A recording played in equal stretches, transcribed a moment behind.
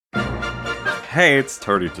Hey, it's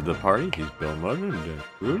Tardy to the Party. He's Bill Mudden and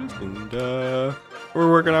Brutus, and we're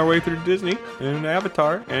working our way through Disney and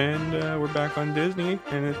Avatar, and we're back on Disney,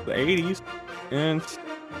 and it's the 80s, and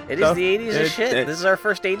it is the 80s as shit. This is our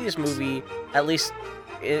first 80s movie, at least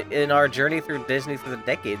in our journey through Disney through the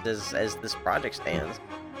decades as this project stands.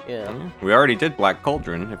 Yeah. We already did Black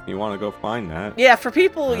Cauldron, if you want to go find that. Yeah, for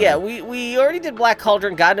people, we already did Black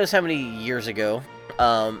Cauldron, God knows how many years ago.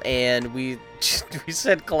 And we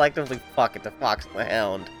said collectively, fuck it, to Fox and the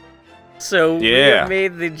Hound. So we have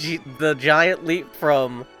made the giant leap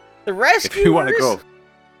from the Rescuers. If you want to go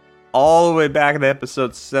all the way back to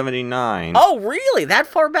episode 79. Oh, really? That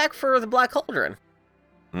far back for the Black Cauldron?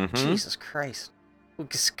 Mm-hmm. Jesus Christ.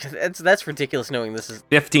 That's ridiculous knowing this is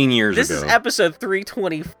 15 years ago. This is episode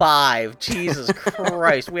 325. Jesus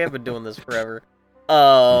Christ, we have been doing this forever.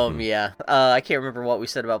 Yeah. I can't remember what we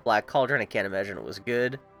said about Black Cauldron. I can't imagine it was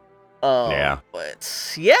good. Yeah.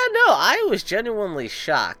 But yeah, no, I was genuinely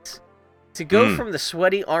shocked to go from the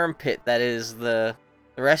sweaty armpit that is the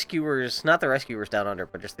Rescuers, not the Rescuers Down Under,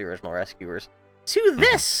 but just the original Rescuers, to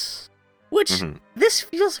this, which this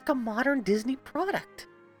feels like a modern Disney product.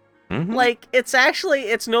 Like, it's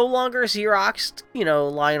no longer Xeroxed,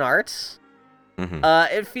 line arts.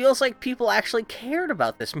 It feels like people actually cared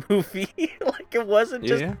about this movie. Like, it wasn't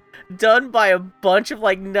just done by a bunch of,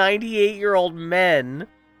 98-year-old men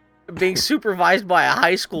being supervised by a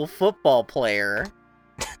high school football player.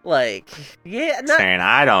 Saying,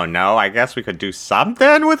 I don't know, I guess we could do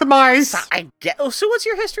something with mice. So what's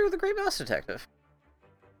your history with The Great Mouse Detective?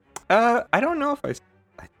 I don't know if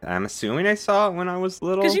I'm assuming I saw it when I was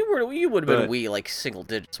little. Because you would have been wee, single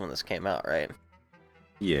digits when this came out, right?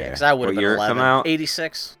 Yeah. Because I would have been 11.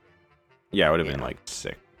 86? Yeah, it would have been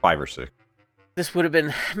 5 or 6. This would have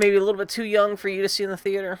been maybe a little bit too young for you to see in the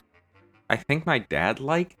theater. I think my dad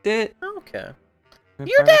liked it. Okay.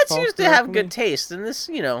 Your dad seems to have good taste, and this,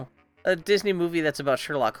 a Disney movie that's about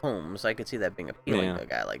Sherlock Holmes, I could see that being appealing to a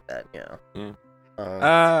guy like that, Yeah,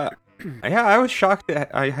 I was shocked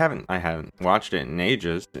that I haven't watched it in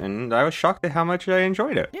ages, and I was shocked at how much I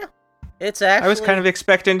enjoyed it. Yeah. It's actually... I was kind of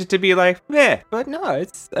expecting it to be but no,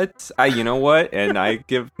 it's you know what? And I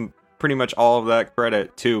give pretty much all of that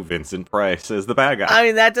credit to Vincent Price as the bad guy. I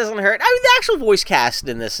mean, that doesn't hurt. I mean, the actual voice cast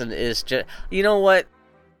in this is just, you know what?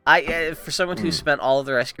 For someone who spent all of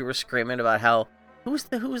the Rescuers screaming about how, who was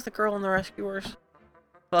the girl in the Rescuers?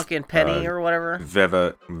 Fucking Penny or whatever.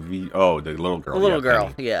 The little girl. The little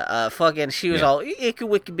girl, Penny. yeah. She was all icky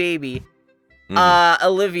wicky baby.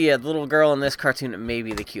 Olivia, the little girl in this cartoon, may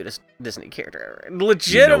be the cutest Disney character ever.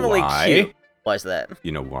 Legitimately cute. Why is that?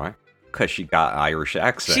 You know why? Because she got Irish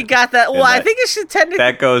accent. She got that. Well, I think it should technically.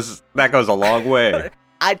 That goes a long way.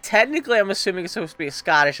 I'm assuming it's supposed to be a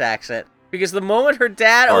Scottish accent. Because the moment her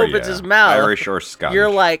dad opens his mouth, Irish or Scottish, you're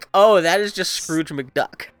like, oh, that is just Scrooge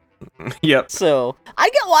McDuck. Yep. So,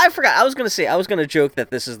 I forgot. I was going to joke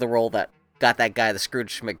that this is the role that got that guy the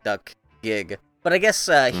Scrooge McDuck gig. But I guess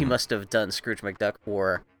he must have done Scrooge McDuck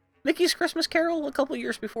for Mickey's Christmas Carol a couple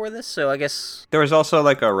years before this, so I guess... There was also,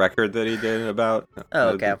 a record that he did about... Oh,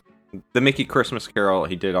 okay. The Mickey Christmas Carol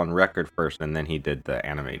he did on record first, and then he did the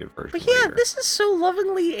animated version But yeah, later. This is so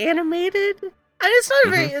lovingly animated. And it's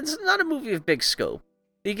not it's not a movie of big scope.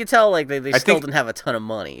 You can tell, they still didn't have a ton of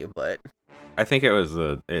money, but... I think it was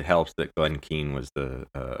it helps that Glenn Keane was the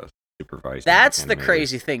supervisor. That's the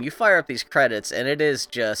crazy thing. You fire up these credits, and it is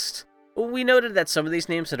just... Well, we noted that some of these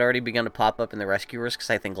names had already begun to pop up in The Rescuers, because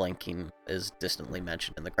I think Glenn Keane is distantly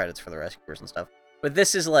mentioned in the credits for The Rescuers and stuff. But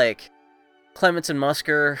this is Clements and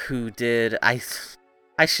Musker, who did... I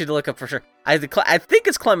should look up for sure. I think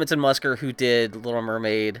it's Clements and Musker who did Little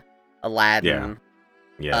Mermaid, Aladdin.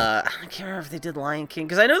 Yeah. I can't remember if they did Lion King,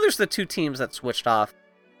 because I know there's the two teams that switched off.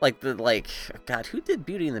 God, who did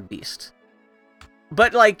Beauty and the Beast?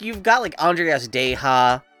 But, you've got, Andreas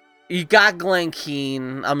Deha. You got Glenn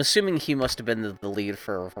Keane. I'm assuming he must have been the lead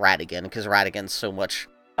for Ratigan, because Ratigan's so much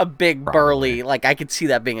a big, burly, I could see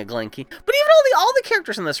that being a Glenn Keane. But even all the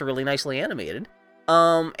characters in this are really nicely animated.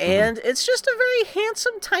 And it's just a very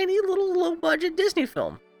handsome, tiny, little, low-budget Disney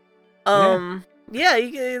film.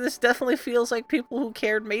 This definitely feels like people who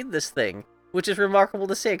cared made this thing, which is remarkable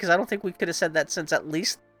to say, because I don't think we could have said that since at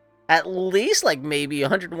least, maybe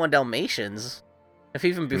 101 Dalmatians, if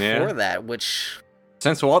even before that, which...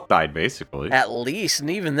 Since Walt died, basically. At least, and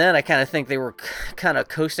even then, I kind of think they were kind of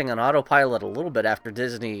coasting on autopilot a little bit after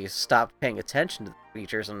Disney stopped paying attention to the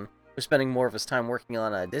features and was spending more of his time working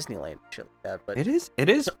on Disneyland and shit like that. But it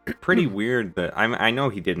is pretty weird that I know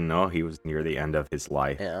he didn't know he was near the end of his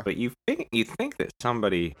life. Yeah. But you think that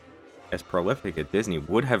somebody as prolific at Disney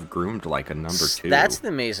would have groomed a number 2. That's the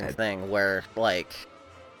amazing thing, where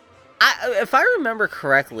if I remember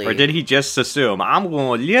correctly, Or did he just assume, I'm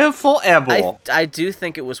going to live forever? I do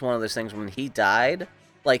think it was one of those things when he died,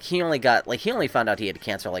 like, he only found out he had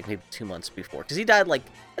cancer, like, maybe 2 months before. Because he died, like,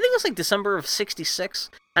 I think it was, like, December of 66.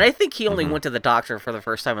 And I think he only went to the doctor for the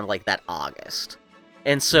first time in, like, that August.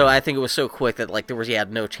 And so I think it was so quick that, like, he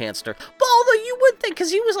had no chance to... But although you would think,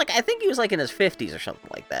 because he was, like, I think he was, like, in his 50s or something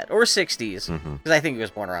like that. Or 60s. Because I think he was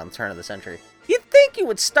born around the turn of the century. You'd think you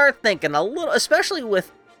would start thinking a little, especially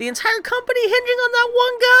with the entire company hinging on that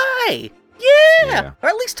one guy. Yeah! Or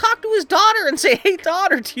at least talk to his daughter and say, hey,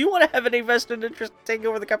 daughter, do you want to have any vested interest in taking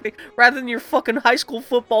over the company rather than your fucking high school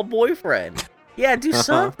football boyfriend? Yeah, do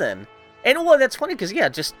something. And, well, that's funny because, yeah,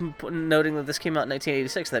 just noting that this came out in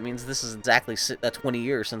 1986, that means this is exactly 20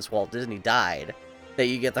 years since Walt Disney died, that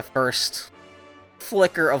you get the first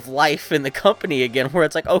flicker of life in the company again, where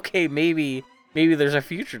it's like, okay, maybe there's a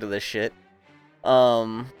future to this shit.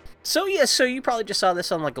 So you probably just saw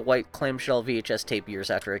this on, like, a white clamshell VHS tape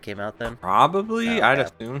years after it came out then? Probably, I'd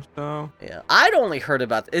assume so. Yeah, I'd only heard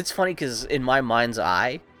about it's funny because in my mind's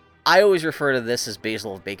eye, I always refer to this as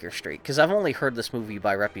Basil of Baker Street, because I've only heard this movie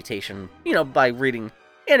by reputation, by reading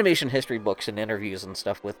animation history books and interviews and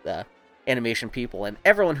stuff with animation people, and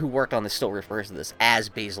everyone who worked on this still refers to this as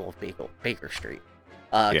Basil of Baker Street,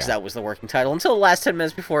 because that was the working title until the last 10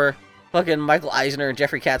 minutes before fucking Michael Eisner and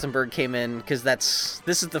Jeffrey Katzenberg came in, because this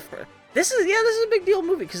is a big deal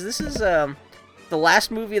movie, because this is the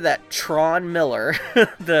last movie that Tron Miller,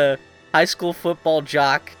 the high school football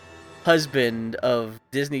jock husband of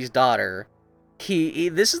Disney's daughter,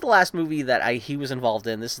 this is the last movie that he was involved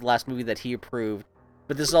in. This is the last movie that he approved,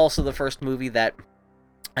 but this is also the first movie that,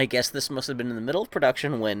 I guess this must have been in the middle of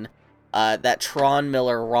production when that Ron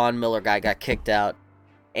Miller guy got kicked out,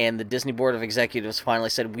 and the Disney Board of Executives finally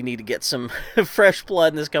said, we need to get some fresh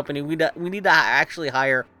blood in this company. We need to actually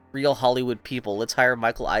hire real Hollywood people. Let's hire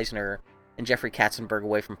Michael Eisner and Jeffrey Katzenberg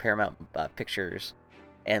away from Paramount Pictures,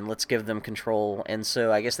 and let's give them control. And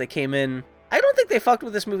so I guess they came in. I don't think they fucked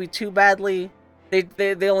with this movie too badly.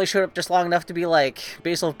 They only showed up just long enough to be like,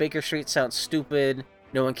 Basil of Baker Street sounds stupid.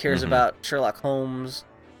 No one cares about Sherlock Holmes.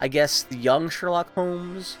 I guess the young Sherlock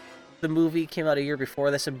Holmes, the movie, came out a year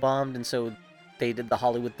before this and bombed, and so they did the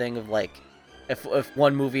Hollywood thing of, like, if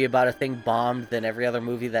one movie about a thing bombed, then every other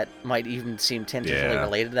movie that might even seem tangentially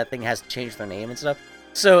related to that thing has to change their name and stuff.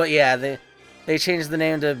 So, yeah, they changed the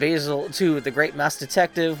name to The Great Mouse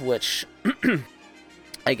Detective, which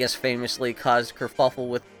I guess famously caused kerfuffle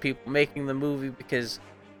with people making the movie because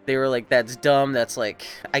they were like, that's dumb, that's like...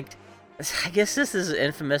 I guess this is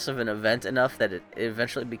infamous of an event enough that it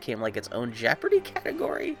eventually became like its own Jeopardy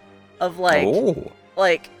category of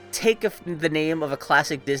like take the name of a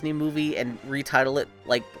classic Disney movie and retitle it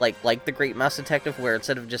like The Great Mouse Detective, where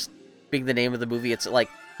instead of just being the name of the movie, it's like,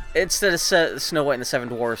 instead of Snow White and the Seven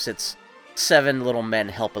Dwarfs, it's Seven Little Men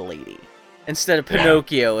Help a Lady. Instead of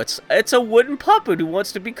Pinocchio, it's a wooden puppet who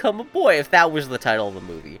wants to become a boy, if that was the title of the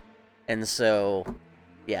movie. And so,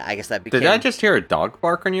 yeah, I guess that became... Did I just hear a dog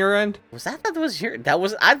bark on your end? Was that was your... That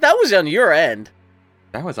was on your end.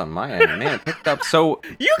 That was on my end, man. It picked up so...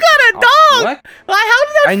 You got a dog! What? How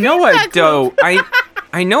did that I know I do.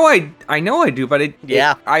 I know I do, but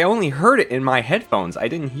I only heard it in my headphones. I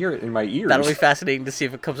didn't hear it in my ears. That'll be fascinating to see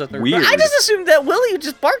if it comes up there. Weird. I just assumed that Willie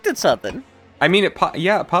just barked at something. I mean, it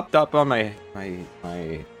popped up on my...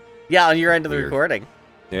 Yeah, on your end of the recording.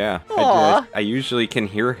 Yeah. I usually can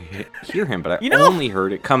hear him, but I only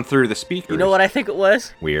heard it come through the speakers. You know what I think it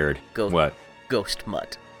was? Weird. What? Ghost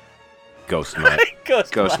Mutt. Ghost Mutt.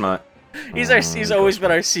 Ghost Mutt. He's always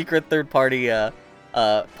been our secret third-party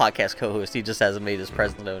podcast co-host. He just hasn't made his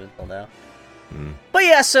presence known until now. But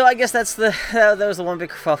yeah, so I guess that was the one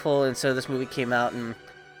big kerfuffle, and so this movie came out, and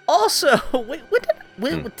also,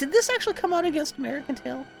 did this actually come out against American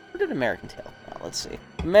Tail? Who did American Tail come out? Let's see.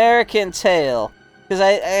 American Tail. Because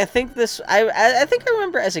I think this, I think I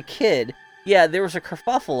remember as a kid, yeah, there was a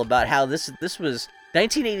kerfuffle about how this was,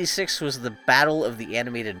 1986 was the Battle of the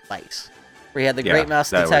Animated Mice. Where you had the Great Mouse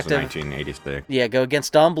Detective. That was 1986. Yeah, go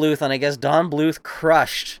against Don Bluth, and I guess Don Bluth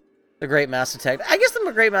crushed the Great Mouse Detective. I guess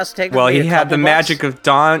the Great Mouse Detective... Well, he had the magic of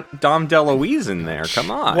Dom DeLuise in there,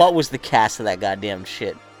 come on. What was the cast of that goddamn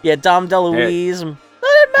shit? Yeah, Dom DeLuise, and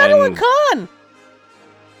Madeline Kahn!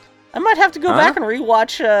 I might have to go back and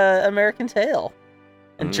rewatch American Tail.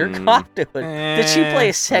 And jerk off to it. Did she play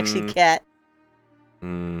a sexy cat?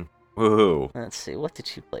 Woohoo. Let's see, what did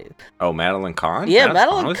she play? Oh, Madeline Kahn? Yeah,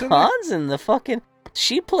 Madeline Kahn's in the fucking...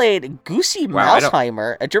 She played Goosey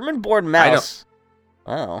Mouseheimer, a German-born mouse.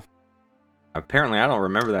 Oh. Apparently, I don't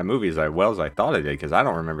remember that movie as well as I thought I did, because I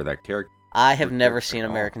don't remember that character. I have never seen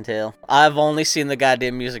American Tail. I've only seen the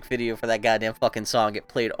goddamn music video for that goddamn fucking song. It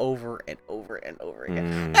played over and over and over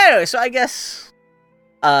again. Anyway, so I guess,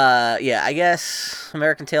 I guess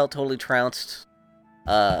American Tail totally trounced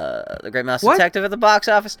The Great Mouse Detective at the box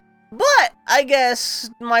office. But I guess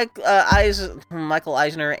Michael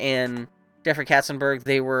Eisner and Jeffrey Katzenberg,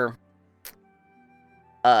 they were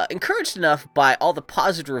encouraged enough by all the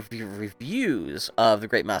positive reviews of The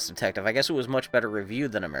Great Mouse Detective. I guess it was much better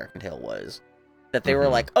reviewed than American Tail was. That they were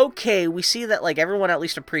like, okay, we see that like everyone at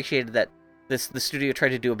least appreciated that the studio tried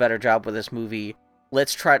to do a better job with this movie.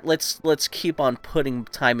 Let's keep on putting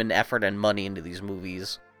time and effort and money into these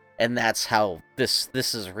movies, and that's how this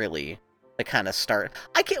is really the kind of start.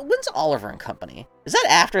 When's Oliver and Company? Is that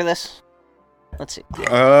after this? Let's see.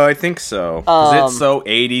 I think so. 'Cause it's so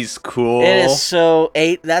 80s cool. It is so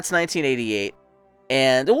that's 1988,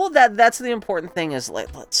 and well, that's the important thing is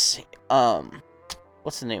like, let's see.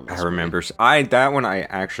 What's the name of this I remember movie? that one. I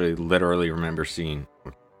actually literally remember seeing.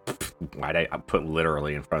 Why'd I put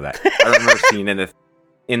literally in front of that? I remember seeing it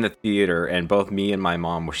in the theater, and both me and my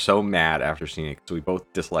mom were so mad after seeing it because we both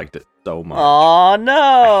disliked it so much. Oh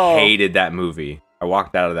no! I hated that movie. I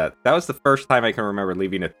walked out of that. That was the first time I can remember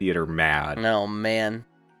leaving a theater mad. Oh, man.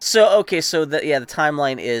 So the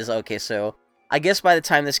timeline is, so I guess by the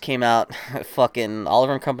time this came out, fucking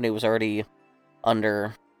Oliver and Company was already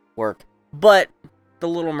under work. But The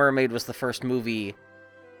Little Mermaid was the first movie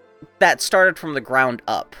that started from the ground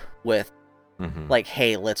up with, like,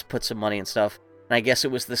 hey, let's put some money and stuff. And I guess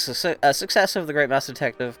it was the success of The Great Mouse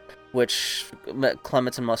Detective, which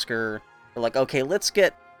Clements and Musker were like, okay, let's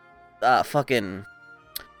get fucking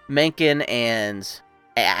Menken and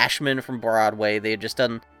Ashman from Broadway. They had just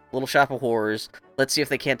done Little Shop of Horrors. Let's see if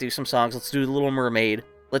they can't do some songs. Let's do The Little Mermaid.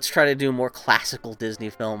 Let's try to do a more classical Disney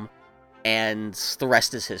film. And the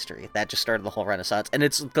rest is history. That just started the whole renaissance. And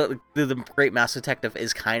it's the Great Mouse Detective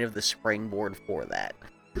is kind of the springboard for that.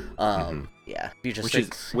 Yeah. You just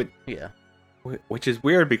which is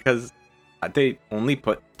weird because they only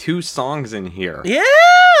put 2 songs in here. Yeah.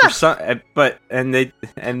 So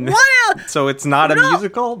it's not a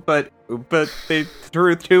musical, but they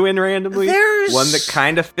threw 2 in randomly. One that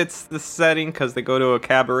kind of fits the setting because they go to a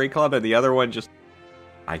cabaret club, and the other one just.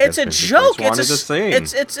 It's a joke.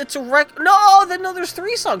 It's a rec. No, there's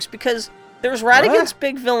 3 songs because there's Radigan's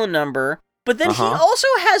big villain number, but then he also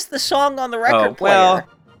has the song on the record player. Well,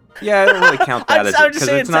 yeah, I don't really count that as because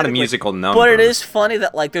it's not a musical number. But it is funny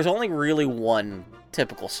that like there's only really one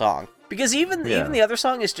typical song. Because even the other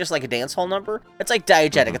song is just like a dance hall number. It's like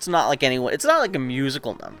diegetic. It's not like anyone. It's not like a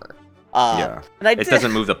musical number. And it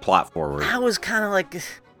doesn't move the plot forward. I was kind of like,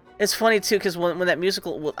 it's funny too because when that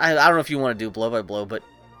musical, I don't know if you want to do blow by blow, but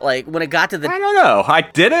like when it got to the, I don't know. I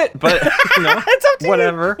did it, but it's up to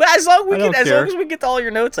whatever. You. As long as we get to all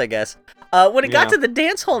your notes, I guess. When it got to the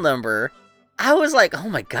dance hall number, I was like, oh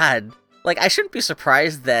my god! Like I shouldn't be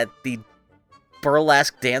surprised that the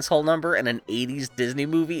burlesque dance hall number in an 80s Disney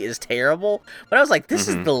movie is terrible, but I was like, this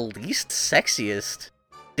is the least sexiest.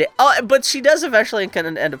 But she does eventually kind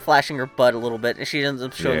of end up flashing her butt a little bit, and she ends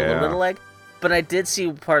up showing a little bit of leg. But I did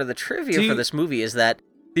see part of the trivia for this movie is that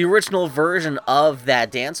the original version of that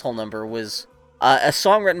dance hall number was a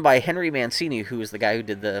song written by Henry Mancini, who is the guy who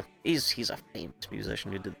did he's a famous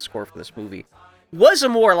musician who did the score for this movie. Was a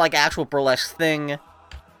more like actual burlesque thing.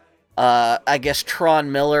 I guess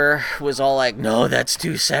Tron Miller was all like, no, that's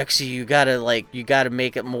too sexy. You gotta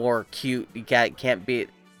make it more cute. You can't be it.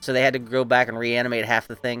 So they had to go back and reanimate half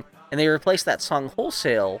the thing. And they replaced that song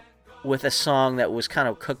wholesale with a song that was kind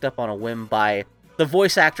of cooked up on a whim by the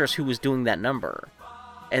voice actress who was doing that number.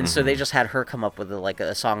 And so they just had her come up with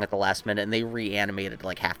a song at the last minute, and they reanimated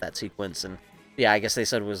like half that sequence. And yeah, I guess they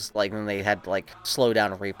said it was like, then they had to like slow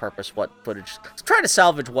down and repurpose what footage, try to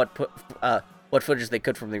salvage what footage they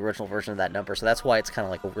could from the original version of that number. So that's why it's kind of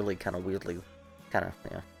like a really kind of weirdly kind of,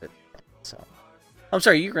 so. I'm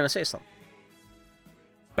sorry, you were going to say something.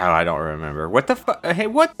 Oh, I don't remember. What the fuck? Hey,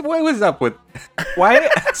 what was up with, why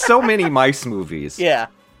so many mice movies? Yeah.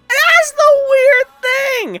 That's the weird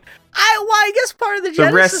thing! I guess part of the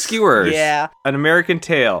Genesis... The Rescuers. Yeah. An American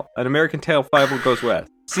Tail. 5 Goes West.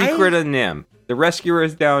 Secret of NIMH. The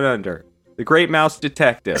Rescuers Down Under. The Great Mouse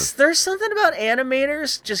Detective. There's something about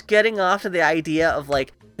animators just getting off to the idea of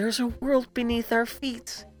like, there's a world beneath our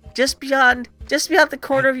feet. Just beyond the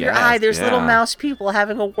corner of your eye, there's little mouse people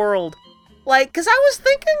having a world. Like, because I was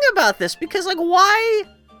thinking about this, because like, why...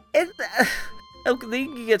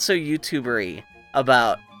 you get so YouTuber-y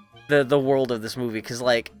about the world of this movie, because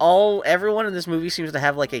like everyone in this movie seems to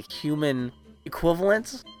have like a human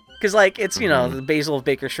equivalent, because like it's the Basil of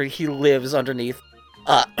Baker Street. He lives underneath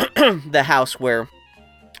the house where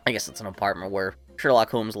I guess it's an apartment where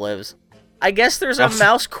Sherlock Holmes lives. I guess there's a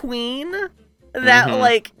mouse queen that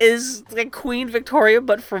like is like Queen Victoria,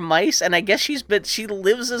 but for mice. And I guess she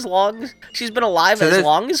lives as long. She's been alive as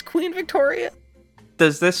long as Queen Victoria.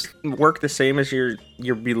 Does this work the same as your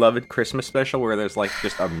beloved Christmas special, where there's like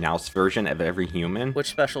just a mouse version of every human? Which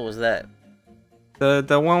special was that?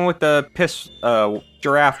 The one with the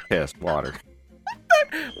giraffe piss water.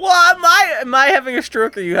 Well, am I having a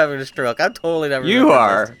stroke or you having a stroke? I'm totally never. You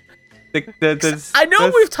are. I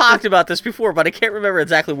know we've talked about this before, but I can't remember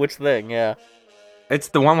exactly which thing. Yeah. It's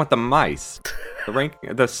the one with the mice. The animated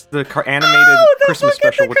Christmas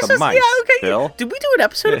special with the mice. Yeah, okay. Bill? Did we do an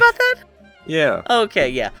episode about that? Yeah. Okay,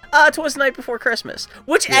 yeah. 'Twas the Night Before Christmas,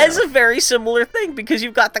 which is a very similar thing because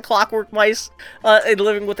you've got the clockwork mice and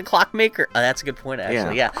living with the clockmaker. Oh, that's a good point,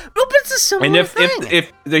 actually. Yeah. No, but it's a similar thing. And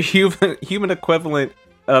if the human equivalent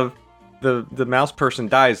of the mouse person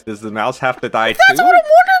dies, does the mouse have to die too? That's what I'm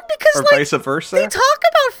wondering because or like vice versa. They talk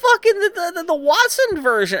about fucking the Watson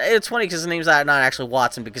version. It's funny because the name's not actually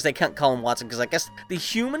Watson because they can't call him Watson because I guess the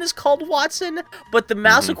human is called Watson, but the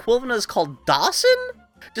mouse equivalent is called Dawson.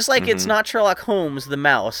 Just like it's not Sherlock Holmes, the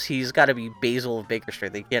mouse. He's got to be Basil of Baker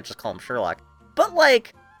Street. They can't just call him Sherlock. But,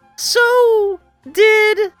 like, so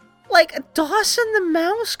did, like, Dawson the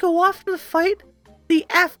mouse go off to fight the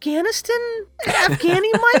Afghani mice?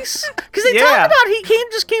 Because they talk about he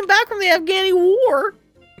just came back from the Afghani war.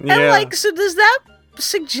 Yeah. And, like, so does that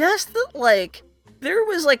suggest that, like, there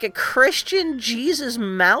was, like, a Christian Jesus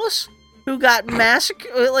mouse who got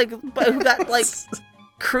massacred, like, who got, like...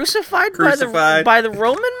 Crucified by the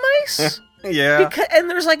Roman mice? Yeah. And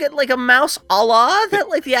there's like a mouse Allah that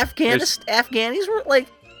like the Afghanis were like.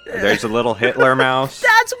 There's a little Hitler mouse.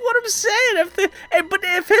 That's what I'm saying. But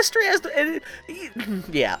if history has,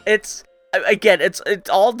 it's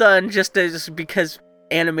all done just because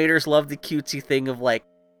animators love the cutesy thing of like,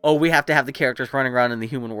 oh, we have to have the characters running around in the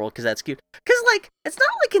human world because that's cute. Because like it's not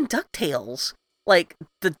like in DuckTales, like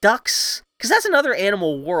the ducks, because that's another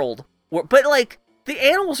animal world. But like. The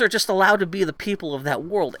animals are just allowed to be the people of that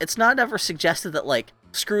world. It's not ever suggested that, like,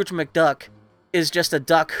 Scrooge McDuck is just a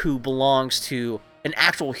duck who belongs to an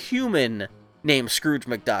actual human named Scrooge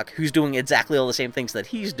McDuck who's doing exactly all the same things that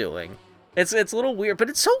he's doing. It's a little weird, but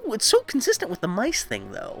it's so consistent with the mice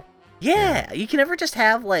thing, though. Yeah, you can never just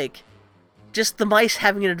have, like, just the mice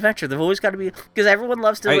having an adventure. They've always got to be... Because everyone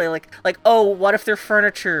loves to, like, oh, what if their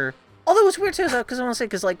furniture... Although it's weird too, because I want to say,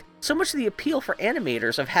 because like so much of the appeal for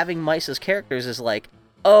animators of having mice as characters is like,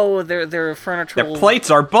 oh, their furniture. Their plates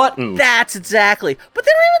are buttons. That's exactly. But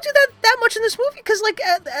they don't even do that much in this movie, because like,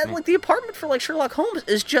 like the apartment for like Sherlock Holmes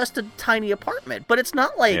is just a tiny apartment, but it's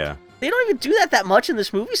not like they don't even do that much in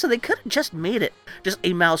this movie, so they could have just made it just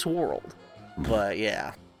a mouse world. But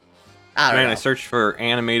yeah. I don't know. I searched for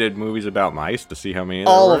animated movies about mice to see how many.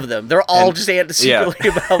 All of them. They're all just secretly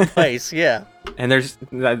about mice. Yeah. And there's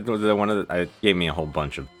the one of I gave me a whole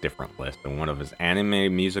bunch of different lists, and one of his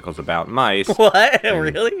anime musicals about mice. What?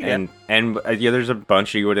 Really? And there's a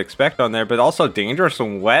bunch you would expect on there, but also Dangerous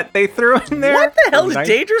and Wet they threw in there. What the hell is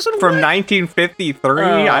Dangerous and Wet? From 1953.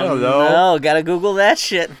 I don't know. No, gotta Google that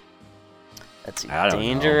shit. Let's see.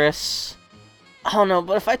 Dangerous. Oh no,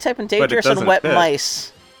 but if I type in Dangerous and Wet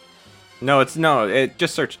mice. No, it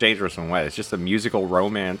just search Dangerous and Wet. It's just a musical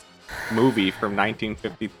romance movie from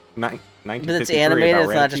 1950. But it's animated.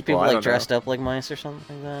 It's not just people like dressed up like mice or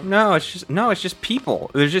something like that. No, it's just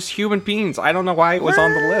people. They're just human beings. I don't know why it was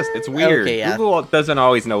on the list. It's weird. Okay, yeah. Google doesn't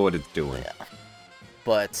always know what it's doing. Yeah.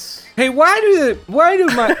 But hey,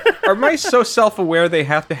 are mice so self-aware they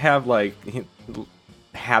have to have like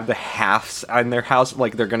have the halves on their house,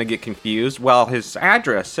 like they're gonna get confused? Well, his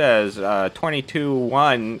address says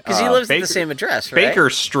 22-1 because he lives at the same address, right? Baker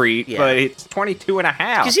Street, but it's 22 and a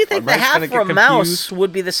half. Because you think the half for a mouse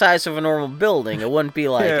would be the size of a normal building. It wouldn't be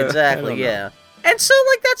like exactly, And so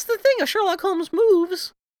like that's the thing, if Sherlock Holmes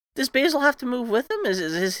moves, does Basil have to move with him?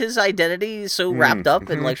 Is his identity so wrapped up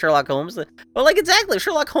in like Sherlock Holmes that, well, like exactly, if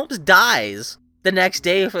Sherlock Holmes dies the next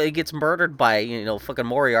day if he gets murdered by, fucking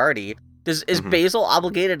Moriarty, is Basil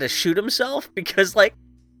obligated to shoot himself? Because, like,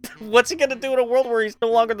 what's he gonna do in a world where he's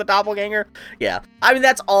no longer the doppelganger? Yeah. I mean,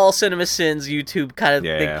 that's all CinemaSins YouTube kind of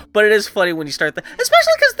thing. But it is funny when you start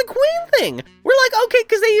especially because the Queen thing. We're like, okay,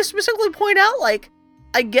 because they specifically point out, like,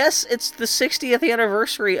 I guess it's the 60th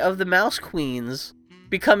anniversary of the Mouse Queens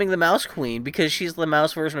becoming the Mouse Queen because she's the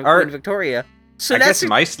mouse version of Queen Victoria. So I guess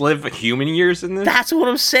mice live human years in this? That's what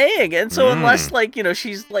I'm saying. And so unless, like,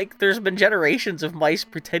 she's, like, there's been generations of mice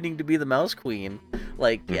pretending to be the Mouse Queen,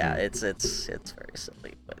 like, it's very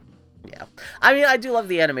silly, but, yeah. I mean, I do love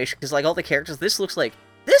the animation, because, like, all the characters, this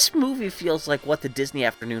movie feels like what the Disney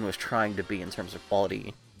Afternoon was trying to be in terms of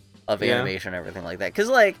quality of animation and everything like that. Because,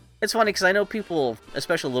 like, it's funny because I know people,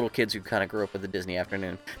 especially little kids who kind of grew up with the Disney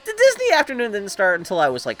Afternoon. The Disney Afternoon didn't start until I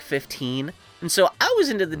was, like, 15. And so I was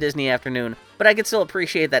into the Disney Afternoon, but I could still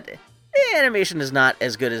appreciate that the animation is not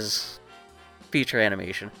as good as feature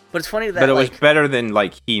animation. But it's funny that, but it was better than,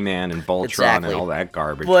 like, He-Man and Voltron exactly. and all that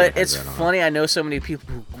garbage. But it's funny, I know so many people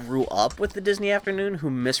who grew up with the Disney Afternoon who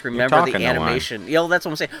misremember the animation. You know, that's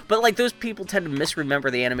what I'm saying. But, like, those people tend to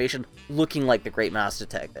misremember the animation looking like the Great Mouse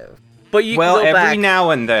Detective. But you can go every back, now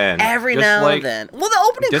and then. Every now and then. Well, the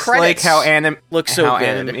opening just credits like how look so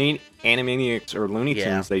good. Animaniacs or Looney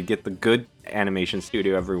Tunes, they get the good animation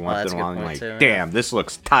studio every once in a while. And like, too, damn, this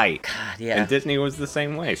looks tight. God, yeah. And Disney was the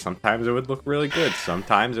same way. Sometimes it would look really good.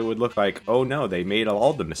 Sometimes it would look like, oh no, they made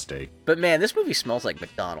all the mistakes. But man, this movie smells like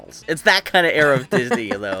McDonald's. It's that kind of era of Disney,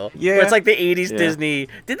 though. Yeah. Where it's like the 80s Disney.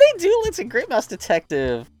 Did they do, let's see, Great Mouse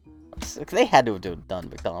Detective? They had to have done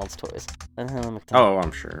McDonald's toys. Oh,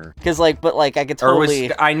 I'm sure. Because, like, but, like, I could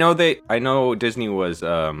totally... I know Disney was,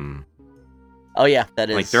 Oh, yeah, that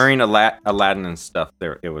is... Like, during Aladdin and stuff,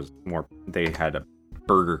 it was more... They had a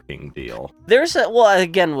Burger King deal. There's a... Well,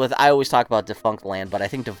 again, I always talk about Defunct Land, but I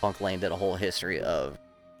think Defunct Land did a whole history of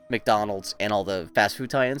McDonald's and all the fast food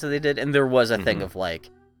tie-ins that they did, and there was a thing of, like...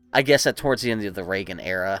 I guess that towards the end of the Reagan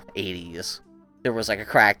era, 80s... There was, like, a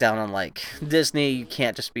crackdown on, like, Disney, you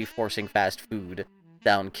can't just be forcing fast food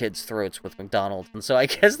down kids' throats with McDonald's. And so I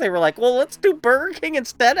guess they were like, well, let's do Burger King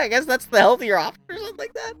instead. I guess that's the healthier option or something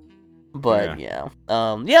like that. But, yeah.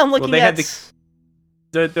 I'm looking at...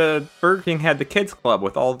 The Burger King had the kids club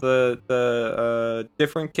with all the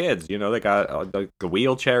different kids. You know, they got the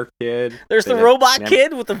wheelchair kid. There's the robot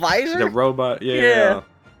kid with the visor? The robot, yeah.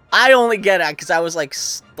 I only get it because I was like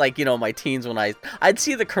you know, my teens when I'd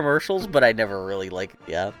see the commercials, but I never really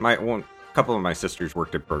A couple of my sisters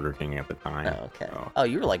worked at Burger King at the time. Oh, okay. So. Oh,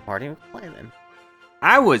 you were like Marty McFly then.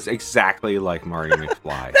 I was exactly like Marty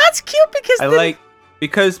McFly. That's cute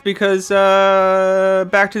because because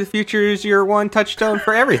Back to the Future is your one touchstone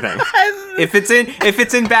for everything. If it's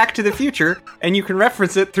in Back to the Future and you can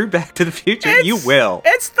reference it through Back to the Future, you will.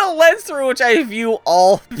 It's the lens through which I view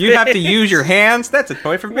all things. You have to use your hands. That's a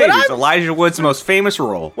toy for babies. Elijah Wood's most famous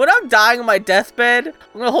role. When I'm dying on my deathbed,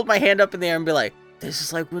 I'm gonna hold my hand up in the air and be like, "This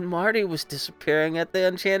is like when Marty was disappearing at the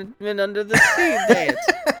Enchantment Under the Sea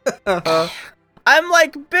dance." I'm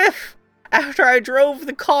like Biff after I drove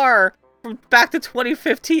the car back to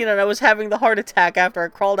 2015 and I was having the heart attack after I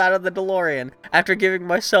crawled out of the DeLorean after giving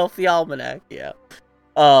myself the almanac. Yeah.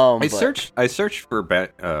 I searched for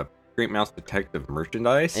Great Mouse Detective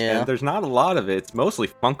merchandise and there's not a lot of it. It's mostly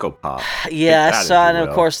Funko Pop. Yeah, I saw, and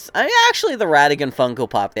of course, actually the Radigan Funko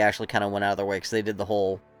Pop, they actually kind of went out of their way because they did the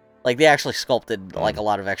whole, like, they actually sculpted like a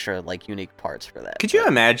lot of extra like unique parts for that. Could you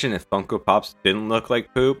imagine if Funko Pops didn't look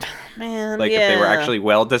like poop? Man, like if they were actually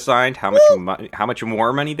well designed, how much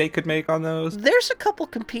more money they could make on those? There's a couple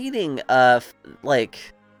competing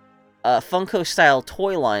Funko style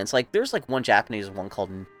toy lines. Like there's like one Japanese one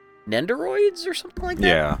called Nendoroids or something like that.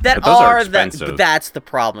 Yeah, that those are expensive. But that's the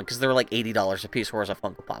problem because they're like $80 a piece, whereas a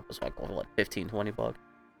Funko Pop was like what, $15-20 bucks.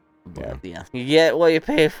 But yeah, you get what you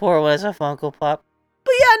pay for when it's a Funko Pop.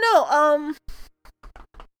 But yeah, no,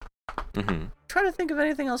 trying to think of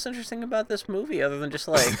anything else interesting about this movie other than just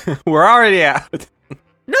like we're already out.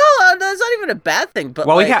 No, that's not even a bad thing. But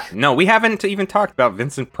we haven't even talked about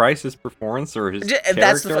Vincent Price's performance or his character.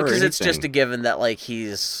 That's because it's just a given that like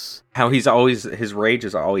his rage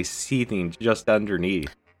is always seething just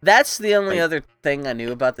underneath. That's the only other thing I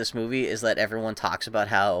knew about this movie is that everyone talks about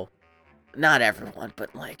how, not everyone,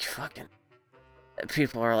 but like fucking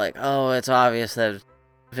people are like, oh, it's obvious that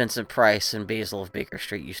Vincent Price and Basil of Baker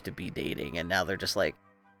Street used to be dating, and now they're just like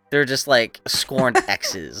scorned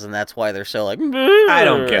exes, and that's why they're so like I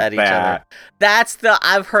don't get at each other.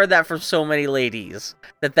 I've heard that from so many ladies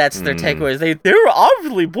that's their takeaways. They were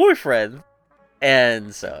obviously boyfriends,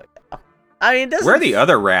 and so I mean, where are the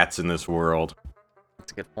other rats in this world?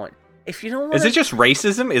 That's a good point. If you don't, is it just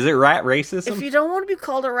racism? Is it rat racism? If you don't want to be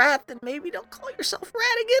called a rat, then maybe don't call yourself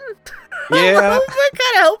Ratigan. Yeah,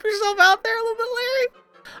 kind of help yourself out there a little bit, Larry.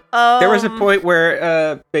 There was a point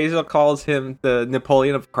where Basil calls him the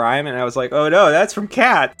Napoleon of crime, and I was like, oh no, that's from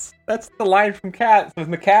Cats. That's the line from Cats with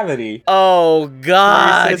McCavity. Oh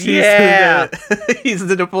god, yeah. He's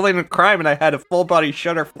the Napoleon of crime, and I had a full body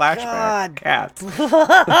Shudder flashback. Cats.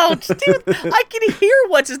 Oh, dude, I can hear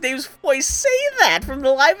what's his name's voice say that from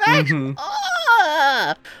the live action.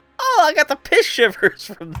 Oh, I got the piss shivers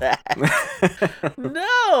from that.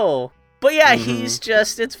 No, but yeah,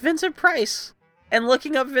 it's Vincent Price. And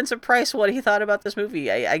looking up Vincent Price, what he thought about this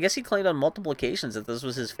movie, I guess he claimed on multiple occasions that this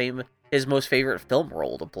was his most favorite film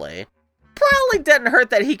role to play. probably didn't hurt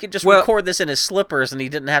that he could just record this in his slippers and he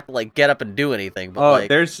didn't have to like get up and do anything. But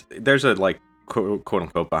there's a like quote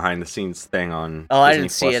unquote behind the scenes thing on Disney I Plus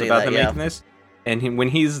didn't see any about of that, them making this. And when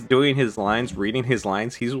he's doing his lines, reading his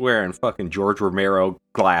lines, he's wearing fucking George Romero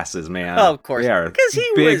glasses, man. Oh, of course. Yeah, because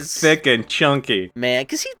he big, was thick, and chunky. Man,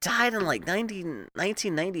 because he died in like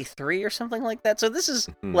 1993 or something like that. So this is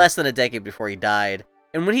less than a decade before he died.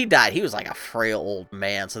 And when he died, he was like a frail old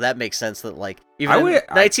man. So that makes sense that like even in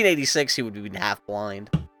 1986 he would be half blind.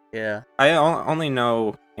 Yeah. I only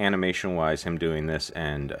know animation-wise him doing this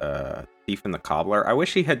and Thief and the Cobbler. I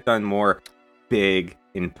wish he had done more big,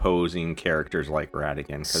 imposing characters like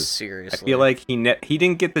Ratigan, because seriously, I feel like he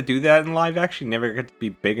didn't get to do that in live action. He never got to be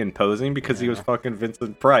big and imposing because he was fucking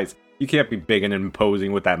Vincent Price. You can't be big and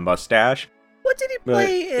imposing with that mustache. What did he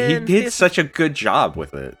play in? He did such a good job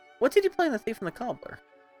with it. What did he play in The Thief and the Cobbler?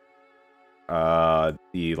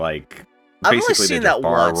 The like I've basically only seen the that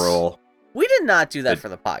bar once. role. We did not do that for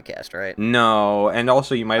the podcast, right? No, and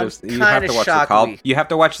also you have to watch you have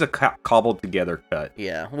to watch the cobbled together cut.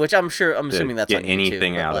 Yeah, which I'm assuming that's get on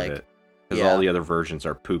anything YouTube, out of it, because all the other versions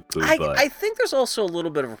are poo. I think there's also a little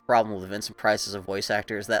bit of a problem with Vincent Price as a voice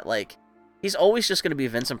actor, is that like he's always just going to be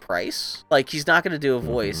Vincent Price. Like he's not going to do a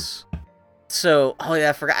voice. So,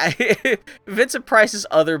 I forgot. Vincent Price's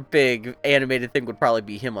other big animated thing would probably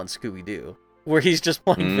be him on Scooby-Doo, where he's just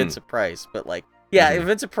playing Vincent Price. But like,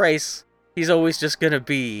 Vincent Price. He's always just gonna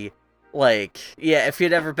be, like, if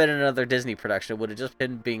he'd ever been in another Disney production, it would have just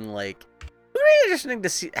been being, like, it would be interesting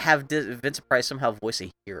to have Vincent Price somehow voice a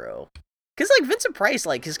hero. Because, like, Vincent Price,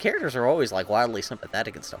 like, his characters are always, like, wildly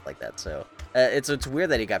sympathetic and stuff like that, so it's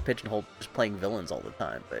weird that he got pigeonholed just playing villains all the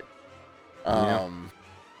time, but,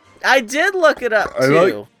 I did look it up,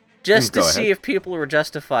 too, just to see if people were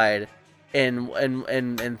justified in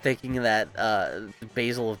thinking that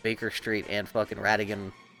Basil of Baker Street and fucking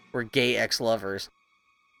Ratigan were gay ex-lovers.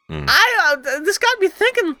 This got me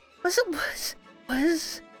thinking,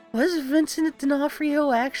 was Vincent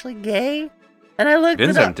D'Onofrio actually gay? And I looked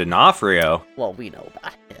Vincent D'Onofrio? Well, we know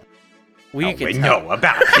about him. We know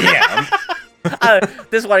about him.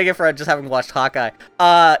 This is what I get for just having watched Hawkeye.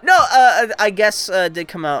 I guess did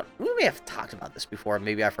come out. We may have talked about this before.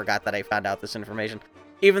 Maybe I forgot that I found out this information.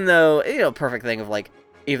 Even though, perfect thing of like,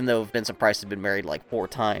 even though Vincent Price had been married like 4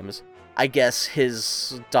 times, I guess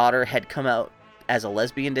his daughter had come out as a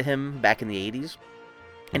lesbian to him back in the 80s.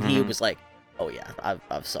 And he was like, oh yeah,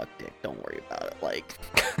 I've sucked dick. Don't worry about it.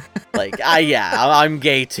 I'm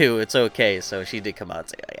gay too. It's okay. So she did come out and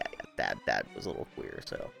say, oh yeah, dad was a little queer.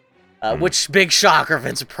 So, which big shocker,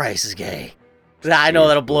 Vincent Price is gay. I know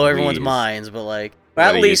that'll blow everyone's minds, but like, or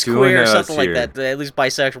at least queer or something like that. At least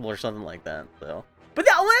bisexual or something like that. So, but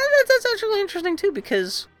that's actually interesting too,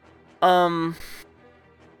 because,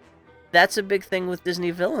 that's a big thing with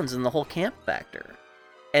Disney villains and the whole camp factor.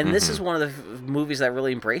 And this is one of the movies that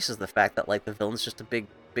really embraces the fact that, like, the villain's just a big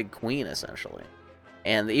queen, essentially.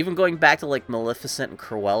 And even going back to, like, Maleficent and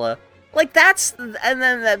Cruella, like, that's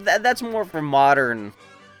more for modern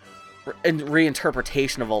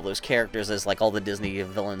reinterpretation of all those characters as, like, all the Disney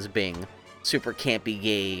villains being super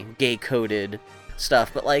campy, gay-coded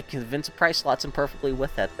stuff. But, like, Vincent Price slots in perfectly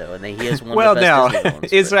with that, though. And he is one of the best Disney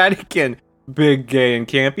villains. Is Ratigan big, gay, and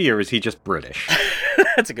campy, or is he just British?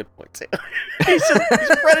 That's a good point, too. He's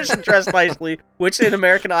British and dressed nicely, which in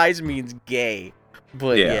American eyes means gay.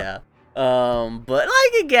 But but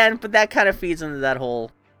like again, but that kind of feeds into that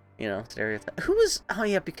whole, stereotype. Who was? Oh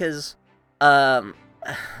yeah, because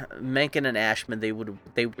Menken and Ashman, they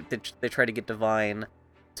try to get Divine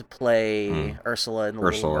to play Ursula in the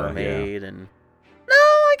Little Mermaid, and no,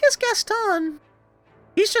 I guess Gaston.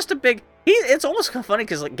 He's just a big. It's almost kind of funny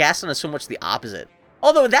because like Gaston is so much the opposite.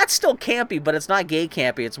 Although that's still campy, but it's not gay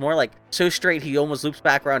campy. It's more like so straight he almost loops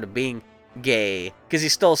back around to being gay because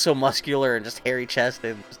he's still so muscular and just hairy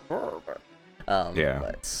chested. But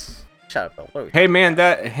shut up, Bill. Hey man,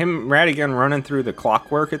 that him Ratigan running through the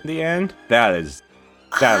clockwork at the end. That looks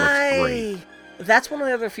great. That's one of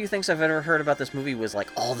the other few things I've ever heard about this movie was like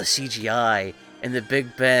all the CGI and the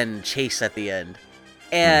Big Ben chase at the end.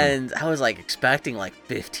 And I was like expecting like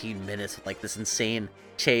 15 minutes of like this insane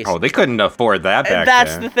chase. Oh, they couldn't afford that back then.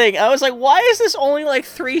 That's the thing. I was like, why is this only like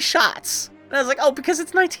 3 shots? And I was like, oh, because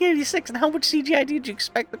it's 1986, and how much CGI did you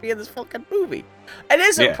expect to be in this fucking movie? It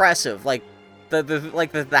is impressive. Like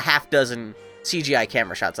the half dozen CGI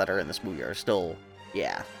camera shots that are in this movie are still,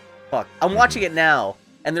 fuck. I'm watching it now,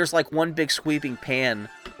 and there's like one big sweeping pan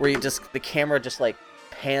where the camera just like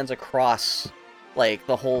pans across like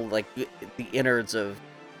the whole like the innards of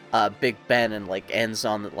Big Ben and like ends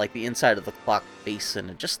on like the inside of the clock face, and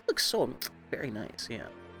it just looks so very nice.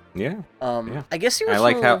 I guess he was. I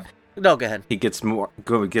like how No, go ahead. He gets more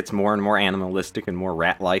and more animalistic and more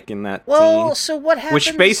rat-like in that Well, scene. so what happens?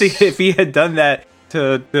 Which basically, if he had done that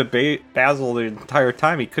to the Basil the entire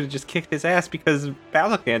time, he could have just kicked his ass because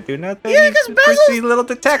Basil can't do nothing. Yeah, He's because a Basil's prissy little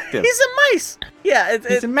detective. He's a mice. Yeah,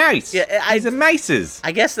 He's a mouse. Yeah, he's a mices.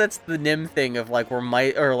 I guess that's the Nim thing of like where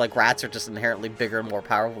mice or like rats are just inherently bigger and more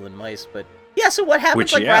powerful than mice. But yeah, so what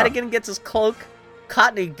happens? Ratigan gets his cloak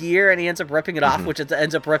caught in a gear and he ends up ripping it off, which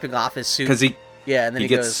ends up ripping off his suit. Because and then he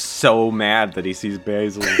gets goes so mad that he sees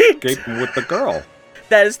Basil escaping with the girl.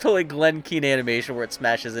 That is totally Glenn Keane animation where it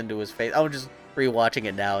smashes into his face. I'm just rewatching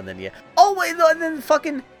it now and then Oh wait, no, and then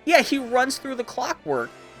fucking he runs through the clockwork,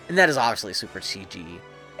 and that is obviously super CG.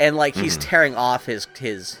 And like he's tearing off his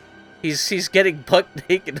he's getting buck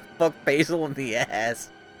naked to fuck Basil in the ass.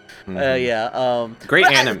 Great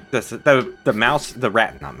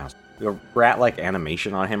the rat-like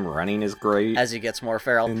animation on him running is great. As he gets more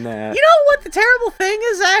feral. In that. You know what the terrible thing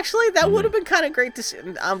is, actually? That would have been kind of great to see.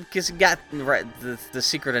 Because it got the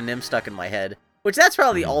Secret of Nim stuck in my head. Which, that's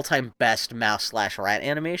probably the all-time best mouse/rat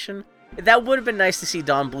animation. That would have been nice to see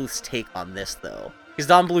Don Bluth's take on this, though. Because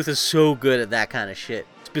Don Bluth is so good at that kind of shit.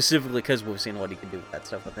 Specifically because we've seen what he can do with that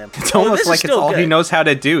stuff with him. It's almost like it's all he knows how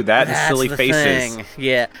to do. That's silly faces. Thing.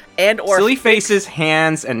 Yeah. Or silly faces,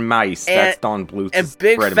 hands, and mice. That's Don Bluth's and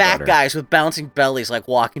big bread fat butter. guys with bouncing bellies, like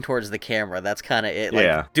walking towards the camera. That's kind of it.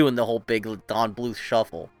 Like doing the whole big Don Bluth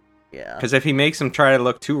shuffle. Yeah. Because if he makes them try to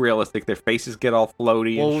look too realistic, their faces get all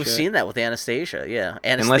floaty. Well, and we've seen that with Anastasia. Yeah.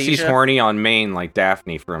 Unless he's horny on Maine, like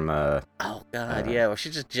Daphne from. Oh God, yeah. Well,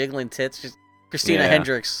 she's just jiggling tits. She's Christina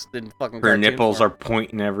Hendricks in fucking. Her nipples are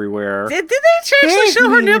pointing everywhere. Did they actually show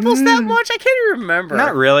her nipples that much? I can't even remember.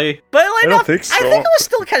 Not really. But like, I don't think so. I think it was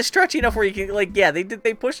still kind of stretchy enough where you can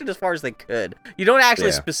they pushed it as far as they could. You don't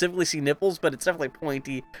actually specifically see nipples, but it's definitely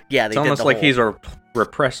pointy. Yeah, they. It's almost like he's a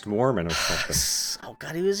repressed Mormon or something. Oh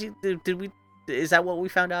God, did we? Is that what we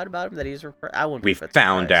found out about him? That he's repressed? I wouldn't. We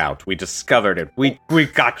found out. We discovered it. We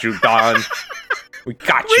got you, Don. We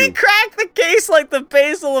got you. We cracked the case like the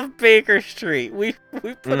Basil of Baker Street. We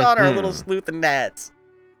put on our little sleuth and gnats.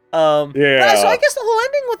 So I guess the whole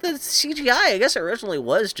ending with the CGI, I guess it originally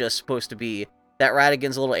was just supposed to be that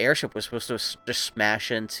Ratigan's little airship was supposed to just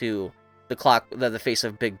smash into the face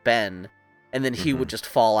of Big Ben, and then he would just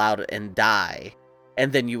fall out and die.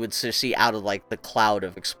 And then you would see out of like the cloud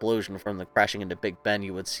of explosion from the crashing into Big Ben,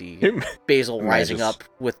 you would see Basil rising up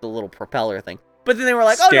with the little propeller thing. But then they were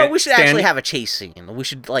like, "Oh no, we should actually have a chase scene. We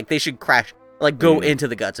should they should crash, go into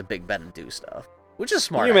the guts of Big Ben and do stuff." Which is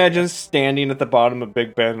smart. Can you imagine standing at the bottom of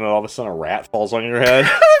Big Ben and all of a sudden a rat falls on your head?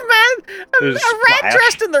 Man, a rat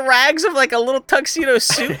dressed in the rags of like a little tuxedo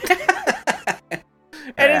suit,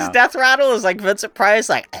 and his death rattle is like Vincent Price,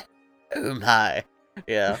 like, "Oh my,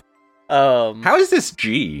 yeah." How is this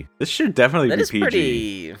G? This should definitely be PG.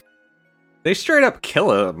 Pretty... They straight up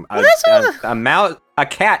kill him. A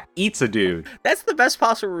cat eats a dude. That's the best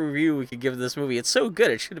possible review we could give this movie. It's so good.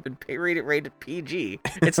 It should have been rated PG.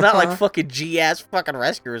 It's not like fucking G-ass fucking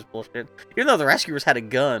Rescuers bullshit. Even though the Rescuers had a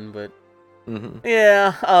gun, but...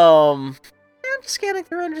 Yeah, I'm just scanning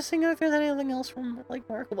through and just seeing if there's anything else from, like,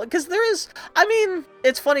 Remarkable. Because there is... I mean,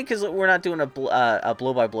 it's funny because we're not doing a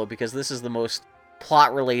blow-by-blow because this is the most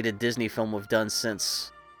plot-related Disney film we've done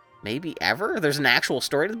since... maybe ever. There's an actual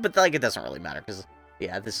story, but like it doesn't really matter because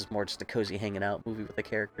this is more just a cozy hanging out movie with the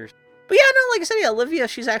characters. But yeah, no, like I said, Olivia,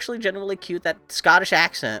 she's actually genuinely cute. That Scottish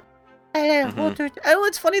accent. Oh,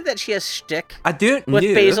 it's funny that she has shtick. I do with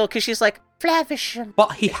Basil because she's like Flavish.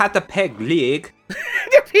 But he had the peg leg.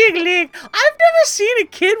 The peg leg. I've never seen a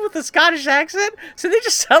kid with a Scottish accent, so they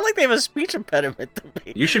just sound like they have a speech impediment to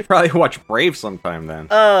me. You should probably watch Brave sometime then.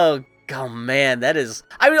 Oh man, that is...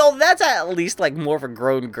 I mean, that's at least like more of a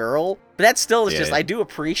grown girl, but that still is just... I do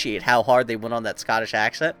appreciate how hard they went on that Scottish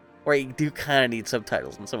accent, where you do kind of need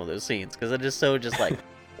subtitles in some of those scenes, because it is so just like,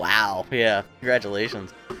 wow, yeah,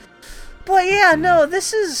 congratulations. But yeah, no,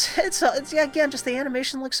 this is... It's again, just the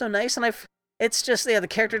animation looks so nice, and it's just, the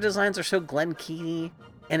character designs are so Glenn Keane-y,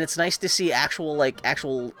 and it's nice to see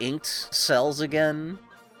actual inked cells again.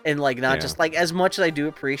 And like not just like as much as I do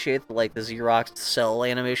appreciate the Xerox cell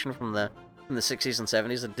animation from the 60s and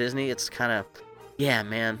 70s of Disney, it's kind of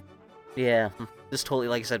man, this totally,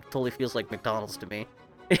 like I said, totally feels like McDonald's to me.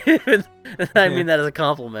 I mean that as a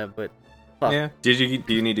compliment, but fuck. Yeah. Do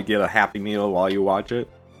you need to get a Happy Meal while you watch it?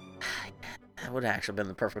 That would have actually been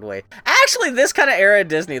the perfect way. Actually, this kind of era of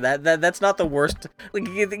Disney, that's not the worst. Like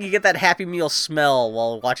you get that Happy Meal smell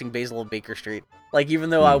while watching Basil of Baker Street. Like, even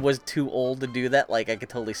though I was too old to do that, like, I could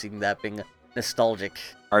totally see that being nostalgic.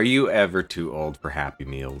 Are you ever too old for Happy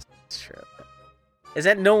Meals? It's true. Is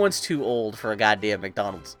that no one's too old for a goddamn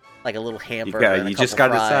McDonald's? like a little hamburger. And You a just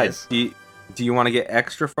couple gotta fries. decide. Do you want to get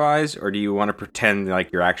extra fries, or do you want to pretend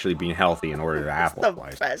like you're actually being healthy in order to apple the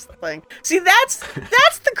slice? best thing. See, that's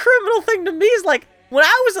the criminal thing to me. Is like when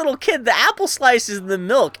I was a little kid, the apple slices and the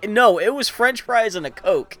milk. No, it was French fries and a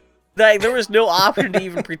Coke. Like there was no option to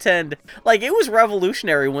even pretend. Like it was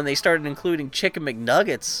revolutionary when they started including chicken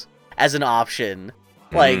McNuggets as an option.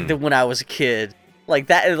 Like when I was a kid. Like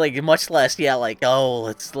that, like much less. Yeah, like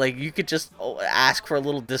it's like you could just ask for a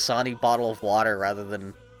little Dasani bottle of water rather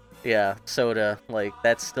than. Yeah, soda. Like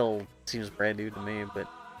that still seems brand new to me, but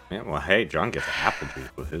Yeah, well, hey, John gets apple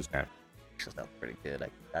juice with his apple. actually sounds pretty good.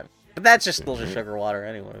 But that's just still just sugar water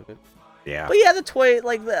anyway. Yeah. But yeah, the toy,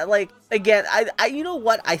 like again, I you know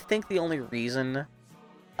what? I think the only reason,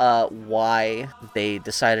 why they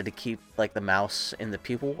decided to keep like the mouse in the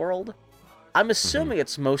people world, I'm assuming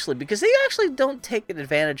it's mostly because they actually don't take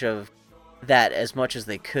advantage of that as much as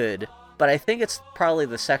they could. But I think it's probably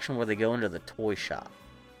the section where they go into the toy shop.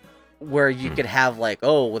 Where you could have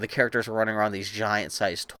the characters are running around these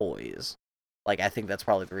giant-sized toys. Like I think that's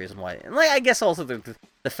probably the reason why. And I guess also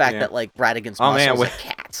the fact that Radigan's muscles like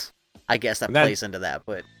cats. I guess that plays into that.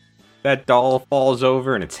 But that doll falls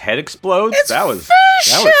over and its head explodes. It's that was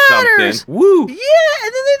shatters! something. Woo! Yeah,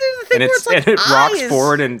 and then they do the thing where it's like and it rocks eyes.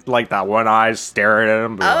 forward and like that one eye's staring at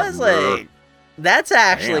him. I was like, that's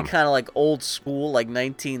actually Damn. kind of like old school, like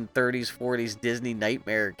 1930s, 40s Disney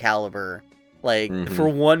nightmare caliber. Like, for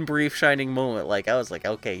one brief shining moment, like, I was like,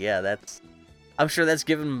 okay, yeah, I'm sure that's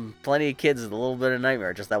given plenty of kids a little bit of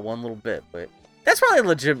nightmare, just that one little bit, but that's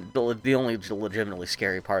probably the only legitimately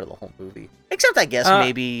scary part of the whole movie. Except, I guess,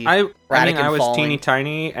 maybe I was falling. teeny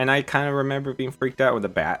tiny, and I kind of remember being freaked out when the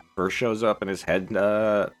bat first shows up and his head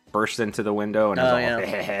bursts into the window, and I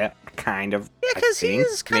was kind of. Yeah, because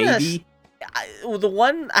he's kind of.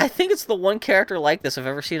 I think it's the one character like this I've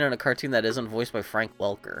ever seen in a cartoon that isn't voiced by Frank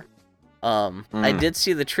Welker. I did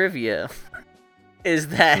see the trivia is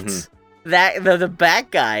that the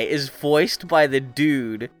Bat Guy is voiced by the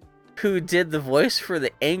dude who did the voice for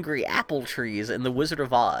the angry apple trees in The Wizard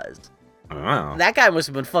of Oz. Wow. That guy must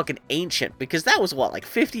have been fucking ancient because that was like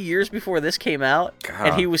 50 years before this came out,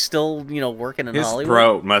 and he was still working in Hollywood. His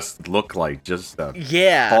throat must look like just a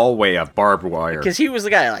hallway of barbed wire. Because he was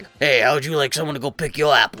the guy like, hey, how would you like someone to go pick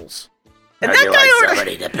your apples? And How'd you like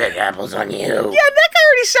somebody to pick apples on you? Yeah, that guy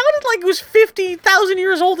already sounded like he was 50,000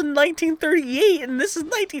 years old in 1938, and this is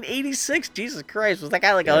 1986. Jesus Christ, was that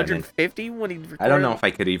guy like 150 when he recorded? I don't know if I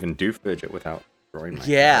could even do fidget without throwing my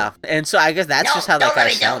head. And so I guess that's just how that guy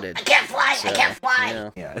sounded. I can't fly. I can't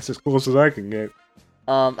fly. Yeah, that's as close as I can get.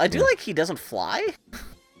 I do like he doesn't fly.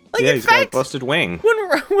 Like, yeah, in he's got a fact, busted wing. when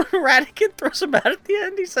Radigan throws him out at the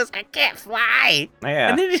end, he says, I can't fly! Yeah.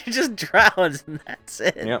 And then he just drowns, and that's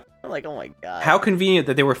it. Yep. I'm like, oh my god. How convenient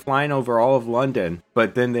that they were flying over all of London,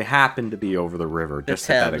 but then they happened to be over the river just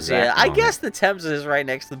the at that Thames, exact I moment. guess the Thames is right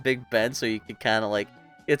next to the Big Ben, so you could kind of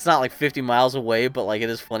it's not like 50 miles away, but it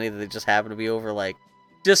is funny that they just happen to be over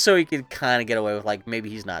just so he could kind of get away with maybe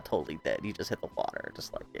he's not totally dead. He just hit the water,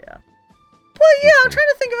 just yeah. But yeah, I'm trying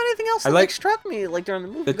to think of anything else that struck me during the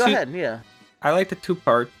movie. Go ahead, yeah. I like the two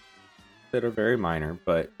parts that are very minor,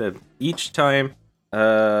 but each time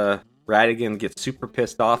Radigan gets super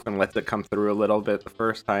pissed off and lets it come through a little bit the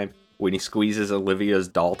first time when he squeezes Olivia's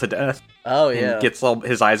doll to death. Oh yeah. And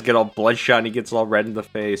his eyes get all bloodshot and he gets all red in the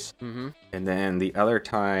face. Mm-hmm. And then the other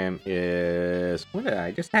time is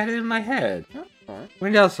I just had it in my head. Oh,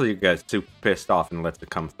 When else are you guys super pissed off and lets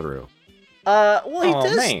it come through? Well, he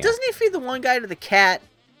doesn't he feed the one guy to the cat?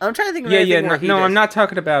 I'm trying to think of No, I'm not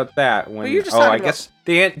talking about that. When you're just talking I guess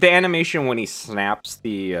the animation when he snaps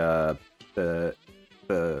the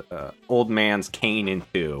old man's cane in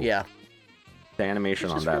two. Yeah. The animation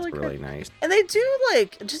on that's really good. nice. And they do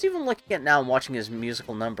just even looking at now and watching his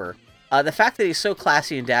musical number, the fact that he's so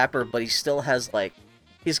classy and dapper, but he still has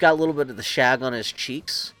he's got a little bit of the shag on his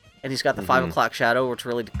cheeks, and he's got the 5 o'clock shadow, which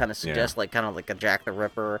really kind of suggests kind of like a Jack the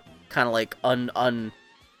Ripper, kind of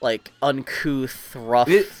uncouth,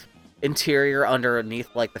 rough interior underneath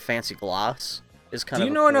the fancy gloss is kind of. Do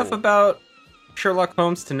you know enough about Sherlock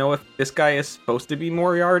Holmes to know if this guy is supposed to be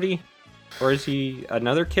Moriarty, or is he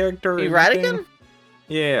another character? Radigan?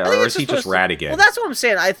 Yeah, or is he just Radigan? Well, that's what I'm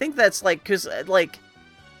saying. I think that's because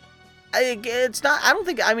it's not. I don't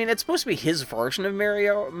think. I mean, it's supposed to be his version of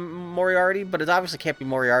Moriarty, but it obviously can't be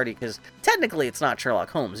Moriarty because technically it's not Sherlock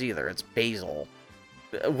Holmes either. It's Basil.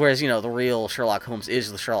 Whereas, the real Sherlock Holmes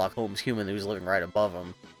is the Sherlock Holmes human who's living right above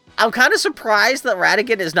him. I'm kind of surprised that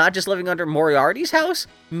Radigan is not just living under Moriarty's house.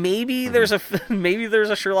 Maybe there's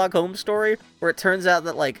a Sherlock Holmes story where it turns out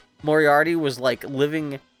that Moriarty was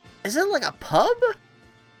living. Is it a pub?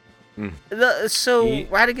 Mm.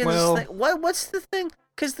 Radigan's well- thing. What's the thing?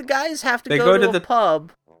 Because the guys have to They go go to a the-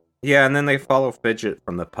 pub, Yeah, and then they follow Fidget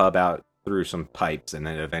from the pub out through some pipes, and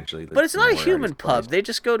then eventually. but it's not a Moriarty's human pub. place. They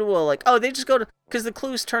just go to they just go to because the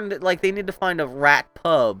clues turned it like they need to find a rat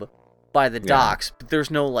pub by the Yeah. docks, but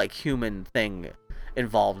there's no like human thing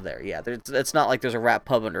involved there. Yeah, it's not like there's a rat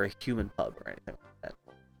pub under a human pub or anything like that.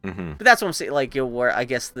 Mm-hmm. But that's what I'm saying. Like, where I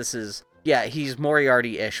guess this is, he's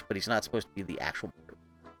Moriarty-ish, but he's not supposed to be the actual.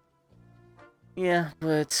 Yeah,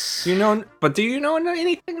 but Do you know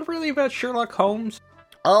anything really about Sherlock Holmes?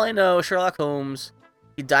 all I know, Sherlock Holmes,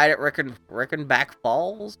 he died at Rickenback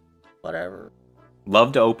Falls, whatever.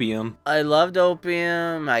 Loved opium. I loved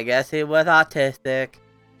opium. I guess he was autistic.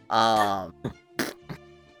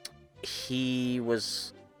 He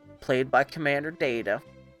was played by Commander Data,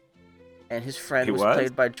 and his friend He was was?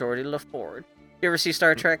 played by Geordie LaFord. You ever see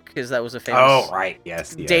Star Trek? Because that was a famous. Oh, right.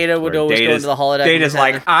 Yes. Data would always go into the holodeck. Data's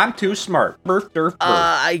like, I'm too smart. Burf, derf, burf.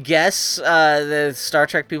 I guess the Star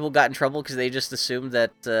Trek people got in trouble because they just assumed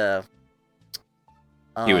that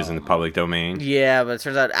he was in the public domain. Yeah, but it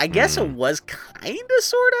turns out I guess it was kind of,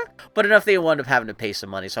 sort of, but enough they wound up having to pay some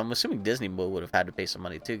money. So I'm assuming Disney would have had to pay some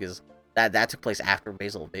money too, because that took place after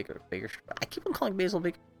Basil Baker. I keep on calling Basil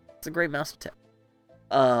Baker. It's a great mouse attack.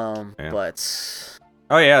 But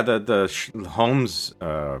Oh yeah, the Holmes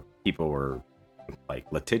people were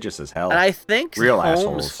like litigious as hell. and I think Real Holmes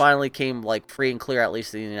assholes. finally came like free and clear, at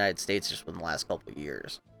least in the United States, just within the last couple of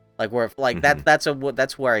years. Like where like Mhm.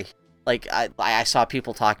 that's where I saw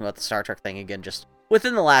people talking about the Star Trek thing again just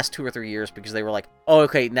within the last 2 or 3 years, because they were like, oh,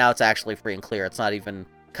 okay, now it's actually free and clear. It's not even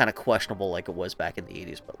kind of questionable like it was back in the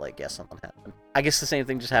 80s, but like, yeah, something happened. I guess the same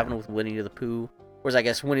thing just happened with Winnie the Pooh, whereas I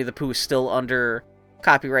guess Winnie the Pooh is still under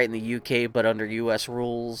copyright in the UK, but under US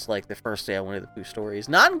rules, like the first Winnie the Pooh stories,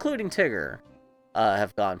 not including Tigger,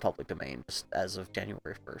 have gone public domain just as of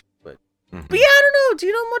January 1st. But Mhm. yeah, I don't know. Do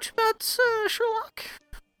you know much about Sherlock?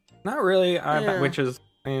 Not really. Yeah. Which is,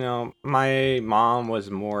 my mom was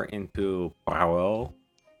more into Poirot. Oh,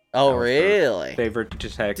 That was her really? Favorite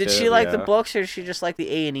detective. Did she like the yeah. books, or did she just like the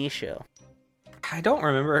A&E show? I don't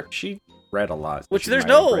remember. She read a lot. So Which she there's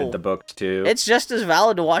might have no- read the books too. It's just as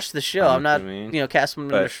valid to watch the show. I know I'm not, what you mean. casting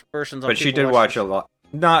But- versions on But she people did watching watch the a lot.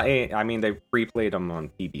 Not I mean, they replayed them on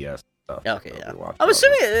PBS stuff. Okay, so yeah. we watched I'm all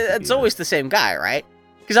assuming of them on it's PBS. always the same guy, right?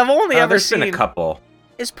 Because I've only ever There's seen. been a couple.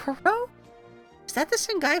 Is Perot? Is that the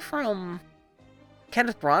same guy from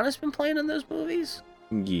Kenneth Branagh has been playing in those movies?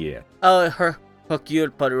 Yeah. Oh, Hercule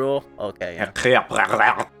Poirot. Okay,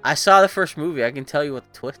 yeah. I saw the first movie. I can tell you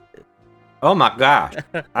what the twist is. Oh my gosh!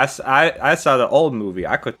 I saw the old movie.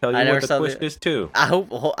 I could tell I you never what the saw twist the- is too.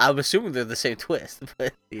 I'm assuming they're the same twist,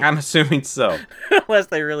 but I'm assuming so. unless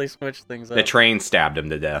they really switch things up. The train stabbed him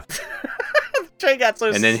to death, train got so.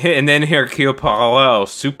 and then Hercule Poirot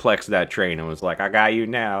suplexed that train and was like, "I got you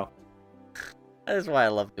now." That's why I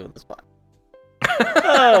love doing this podcast.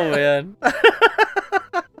 Oh man.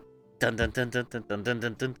 Dun dun dun dun dun dun dun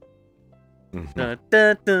dun dun. Mhm. Dun,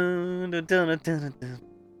 dun, dun, dun, dun, dun, dun.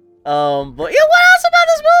 But yeah, what else about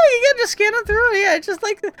this movie? Again, just scanning through it. Yeah, it's just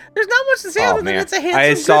like there's not much to say Oh, other than man. it's a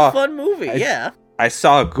handsome, good, fun movie. Yeah. I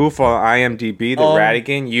saw a goof on IMDb that Oh.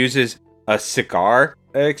 Radigan uses a cigar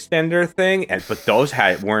extender thing, but those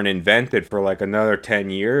weren't invented for like another 10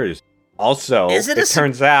 years. Also, Is it it a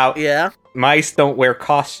turns out Yeah. mice don't wear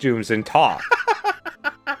costumes and talk.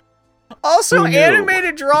 Also, Who knew?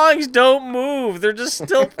 animated drawings don't move. They're just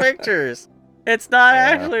still pictures. It's not Yeah.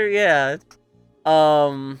 actually, yeah.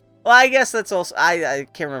 Well, I guess that's also. I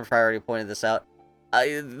can't remember if I already pointed this out.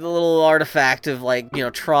 The little artifact of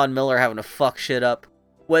Tron Miller having to fuck shit up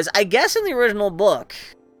was, I guess, in the original book,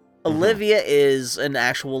 Olivia is an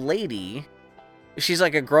actual lady. She's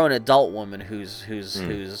like a grown adult woman whose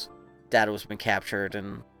dad was been captured,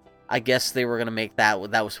 and I guess they were gonna make that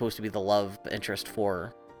was supposed to be the love interest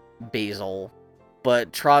for Basil,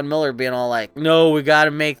 but Tron Miller being all like, "No, we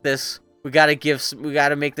gotta make this. We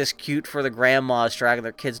gotta make this cute for the grandmas dragging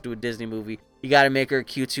their kids to a Disney movie. You gotta make her a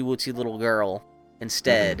cutesy wootsy little girl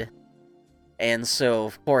instead." And so,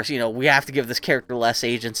 of course, we have to give this character less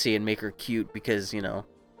agency and make her cute because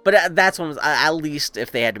But that's when at least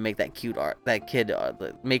if they had to make that kid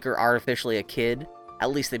make her artificially a kid,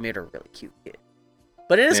 at least they made her a really cute kid.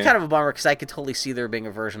 But it is Yeah. kind of a bummer because I could totally see there being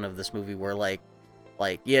a version of this movie where it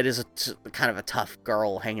is kind of a tough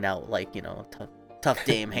girl hanging out, tough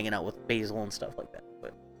dame hanging out with Basil and stuff like that.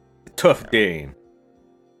 But Tough game.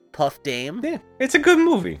 Puff Dame, Yeah, it's a good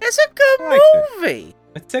movie. it's a good I like it. movie.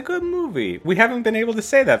 It's a good movie. We haven't been able to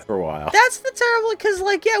say that for a while. That's the terrible, because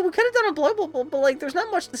we could have done a Blood, but there's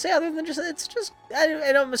not much to say other than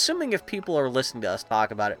and I'm assuming if people are listening to us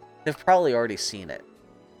talk about it, they've probably already seen it.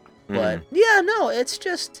 But yeah, no, it's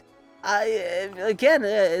just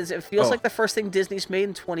it feels like the first thing Disney's made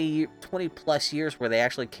in 20 plus years where they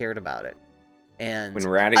actually cared about it. And when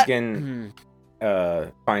Ratigan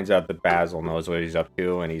finds out that Basil knows what he's up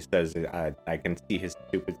to, and he says, I can see his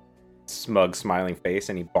stupid, smug, smiling face,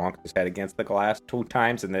 and he bonks his head against the glass 2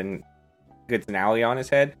 times, and then gets an alley on his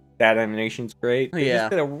head. That animation's great. They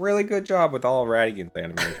just did a really good job with all of Ratigan's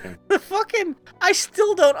animation. I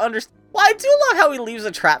still don't understand. Well, I do love how he leaves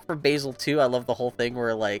a trap for Basil, too. I love the whole thing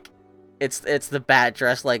where, like, it's the bat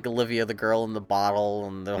dressed like Olivia the girl in the bottle,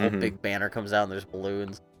 and the whole big banner comes out, and there's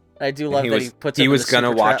balloons. I do love that he puts him in the super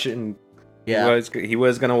trap. He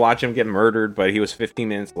was gonna watch him get murdered, but he was 15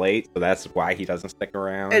 minutes late, so that's why he doesn't stick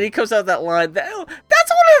around. And he comes out with that line. That's one of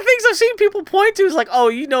the things I've seen people point to is like, oh,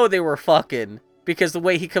 you know they were fucking. Because the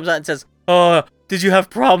way he comes out and says, did you have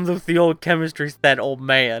problems with the old chemistry, that old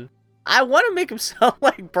man? I want to make him sound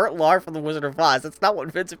like Bert Lahr from The Wizard of Oz. That's not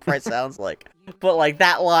what Vincent Price sounds like. But like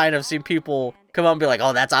that line, I've seen people come out and be like,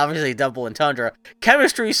 oh, that's obviously double entendre.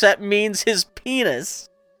 Chemistry set means his penis.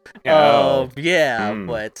 But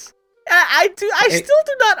I still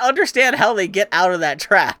do not understand how they get out of that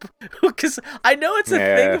trap. Because I know it's a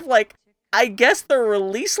thing of like, I guess the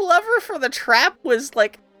release lever for the trap was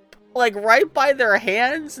like right by their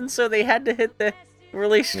hands, and so they had to hit the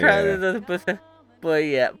release trap.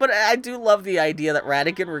 But I do love the idea that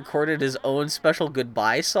Ratigan recorded his own special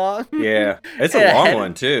goodbye song. Yeah, it's a long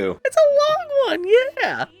one too. It's a long one,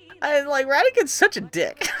 yeah. And like Ratigan's such a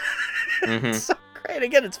dick. It's so great.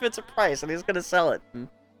 Again, it's Vincent Price, and he's gonna sell it. And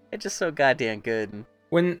it's just so goddamn good. And,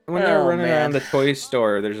 when they're running around the toy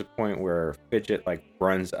store, there's a point where Fidget like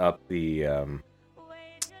runs up the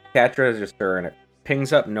cash register, and it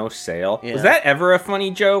pings up no sale. Yeah. Was that ever a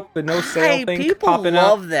funny joke? The no sale thing people popping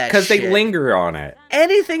love up? That because they linger on it.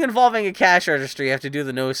 Anything involving a cash register, you have to do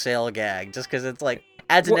the no sale gag, just because it's like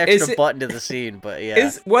adds an extra button to the scene. But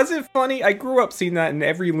yeah, was it funny? I grew up seeing that in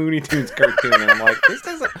every Looney Tunes cartoon, and I'm like, this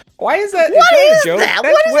doesn't. Why is that? What is a joke? that?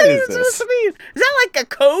 What is this supposed to mean? Is that like a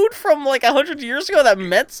code from like 100 years ago that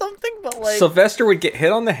meant something? But like Sylvester would get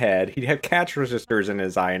hit on the head. He'd have cash registers in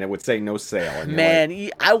his eye, and it would say no sale. And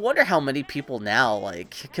man, I wonder how many people now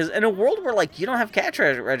like, because in a world where like you don't have cash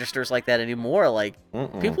registers like that anymore, like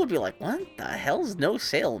people would be like, what the hell's no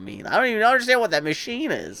sale mean? I don't even understand what that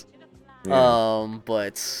machine is. Yeah.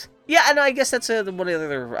 But yeah, and I guess that's one of the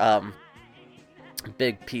other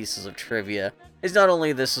big pieces of trivia. Is not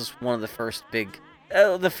only this is one of the first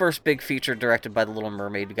big feature directed by the Little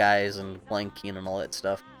Mermaid guys and Blanking and all that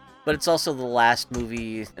stuff, but it's also the last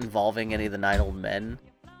movie involving any of the 9 Old Men.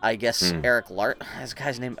 I guess Eric Larson, this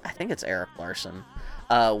guy's name, I think it's Eric Larson,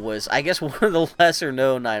 was I guess one of the lesser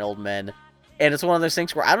known 9 Old Men. And it's one of those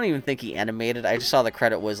things where I don't even think he animated. I just saw the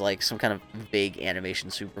credit was like some kind of vague animation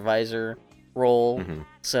supervisor role.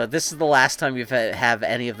 So this is the last time you've have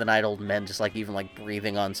any of the 9 Old Men just like even like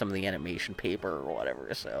breathing on some of the animation paper or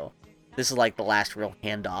whatever. So this is like the last real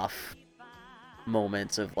handoff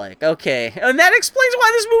moments of like, okay. And that explains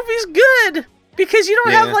why this movie's good. Because you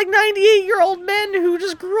don't have like 98-year-old men who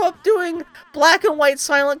just grew up doing black and white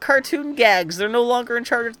silent cartoon gags. They're no longer in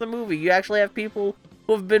charge of the movie. You actually have people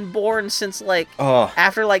who have been born since like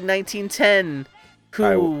after like 1910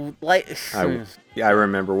 who I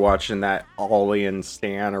remember watching that Ollie and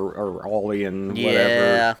Stan or Ollie and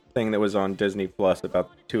whatever thing that was on Disney Plus about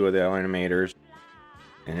 2 of the animators,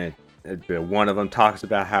 and one of them talks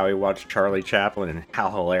about how he watched Charlie Chaplin and how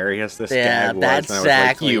hilarious this gag was. That's and I was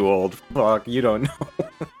exactly. like, you old fuck, you don't know.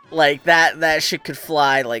 Like that shit could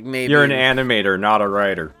fly. Like maybe you're an animator, not a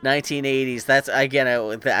writer. 1980s. That's again.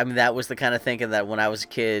 I mean, that was the kind of thinking that when I was a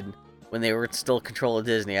kid, when they were still in control of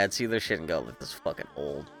Disney, I'd see their shit and go, "This is fucking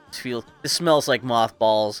old. This smells like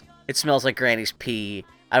mothballs. It smells like Granny's pee.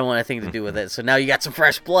 I don't want anything to do with it." So now you got some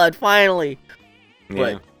fresh blood, finally.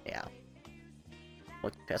 But yeah.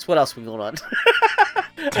 What else we going on?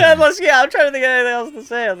 Unless I'm trying to think of anything else to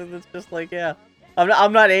say. I think it's just like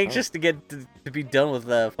I'm not anxious to get to be done with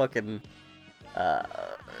the fucking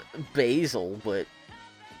Basil, but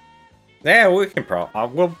yeah, we can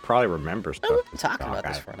we'll probably remember stuff. We've been talking about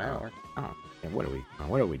this for an hour. Oh, what are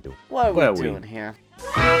we doing? What are we doing here?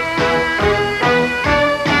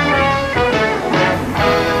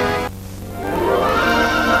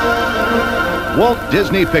 Walt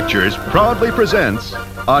Disney Pictures proudly presents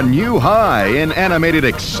a new high in animated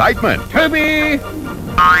excitement. Toby!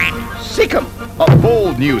 Seek 'em! A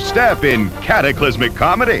bold new step in cataclysmic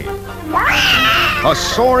comedy. A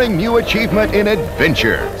soaring new achievement in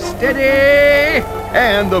adventure. Steady!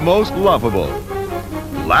 And the most lovable,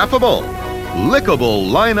 laughable, lickable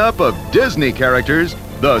lineup of Disney characters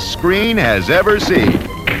the screen has ever seen.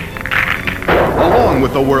 along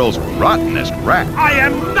with the world's rottenest rat. I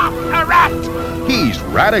am not a rat! He's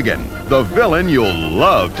Ratigan, the villain you'll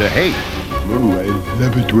love to hate. Oh, I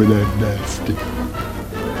love it when I'm nasty.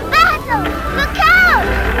 Basil, look out!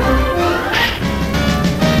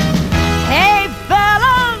 Hey,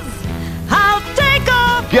 fellas! I'll take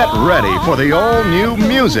off. Get ready for the all-new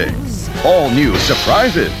music, all-new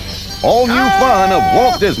surprises, all-new fun of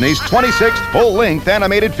Walt Disney's 26th full-length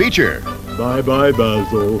animated feature. Bye-bye,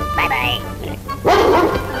 Basil.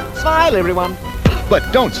 Smile, everyone.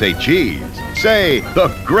 But don't say cheese. Say The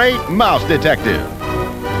Great Mouse Detective.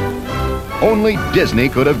 Only Disney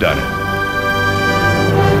could have done it.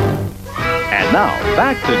 And now,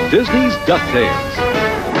 back to Disney's DuckTales.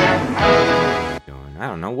 I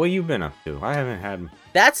don't know what you've been up to. I haven't had.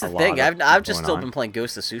 That's the a thing. lot of I've just going still on. been playing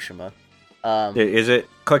Ghost of Tsushima. Is it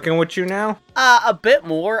clicking with you now? A bit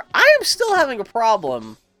more. I am still having a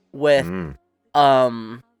problem with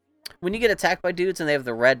when you get attacked by dudes and they have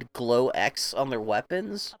the red glow X on their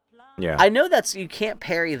weapons. Yeah. I know you can't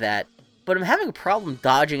parry that, but I'm having a problem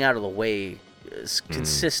dodging out of the way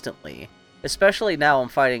consistently. Especially now I'm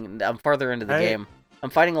farther into the game. I'm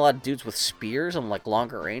fighting a lot of dudes with spears and like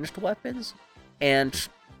longer ranged weapons. And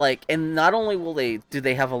not only do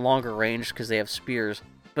they have a longer range because they have spears,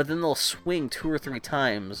 but then they'll swing 2 or 3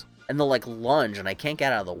 times and they'll like lunge and I can't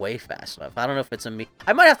get out of the way fast enough. I don't know if it's me.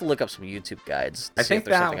 I might have to look up some YouTube guides to I see think if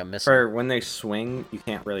there's that something I'm missing. for when they swing, you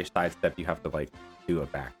can't really sidestep. You have to like do a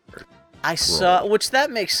backward. I saw, which that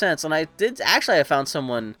makes sense, and I found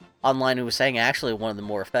someone online who was saying actually one of the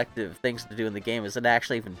more effective things to do in the game is to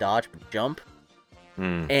actually even dodge but jump.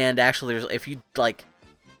 And actually, if you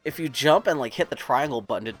jump and like hit the triangle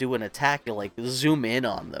button to do an attack, you like zoom in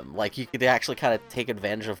on them. Like you could actually kind of take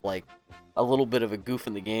advantage of like a little bit of a goof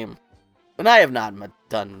in the game. And I have not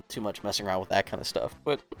done too much messing around with that kind of stuff,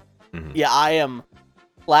 but yeah, I am.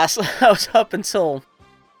 I was up until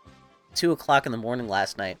 2 o'clock in the morning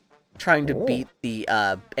last night trying to beat the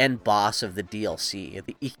end boss of the DLC,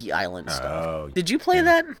 the Iki Island stuff. Oh, Did you play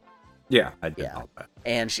that? Yeah, I did all that.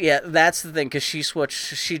 And that's the thing, because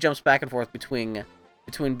she jumps back and forth between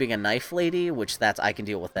being a knife lady, which I can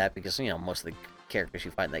deal with that because most of the characters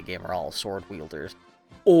you fight in that game are all sword wielders,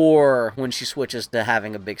 or when she switches to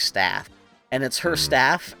having a big staff, and it's her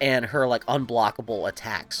staff and her like unblockable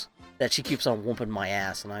attacks that she keeps on whooping my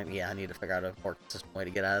ass, and I need to figure out a more consistent way to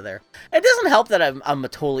get out of there. It doesn't help that I'm a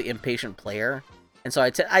totally impatient player, and so I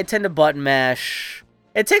tend to button mash.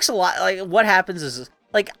 It takes a lot. Like what happens is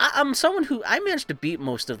like I'm someone who I managed to beat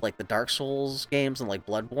most of like the Dark Souls games and like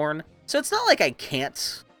Bloodborne, so it's not like I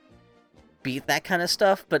can't beat that kind of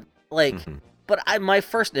stuff. But like, my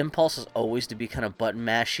first impulse is always to be kind of button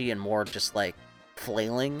mashy and more just like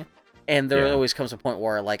flailing. And there always comes a point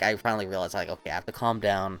where like I finally realize like, okay, I have to calm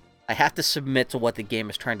down. I have to submit to what the game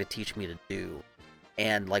is trying to teach me to do,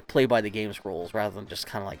 and like play by the game's rules rather than just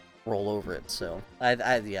kind of like roll over it. So I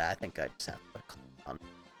think I just have to calm down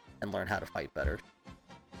and learn how to fight better.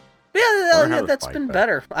 But yeah, that's been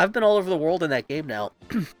better. I've been all over the world in that game now.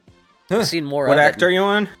 I've seen more of it. What act are you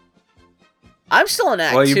on? I'm still in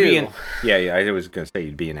Act 2. Well, you'd be in. Yeah, I was gonna say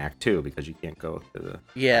you'd be in Act 2 because you can't go to the.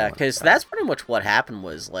 Yeah, because that's pretty much what happened.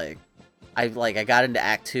 Was like, I got into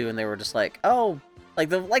Act 2 and they were just like, oh,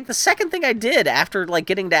 the second thing I did after like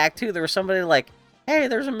getting to Act 2, there was somebody like, hey,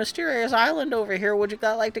 there's a mysterious island over here. Would you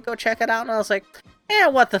like to go check it out? And I was like,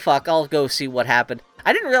 what the fuck? I'll go see what happened.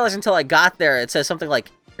 I didn't realize until I got there. It says something like,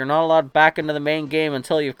 you're not allowed back into the main game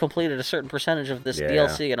until you've completed a certain percentage of this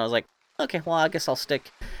DLC. And I was like, okay, well, I guess I'll stick.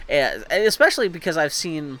 And especially because I've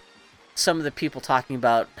seen some of the people talking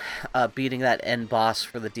about beating that end boss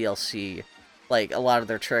for the DLC. Like, a lot of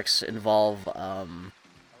their tricks involve,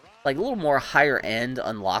 like, a little more higher-end,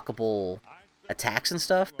 unlockable attacks and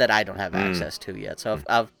stuff that I don't have access to yet. So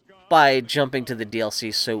I've by jumping to the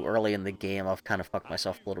DLC so early in the game, I've kind of fucked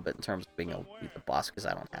myself a little bit in terms of being able to beat the boss because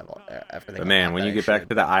I don't have everything. But man, when you get back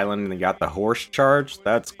to the island and you got the horse charge,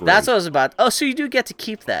 that's great. That's what I was about. Oh, so you do get to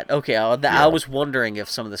keep that. Okay, I was wondering if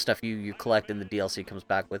some of the stuff you collect in the DLC comes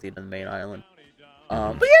back with you to the main island.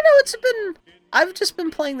 But yeah, no, I've just been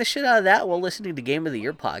playing the shit out of that while listening to Game of the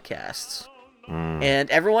Year podcasts. And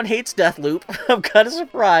everyone hates Deathloop. I'm kind of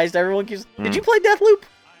surprised. Everyone keeps... Did you play Deathloop?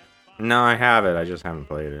 No, I have it. I just haven't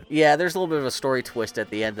played it. Yeah, there's a little bit of a story twist at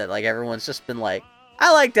the end that like everyone's just been like,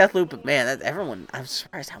 I like Deathloop, but man, I'm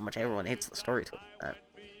surprised how much everyone hates the story twist.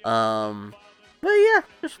 But yeah,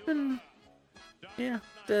 just been,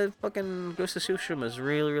 the fucking Ghost of Tsushima is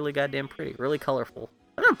really, really goddamn pretty, really colorful.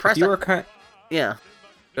 I'm impressed. If you are yeah.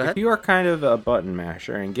 Go ahead. If you are kind of a button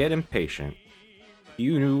masher and get impatient,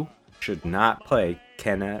 you should not play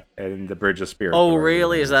Kenna and the Bridge of Spirits. Oh,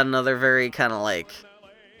 really? Is that another very kind of like...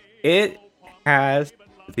 It has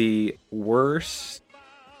the worst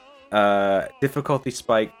difficulty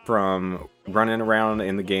spike from running around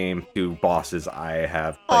in the game to bosses I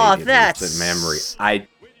have played in recent memory.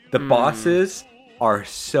 The bosses are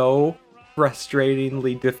so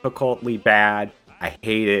frustratingly difficultly bad. I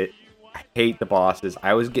hate it. I hate the bosses.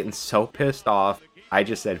 I was getting so pissed off. I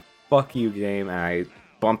just said, fuck you, game, and I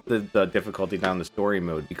bumped the difficulty down to story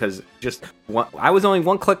mode because I was only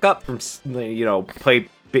one click up from, play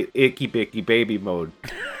Icky Bicky Baby mode.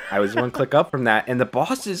 I was one click up from that, and the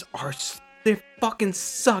bosses they fucking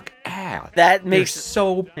suck ass. That makes They're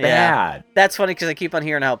so bad. That's funny because I keep on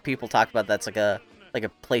hearing how people talk about that's like a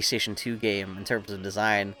PlayStation 2 game in terms of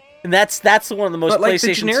design. And that's one of the most but PlayStation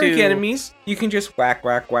 2... the generic enemies, you can just whack,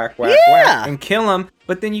 and kill them.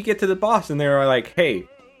 But then you get to the boss, and they're like, "Hey,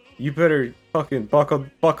 you better fucking buckle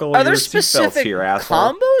Are there your seatbelts here,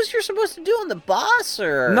 asshole." combos you're supposed to do on the boss,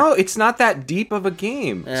 or No, it's not that deep of a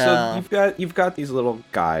game. Yeah. So you've got these little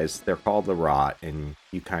guys. They're called the Rot, and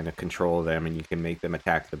you kind of control them, and you can make them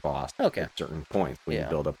attack the boss at certain points when you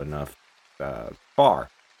build up enough bar.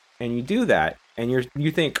 And you do that, and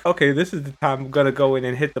you think, okay, this is the time I'm gonna go in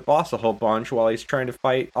and hit the boss a whole bunch while he's trying to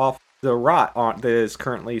fight off the Rot that is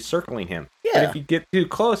currently circling him. Yeah. But if you get too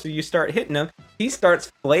close and you start hitting him, he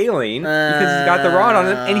starts flailing because he's got the Rot on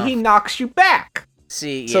him, and he knocks you back.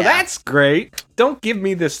 See, So that's great. Don't give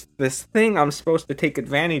me this thing I'm supposed to take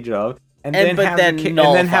advantage of, and then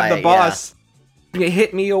have the boss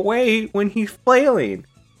hit me away when he's flailing.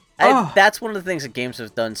 That's one of the things that games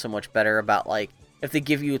have done so much better about, like, if they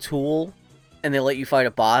give you a tool and they let you fight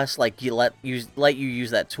a boss, like, you let you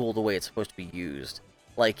use that tool the way it's supposed to be used.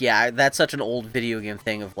 Like, yeah, that's such an old video game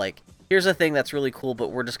thing of, like, here's a thing that's really cool,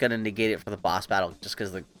 but we're just going to negate it for the boss battle just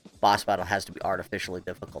because the boss battle has to be artificially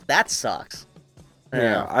difficult. That sucks.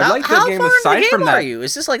 Yeah, I like the game aside from that. How far in the game are you?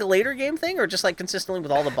 Is this like a later game thing, or just like consistently with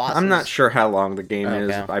all the bosses? I'm not sure how long the game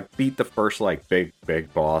is. I beat the first like big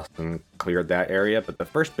boss and cleared that area, but the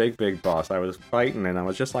first big boss I was fighting, and I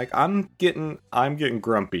was just like, I'm getting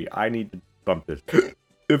grumpy. I need to bump this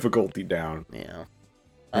difficulty down. Yeah.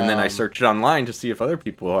 And then I searched online to see if other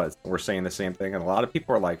people were saying the same thing, and a lot of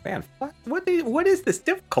people are like, "Man, what is this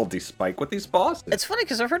difficulty spike with these bosses?" It's funny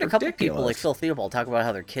because I've heard a couple of people, like Phil Theobald, talk about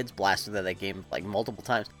how their kids blasted that game like multiple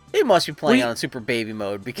times. They must be playing on super baby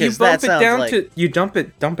mode because you dump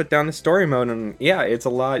it down to story mode, and yeah, it's a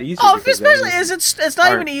lot easier. Oh, especially it's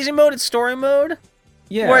not even easy mode; it's story mode.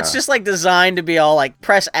 Yeah, where it's just like designed to be all like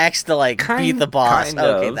press X to like beat the boss.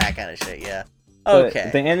 Okay, that kind of shit. Yeah. Okay.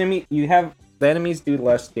 But the enemies do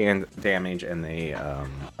less damage, and they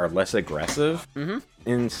are less aggressive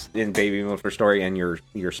in baby mode for story, and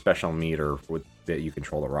your special meter that you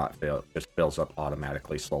control the Rot just fills up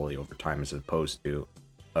automatically slowly over time, as opposed to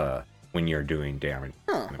when you're doing damage.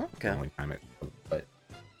 Okay. But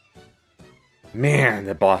man,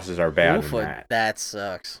 the bosses are bad. That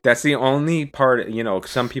sucks. That's the only part.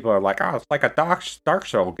 Some people are like, "Oh, it's like a Dark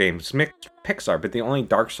Souls game, Pixar." But the only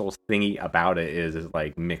Dark Souls thingy about it is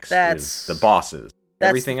like mixed is the bosses.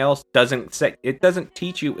 Everything else doesn't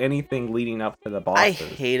teach you anything leading up to the bosses. I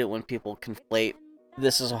hate it when people conflate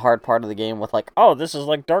this is a hard part of the game with like, oh, this is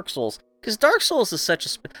like Dark Souls, because Dark Souls is such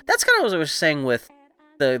a. That's kind of what I was saying with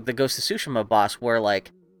the Ghost of Tsushima boss, where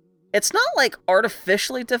like it's not like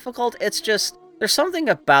artificially difficult. It's just there's something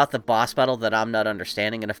about the boss battle that I'm not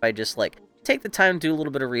understanding, and if I just like take the time to do a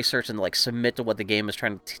little bit of research and like submit to what the game is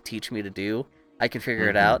trying to teach me to do, I can figure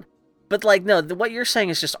it out. But like, no, what you're saying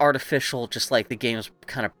is just artificial, just like the game's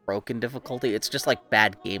kind of broken difficulty. It's just like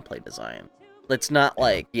bad gameplay design. It's not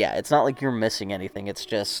like, it's not like you're missing anything. It's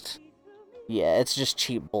just, it's just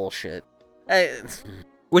cheap bullshit.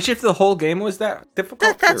 Which, if the whole game was that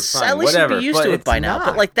difficult, that's fine, at least whatever, you'd be used to it by now. not.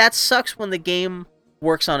 But like, that sucks when the game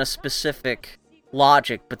works on a specific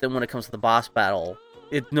logic, but then when it comes to the boss battle,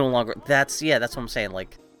 it no longer. That's what I'm saying.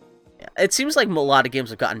 Like, it seems like a lot of games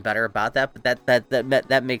have gotten better about that, but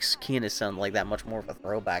that makes Kena sound like that much more of a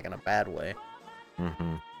throwback in a bad way.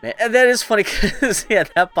 Mm-hmm. Man, and that is funny because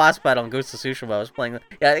that boss battle in Ghost of Tsushima I was playing.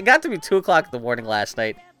 Yeah, it got to be 2:00 in the morning last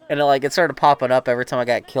night, and it started popping up every time I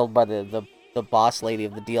got killed by the boss lady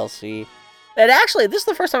of the DLC. And actually, this is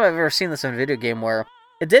the first time I've ever seen this in a video game where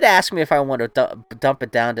it did ask me if I wanted to dump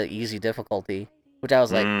it down to easy difficulty, which I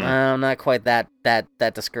was like, I'm not quite that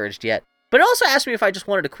discouraged yet. But it also asked me if I just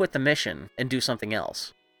wanted to quit the mission and do something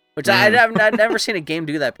else, which I'd never seen a game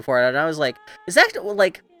do that before. And I was like, is that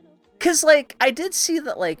like, because like I did see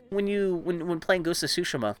that like when playing Ghost of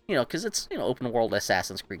Tsushima, because it's open world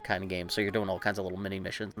Assassin's Creed kind of game, so you're doing all kinds of little mini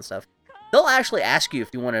missions and stuff. They'll actually ask you if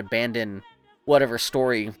you want to abandon whatever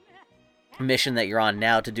story mission that you're on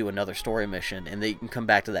now to do another story mission, and then you can come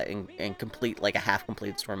back to that and complete like a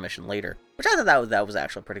half-complete story mission later. Which I thought that was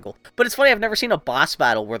actually pretty cool. But it's funny, I've never seen a boss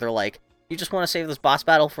battle where they're like, you just want to save this boss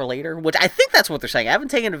battle for later? Which I think that's what they're saying. I haven't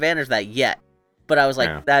taken advantage of that yet. But I was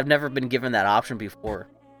like, I've never been given that option before.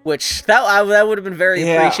 Which, that would have been very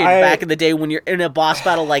appreciated back in the day when you're in a boss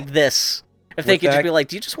battle like this. If they could just be like,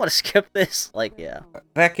 do you just want to skip this? Like, yeah.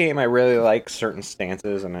 That game, I really like certain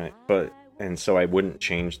stances, and so I wouldn't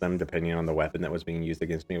change them depending on the weapon that was being used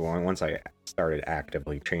against me. Once I started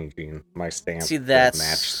actively changing my stance to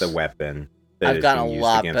match the weapon that I've gotten a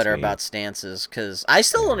lot better about stances, because I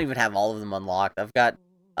still don't even have all of them unlocked. I've got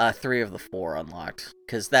 3 of the 4 unlocked,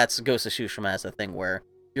 because that's Ghost of Tsushima has a thing where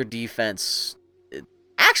your defense...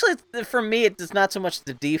 Actually, for me, it's not so much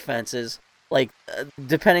the defense, is, like,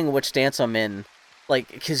 depending on which stance I'm in, like,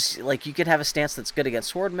 because, like, you could have a stance that's good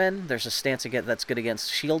against swordmen, there's a stance that's good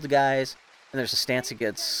against shield guys, and there's a stance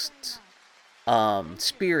against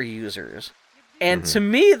spear users. And to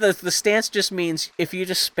me, the stance just means if you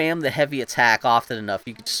just spam the heavy attack often enough,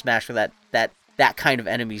 you can just smash for that kind of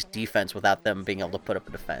enemy's defense without them being able to put up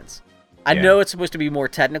a defense. I know it's supposed to be more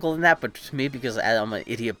technical than that, but to me, because I'm an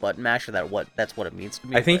idiot button masher, that's what it means to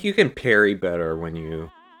me. I think you can parry better when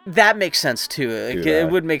you... That makes sense, too. It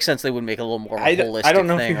would make sense they would make a little more holistic I don't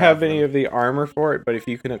know if you have any than... of the armor for it, but if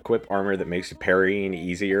you can equip armor that makes parrying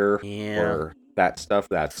easier or that stuff,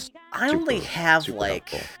 that's I only have, like...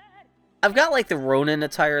 helpful. I've got, like, the Ronin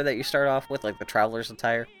attire that you start off with, like, the Traveler's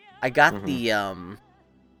attire. I got the,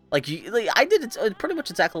 I did it pretty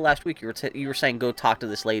much exactly last week. You were saying go talk to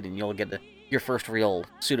this lady and you'll get your first real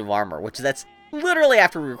suit of armor, which that's literally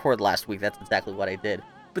after we recorded last week. That's exactly what I did.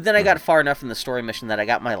 But then I got far enough in the story mission that I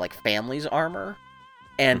got my, like, family's armor,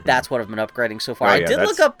 and that's what I've been upgrading so far. Oh, I did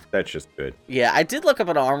look up... That's just good. Yeah, I did look up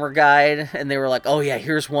an armor guide, and they were like, oh yeah,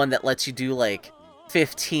 here's one that lets you do, like,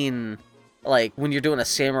 15... Like, when you're doing a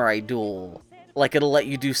samurai duel, like, it'll let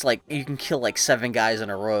you do, like, you can kill, like, 7 guys in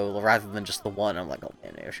a row rather than just the one. I'm like, oh,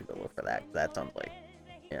 man, I should go look for that. That sounds like,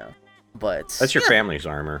 but... That's your family's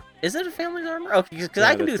armor. Is it a family's armor? Okay, because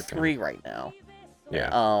I can do 3 right now.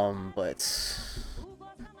 Yeah. But...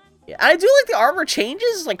 Yeah, I do like the armor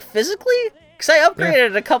changes, like, physically, because I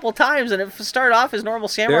upgraded it a couple times, and it started off as normal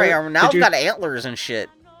samurai armor. Now I've got antlers and shit.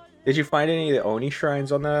 Did you find any of the Oni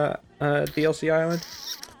shrines on the DLC island?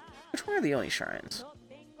 Which one are the Oni shrines?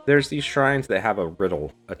 There's these shrines that have a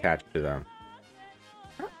riddle attached to them.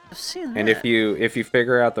 I've seen that. And if you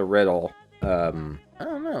figure out the riddle, I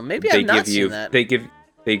don't know. Maybe I've not seen that.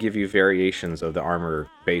 They give you variations of the armor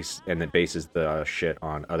base, and it bases the shit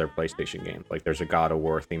on other PlayStation games. Like there's a God of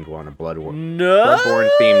War themed one, a Bloodborne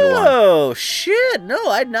themed one. Oh shit!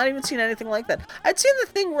 No, I'd not even seen anything like that. I'd seen the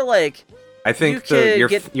thing where like I think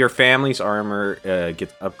your family's armor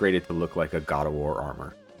gets upgraded to look like a God of War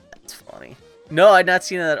armor. That's funny. No, I'd not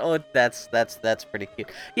seen that. Oh, that's pretty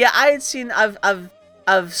cute. Yeah, I had seen.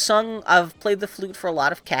 I've sung. I've played the flute for a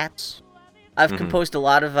lot of cats. I've composed a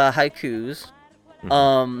lot of haikus.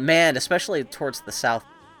 Man, especially towards the south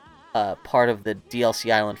part of the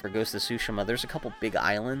DLC island for Ghost of Tsushima, there's a couple big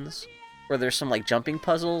islands where there's some like jumping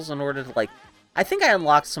puzzles in order to like. I think I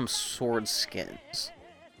unlocked some sword skins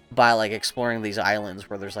by like exploring these islands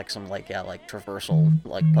where there's like some like traversal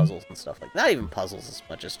like puzzles and stuff like not even puzzles as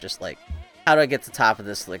much as just like how do I get to the top of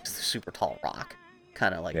this like super tall rock,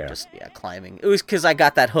 kind of like just climbing. It was because I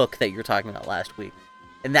got that hook that you were talking about last week.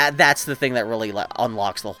 And that's the thing that really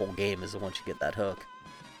unlocks the whole game is once you get that hook.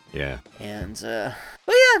 Yeah. And,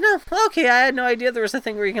 but yeah, no, okay, I had no idea there was a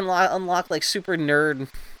thing where you can unlock, like, super nerd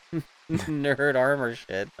armor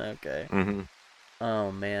shit. Okay.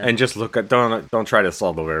 Oh, man. And just look at, don't try to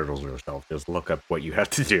solve the riddles yourself. Just look up what you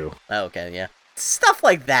have to do. Okay, yeah. Stuff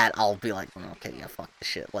like that, I'll be like, okay, yeah, fuck the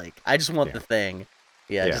shit. Like, I just want the thing.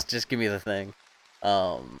 Yeah, just give me the thing.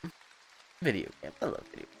 Video game. I love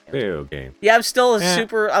video games. Video game. Yeah, I'm still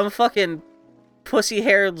I'm fucking pussy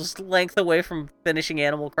hair's length away from finishing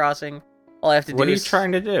Animal Crossing. All I have to do is... What are you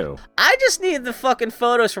trying to do? I just need the fucking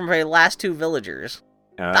photos from my last 2 villagers.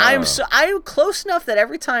 Oh. I'm close enough that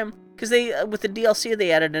every time... Because they, with the DLC,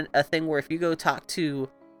 they added a thing where if you go talk to...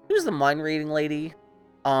 Who's the mind reading lady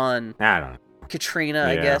on... I don't know. Katrina,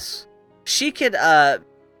 I guess. She could,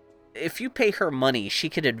 if you pay her money, she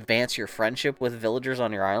could advance your friendship with villagers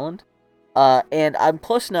on your island. And I'm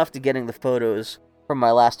close enough to getting the photos from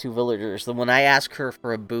my last 2 villagers that when I ask her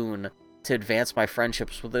for a boon to advance my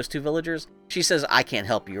friendships with those 2 villagers, she says, I can't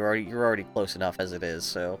help you. You're already close enough as it is.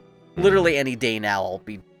 So literally any day now I'll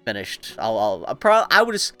be finished.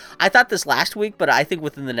 I thought this last week, but I think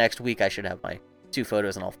within the next week I should have my 2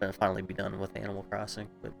 photos and I'll finally be done with Animal Crossing.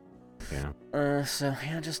 But yeah. So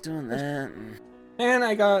yeah, just doing that. And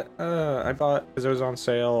I bought because it was on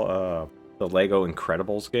sale. The Lego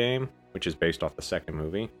Incredibles game, which is based off the second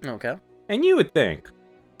movie. Okay. And you would think,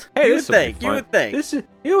 hey, you would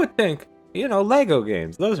think, Lego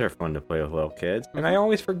games, those are fun to play with little kids. And I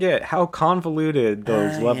always forget how convoluted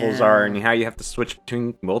those levels are, and how you have to switch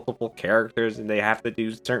between multiple characters, and they have to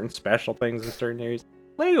do certain special things in certain areas.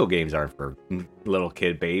 Lego games aren't for little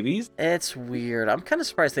kid babies. It's weird. I'm kind of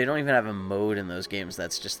surprised they don't even have a mode in those games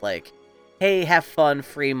that's just like, hey, have fun,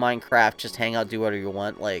 free Minecraft, just hang out, do whatever you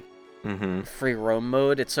want, like free roam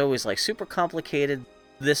mode. It's always like super complicated.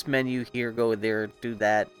 This menu here, go there, do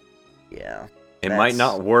that. Yeah. It might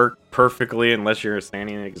not work perfectly unless you're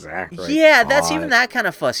standing in the exact right Yeah, spot. that's even that kind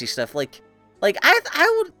of fussy stuff. Like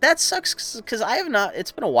I would. That sucks because I have not.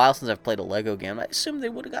 It's been a while since I've played a Lego game. I assume they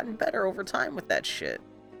would have gotten better over time with that shit.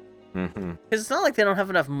 Because it's not like they don't have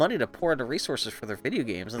enough money to pour into resources for their video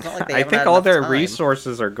games. It's not like they I think all their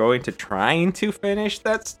resources are going to trying to finish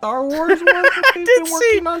that Star Wars work that they've been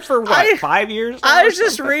working on for 5 years. I was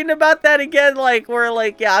just reading about that again, where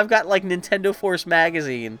I've got Nintendo Force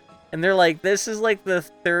magazine, and they're like, this is like the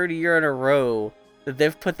third year in a row that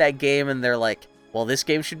they've put that game, and they're like, well, this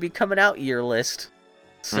game should be coming out year list.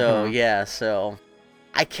 So yeah, so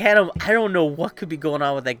I don't know what could be going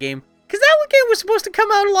on with that game. Because that game was supposed to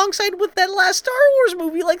come out alongside with that last Star Wars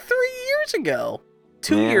movie 3 years ago.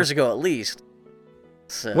 2 years ago, at least.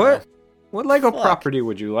 So, what Lego property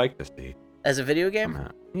would you like to see? As a video game?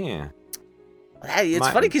 Yeah. It's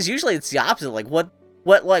funny because usually it's the opposite.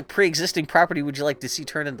 What pre-existing property would you like to see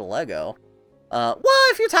turn into Lego? Well,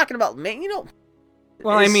 if you're talking about,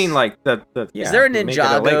 Well, I mean, is there a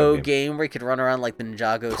Ninjago game where you could run around like the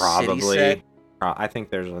Ninjago city set? I think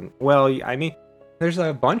there's one. Well, I mean, there's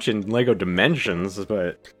a bunch in Lego Dimensions,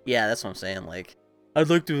 but yeah, that's what I'm saying. I'd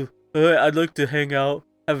like to hang out,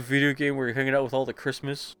 have a video game where you're hanging out with all the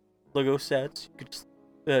Christmas Lego sets. You could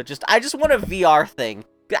I just want a VR thing.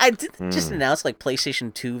 I did just announce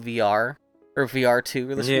PlayStation 2 VR or VR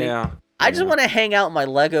 2 this week. I just want to hang out in my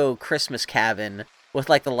Lego Christmas cabin with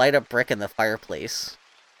the light up brick and the fireplace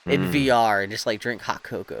in VR and just drink hot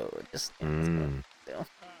cocoa.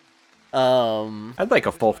 I'd like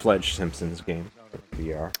a full-fledged Simpsons game for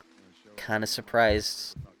VR. Kind of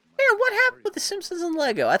surprised. Man, what happened with the Simpsons and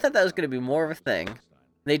Lego? I thought that was going to be more of a thing.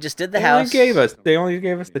 They just did the house. They only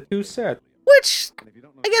gave us the 2 sets. Which,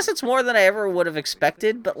 I guess it's more than I ever would have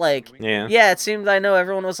expected, but yeah, it seemed, I know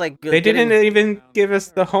everyone was good. They didn't even give us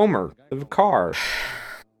the Homer, the car.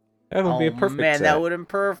 That would be a perfect set. That would have been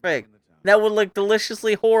perfect. That would look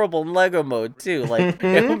deliciously horrible in Lego mode, too.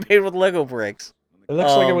 It was made with Lego bricks. It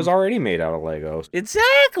looks like it was already made out of Legos.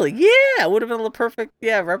 Exactly, yeah. It would have been the perfect,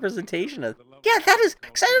 representation of... Yeah, that is...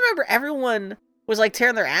 Because I remember everyone was,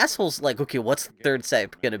 tearing their assholes, okay, what's the third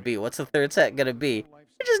set gonna be? What's the third set gonna be?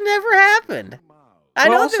 It just never happened. I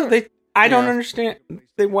don't understand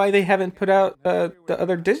why they haven't put out the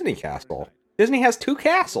other Disney castle. Disney has 2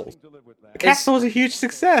 castles. The castle is a huge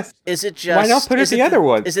success. Is it just... Why not put it the other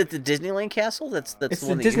one? Is it the Disneyland castle? That's it's the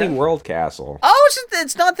one the Disney World castle. Oh,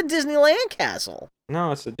 it's not the Disneyland castle.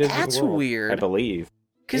 No, it's the Disney World. That's weird. I believe.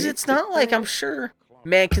 Because it's not I'm sure...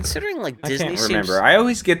 Man, considering Disney I can't remember. I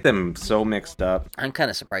always get them so mixed up. I'm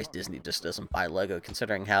kind of surprised Disney just doesn't buy Lego,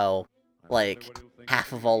 considering how,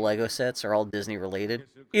 half of all Lego sets are all Disney related.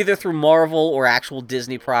 Either through Marvel or actual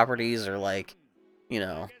Disney properties or,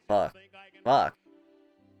 fuck.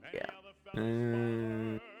 Yeah.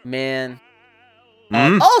 Man.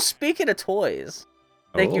 Speaking of toys,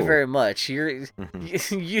 thank you very much. You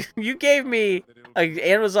gave me an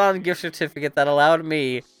Amazon gift certificate that allowed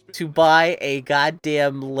me to buy a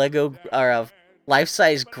goddamn Lego or a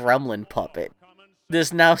life-size Gremlin puppet.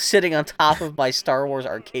 That's now sitting on top of my Star Wars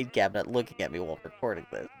arcade cabinet, looking at me while recording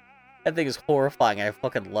this. That thing is horrifying. I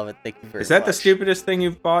fucking love it. Thank you very much. Is that the stupidest thing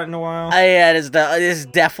you've bought in a while? Yeah, it is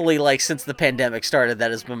definitely, since the pandemic started,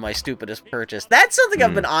 that has been my stupidest purchase. That's something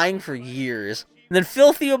I've been eyeing for years. And then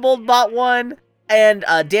Filthy-Old bought one, and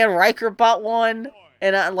Dan Riker bought one,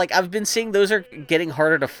 and I've been seeing those are getting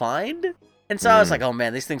harder to find. And so I was like, oh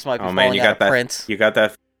man, these things might be falling out of print. You got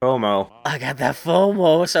that FOMO. I got that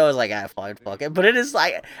FOMO, so I was like, fine, fuck it. But it is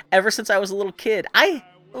ever since I was a little kid,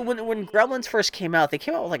 when Gremlins first came out, they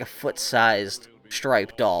came out with a foot-sized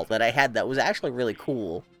striped doll that I had that was actually really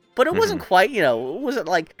cool. But it wasn't quite, it wasn't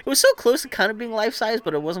it was so close to kind of being life-size,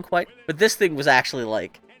 but it wasn't quite. But this thing was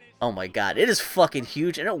actually oh my god, it is fucking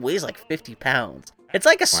huge, and it weighs 50 pounds. It's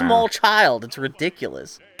like a small child. It's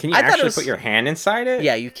ridiculous. Can you actually put your hand inside it?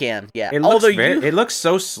 Yeah, you can. Yeah. It looks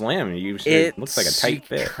so slim. It looks like a tight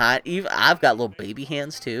fit. I've got little baby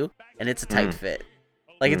hands too, and it's a tight fit.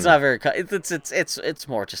 It's not very. It's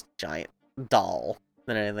more just a giant doll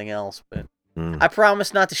than anything else. But I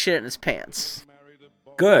promise not to shit in his pants.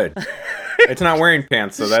 Good. It's not wearing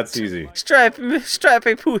pants, so that's easy.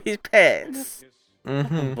 Stripey poo his pants.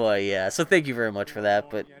 Mm-hmm. Boy, yeah. So thank you very much for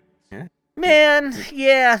that. But Yeah. man,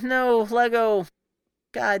 yeah, no Lego.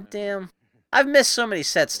 God damn, I've missed so many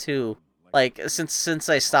sets too. Like since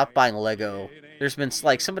I stopped buying Lego, there's been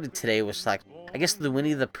like somebody today was like, I guess the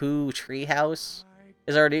Winnie the Pooh treehouse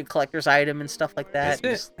is already a collector's item and stuff like that.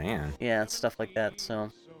 Is it? Man. Yeah, stuff like that.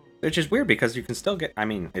 So. Which is weird because you can still get. I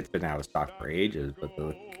mean, it's been out of stock for ages, but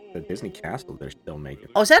the Disney Castle they're still making.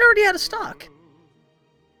 Oh, is that already out of stock?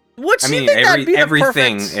 What's I mean, you think that'd be the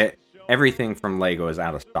perfect... everything from Lego is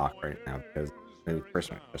out of stock right now because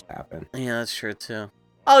Christmas just happened. Yeah, that's true too.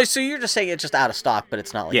 Oh, so you're just saying it's just out of stock, but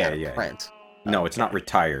it's not like out of print. No, it's not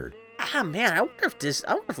retired. Ah, man, I wonder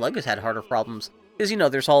if Lego's had harder problems because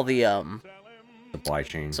there's all the supply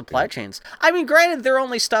chains. I mean, granted, their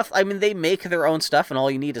only stuff. I mean, they make their own stuff, and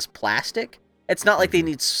all you need is plastic. It's not like they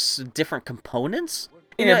need different components.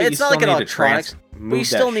 It's not like an electronics. But you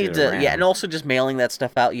still need to, and also just mailing that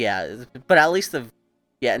stuff out. Yeah, but at least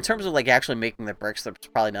in terms of like actually making the bricks, they're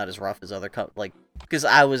probably not as rough as other because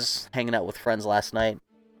I was hanging out with friends last night,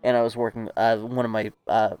 and I was working. One of my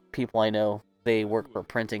people I know, they work for a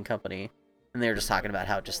printing company, and they were just talking about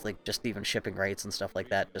how just even shipping rates and stuff like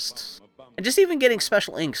that, and just even getting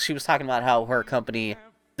special inks. She was talking about how her company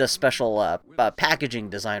does special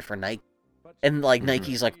packaging design for Nike, and like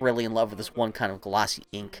Nike's like really in love with this one kind of glossy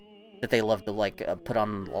ink that they love to like put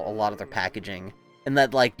on a lot of their packaging, and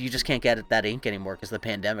that like you just can't get that ink anymore because of the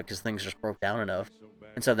pandemic, because things just broke down enough,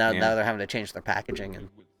 and so now they're having to change their packaging. And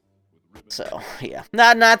so yeah,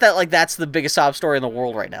 not that like that's the biggest sob story in the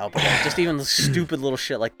world right now, but like, just even the stupid little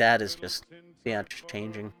shit like that is just just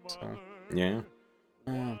changing. So yeah.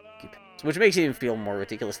 Which makes it even feel more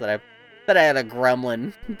ridiculous that I had a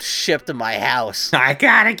gremlin shipped to my house. I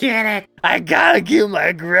gotta get it. I gotta get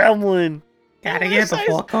my gremlin. Gotta get it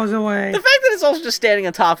before it goes away. The fact that it's also just standing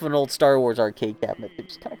on top of an old Star Wars arcade cabinet, it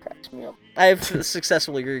just kind of cracks me up. I've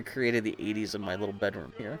successfully recreated the 80s in my little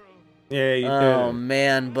bedroom here. Yeah, you did. Oh,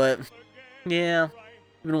 man, but yeah.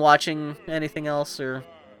 You been watching anything else, or?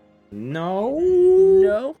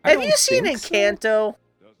 No. Have you seen Encanto?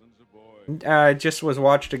 I just was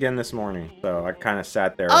watched again this morning, so I kind of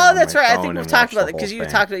sat there. Oh, that's right. I think we've talked about it because you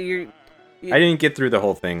talked about you. I didn't get through the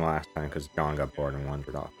whole thing last time because John got bored and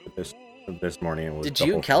wandered off. But this morning it was. Did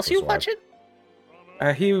you and Kelsey watch it?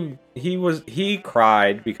 He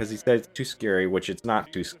cried because he said it's too scary, which it's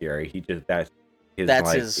not too scary. He just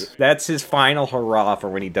that's his final hurrah for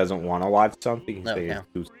when he doesn't want to watch something. He says it's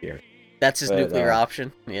too scary. That's his nuclear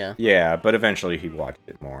option. Yeah. Yeah, but eventually he watched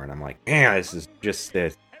it more, and I'm like, man, this is just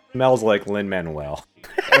this. Smells like Lin-Manuel.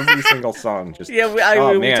 Every single song just. Yeah, we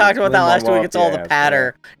talked about that last week. It's all the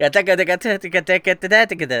patter. Yeah.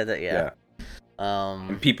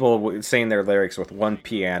 And people saying their lyrics with one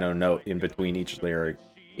piano note in between each lyric.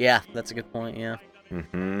 Yeah, that's a good point. Yeah.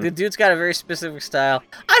 Mm-hmm. The dude's got a very specific style.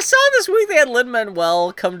 I saw this week they had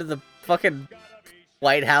Lin-Manuel come to the fucking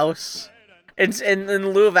White House, and in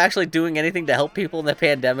lieu of actually doing anything to help people in the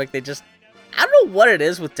pandemic, they just. I don't know what it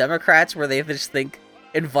is with Democrats where they just think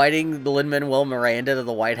inviting the Lin-Manuel Miranda to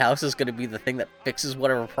the White House is going to be the thing that fixes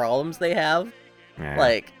whatever problems they have. Yeah.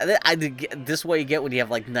 Like, this way you get when you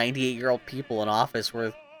have, like, 98-year-old people in office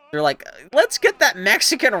where they're like, let's get that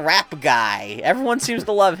Mexican rap guy. Everyone seems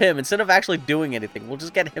to love him. Instead of actually doing anything, we'll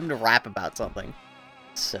just get him to rap about something.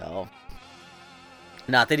 So,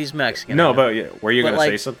 not that he's Mexican. No, but yeah, were you going to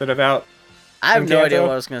say something about I have no idea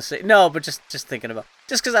what I was going to say. No, but just thinking about...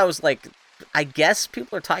 Just because I was like... I guess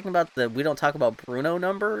people are talking about the We Don't Talk About Bruno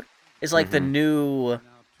number is like the new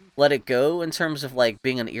Let It Go in terms of like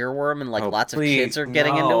being an earworm and like lots of kids are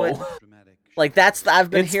getting into it. Like I've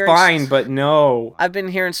been hearing. It's fine, but no. I've been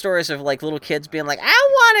hearing stories of like little kids being like, I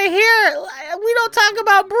want to hear We Don't Talk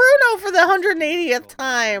About Bruno for the 180th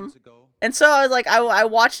time. And so I was like, I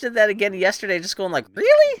watched that again yesterday, just going like,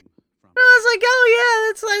 really? And I was like, oh yeah,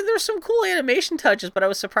 it's like there's some cool animation touches, but I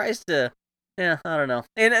was surprised to. Yeah, I don't know.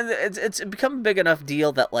 And it's become a big enough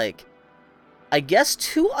deal that, like, I guess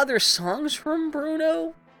 2 other songs from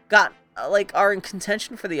Bruno are in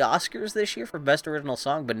contention for the Oscars this year for Best Original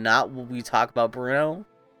Song, but not when we talk about Bruno.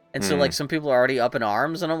 And so, like, some people are already up in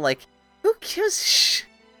arms, and I'm like, who gives a shit?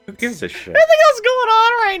 Who gives a shit? Everything else going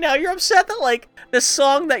on right now. You're upset that, like, the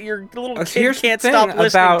song that your little kid can't stop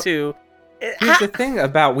listening to. Here's the thing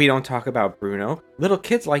about We Don't Talk About Bruno. Little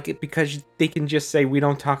kids like it because they can just say We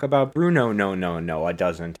Don't Talk About Bruno no a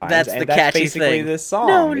dozen times. That's the catchy basically thing. This song.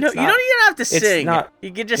 No, you don't even have to sing.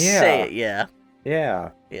 You can just say it, Yeah.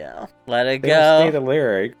 Yeah. Let it They go. don't say the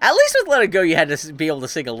lyric. At least with Let It Go, you had to be able to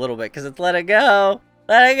sing a little bit, because it's Let It Go.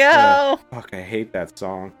 Let it go. Fuck, I hate that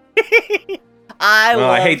song.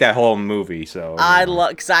 I hate that whole movie. So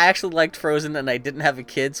because I actually liked Frozen, and I didn't have a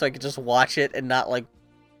kid, so I could just watch it and not like.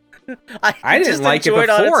 I didn't just like it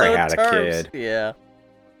enjoy on before its I own had a terms. kid. Yeah.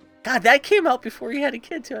 God, that came out before you had a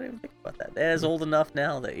kid too. I didn't even think about that. That is old enough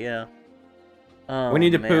now that Oh, Winnie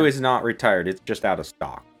the man. Pooh is not retired. It's just out of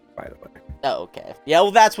stock, by the way. Oh, okay. Yeah,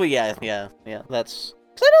 well, that's what. Yeah. That's.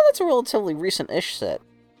 Cause I know that's a relatively recent-ish set.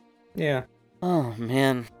 Yeah. Oh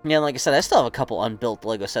man, like I said, I still have a couple unbuilt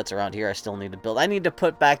Lego sets around here. I still need to build. I need to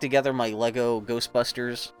put back together my Lego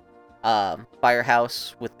Ghostbusters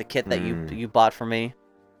firehouse with the kit that you bought for me.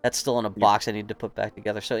 That's still in a box. I need to put back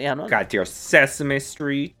together. So yeah, Got your Sesame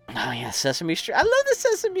Street. Oh yeah, Sesame Street. I love the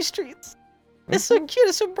Sesame Streets. It's so cute.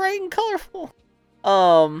 It's so bright and colorful.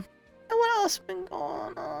 And what else has been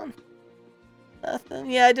going on?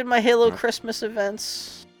 Nothing. Yeah, I did my Halo Christmas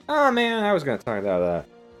events. Oh man, I was gonna talk about that.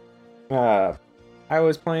 I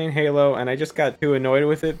was playing Halo and I just got too annoyed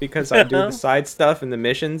with it because I do the side stuff and the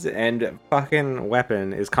missions, and fucking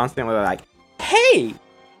Weapon is constantly like, "Hey,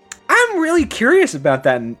 I'm really curious about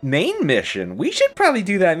that main mission. We should probably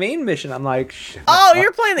do that main mission." I'm like, "Oh,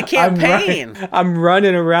 you're playing the campaign." I'm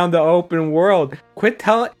running around the open world. Quit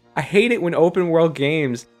telling. I hate it when open world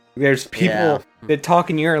games, there's people that talk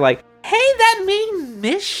in your ear like, "Hey, that main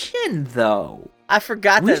mission though." I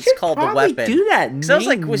forgot that it's called the Weapon. Do that. So I was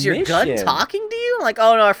like, was your gun talking to you? I'm like,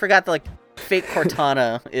 oh no, I forgot that like fake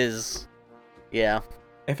Cortana is. Yeah.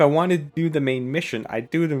 If I want to do the main mission, I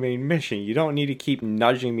do the main mission. You don't need to keep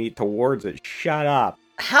nudging me towards it. Shut up.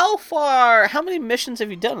 How many missions have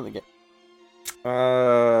you done in the game?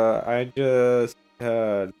 I just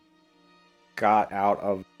got out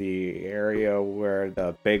of the area where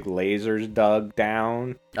the big lasers dug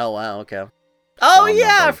down. Oh wow, okay. Oh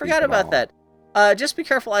yeah, I forgot about that. Just be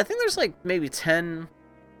careful. I think there's like maybe 10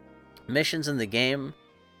 missions in the game.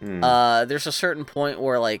 There's a certain point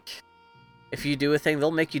where like if you do a thing,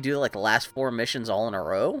 they'll make you do like the last 4 missions all in a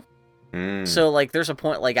row. So like there's a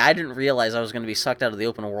point like I didn't realize I was going to be sucked out of the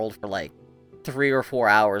open world for like 3 or 4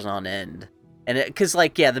 hours on end. And cuz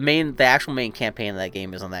like the actual main campaign of that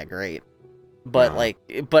game isn't that great. But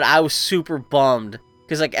but I was super bummed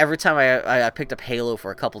cuz like every time I picked up Halo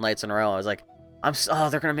for a couple nights in a row, I was like,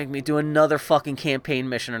 they're gonna make me do another fucking campaign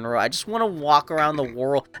mission in a row. I just want to walk around the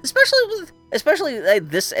world, especially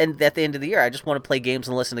this and at the end of the year. I just want to play games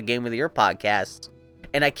and listen to Game of the Year podcasts,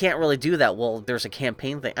 and I can't really do that. Well, there's a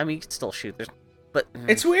campaign thing. I mean, you can still shoot. But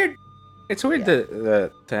it's weird. It's weird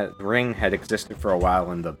that Ring had existed for a while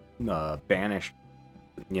and the Banished,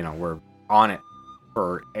 were on it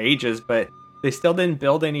for ages, but they still didn't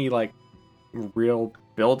build any like real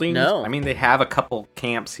buildings. No. I mean, they have a couple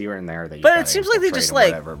camps here and there. But it seems like they just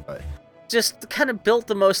just kind of built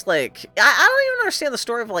the most like I don't even understand the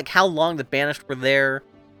story of like how long the Banished were there.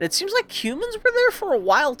 It seems like humans were there for a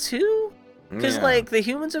while too, because like the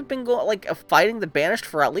humans have been fighting the Banished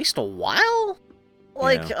for at least a while.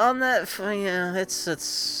 On that,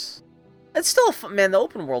 it's still fun. Man, the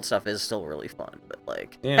open world stuff is still really fun.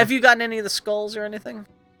 But have you gotten any of the skulls or anything?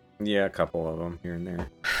 Yeah, a couple of them here and there.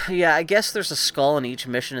 Yeah, I guess there's a skull in each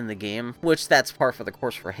mission in the game, which that's par for the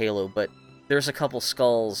course for Halo, but there's a couple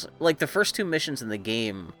skulls. Like, the first 2 missions in the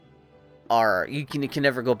game are... You can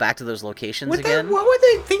never go back to those locations again. What were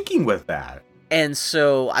they thinking with that? And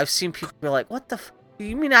so, I've seen people be like, what the...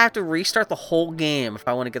 You mean I have to restart the whole game if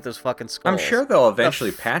I want to get those fucking skulls? I'm sure they'll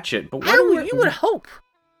eventually patch it, but you would hope.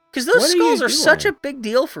 Because those skulls are such a big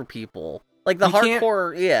deal for people. Like, the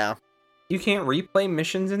hardcore... Yeah. You can't replay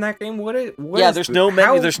missions in that game. There's no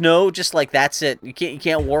menu. There's no just like that's it. You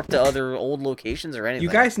can't warp to other old locations or anything. You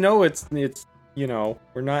guys know it's we're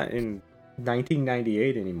not in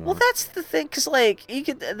 1998 anymore. Well, that's the thing, because like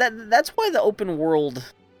that's why the open world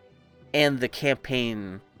and the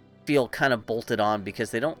campaign feel kind of bolted on,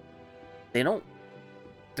 because they're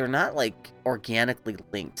not like organically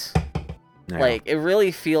linked. No. Like it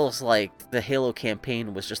really feels like the Halo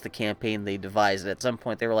campaign was just the campaign they devised. At some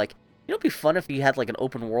point they were like, it'd be fun if you had like an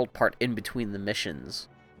open world part in between the missions,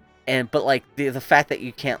 but like the fact that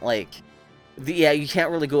you can't you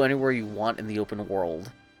can't really go anywhere you want in the open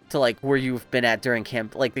world to like where you've been at during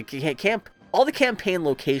camp. Like all the campaign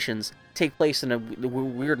locations take place in a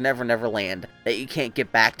weird Never land that you can't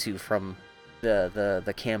get back to from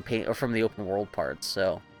the campaign or from the open world parts.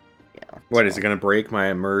 So yeah. What is it gonna break my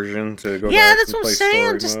immersion to go? Yeah, back that's and what play I'm saying.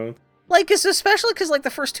 story Just mode? like, especially because like the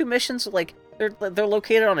first 2 missions, like they're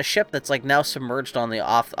located on a ship that's like now submerged on the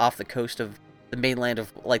off the coast of the mainland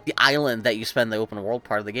of like the island that you spend the open world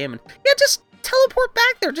part of the game, and just teleport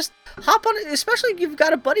back there, just hop on it. Especially if you've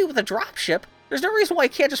got a buddy with a drop ship, There's no reason why he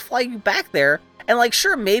can't just fly you back there. And, like,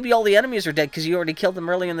 sure, maybe all the enemies are dead because you already killed them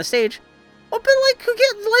early in the stage. Oh, but, like,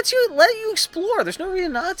 let you explore. There's no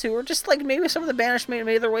reason not to. Or just, like, maybe some of the banished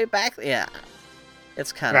made their way back. Yeah.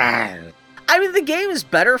 It's kind of... I mean, the game is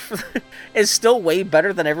better is still way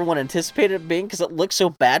better than everyone anticipated it being because it looked so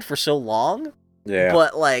bad for so long. Yeah.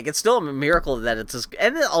 But, like, it's still a miracle that it's as...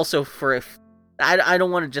 And also I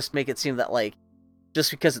don't want to just make it seem that, like,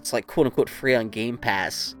 just because it's, like, quote-unquote free on Game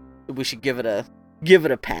Pass, we should give it a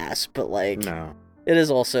pass. But, like... No. It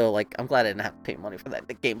is also, like, I'm glad I didn't have to pay money for the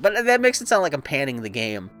game. But that makes it sound like I'm panning the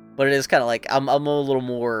game. But it is kind of like, I'm a little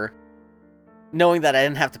more... Knowing that I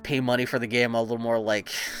didn't have to pay money for the game, I'm a little more like,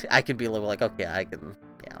 I can be a little like, okay, I'm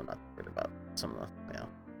not worried about some of the,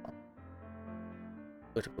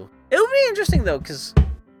 Which cool. It would be interesting, though, because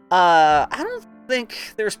I don't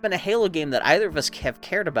think there's been a Halo game that either of us have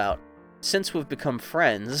cared about since we've become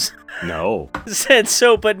friends. No.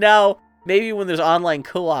 But now, maybe when there's online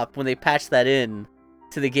co-op, when they patch that in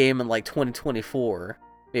to the game in, like, 2024,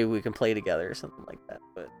 maybe we can play together or something like that,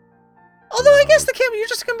 but... Although I guess you're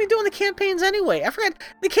just going to be doing the campaigns anyway. I forgot,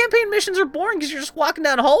 the campaign missions are boring because you're just walking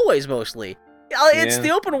down hallways mostly. It's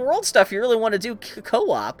the open world stuff you really want to do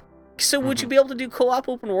co-op. So would you be able to do co-op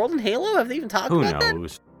open world in Halo? Have they even talked about that? Who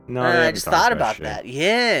knows? No, I just thought about that.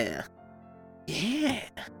 Yeah.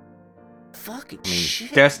 Fucking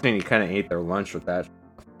shit. Destiny kind of ate their lunch with that.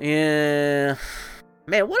 Yeah.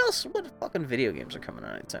 Man, what else? What fucking video games are coming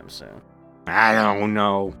out anytime soon? I don't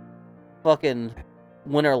know. Fucking...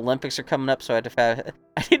 Winter Olympics are coming up, so I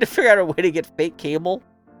need to figure out a way to get fake cable,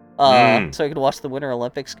 so I can watch the Winter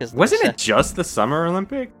Olympics. Because wasn't it just the Summer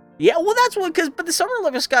Olympics? Yeah, well, that's what. But the Summer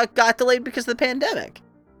Olympics got delayed because of the pandemic.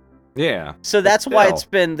 Yeah. So that's why it's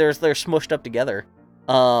been they're smushed up together.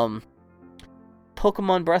 Pokemon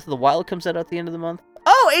Breath of the Wild comes out at the end of the month.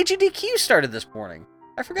 Oh, HEDQ started this morning.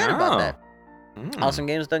 I forgot about that. Awesome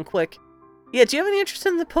Games done quick. Yeah, do you have any interest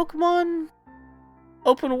in the Pokemon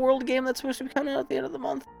open world game that's supposed to be coming out at the end of the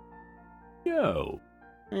month? No.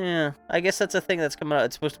 Yeah, I guess that's a thing that's coming out.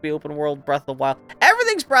 It's supposed to be open world Breath of the Wild.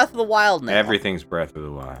 Everything's Breath of the Wild now. Everything's Breath of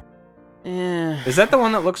the Wild. Yeah. Is that the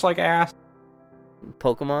one that looks like ass?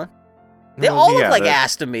 Pokemon? They all look like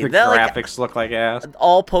ass to me. The graphics look like ass.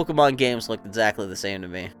 All Pokemon games look exactly the same to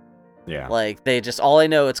me. Yeah. Like, they just, all I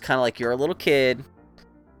know, it's kind of like you're a little kid,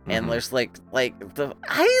 and there's I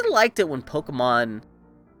liked it when Pokemon...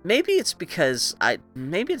 Maybe it's because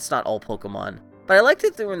maybe it's not all Pokemon, but I liked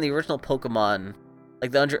it when the original Pokemon, like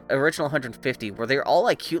the original 150, where they're all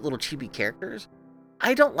like cute little chibi characters.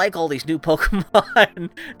 I don't like all these new Pokemon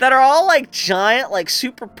that are all like giant, like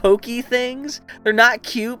super pokey things. They're not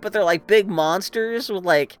cute, but they're like big monsters with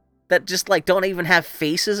like that just like don't even have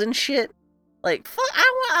faces and shit. Like, fuck,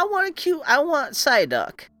 I want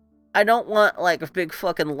Psyduck. I don't want like a big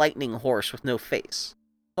fucking lightning horse with no face.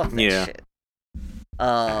 Fuck that shit.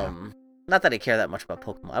 Not that I care that much about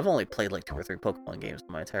Pokemon. I've only played like 2 or 3 Pokemon games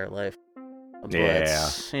in my entire life. But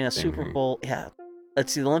Super Bowl. Yeah,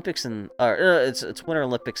 it's the Olympics and it's Winter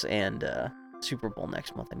Olympics and Super Bowl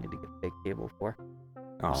next month. I need to get fake cable for.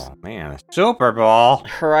 Oh man, Super Bowl.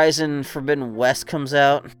 Horizon Forbidden West comes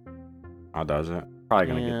out. How does it? Probably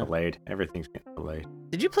gonna get delayed. Everything's getting delayed.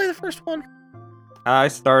 Did you play the first one? I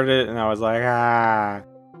started and I was like, ah.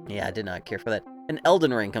 Yeah, I did not care for that. And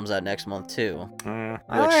Elden Ring comes out next month too.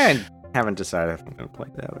 I haven't decided if I'm gonna play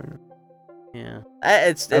that or not. Yeah,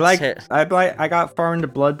 I got far into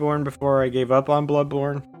Bloodborne before I gave up on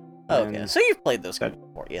Bloodborne. Oh, okay, so you've played those games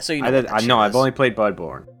before, yeah? So you know I've only played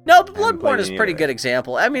Bloodborne. No, but Bloodborne is a pretty good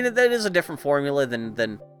example. I mean, that is a different formula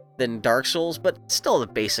than Dark Souls, but still the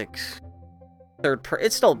basic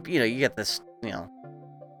it's still, you get this,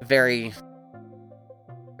 very,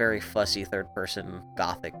 very fussy third-person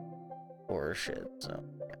gothic horror shit. So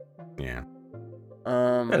yeah.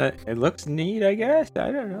 It looks neat, I guess.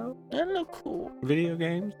 I don't know. I don't know, cool. Video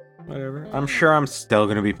games, whatever. I'm sure I'm still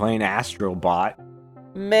gonna be playing Astro Bot.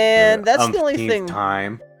 Man, that's the only thing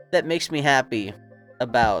time that makes me happy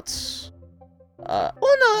about. I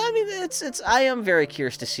mean, I am very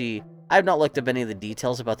curious to see. I've not looked up any of the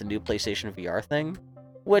details about the new PlayStation VR thing,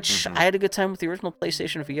 which I had a good time with the original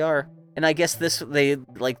PlayStation VR, and I guess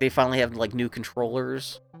they finally have like new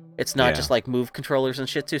controllers. It's not just like Move controllers and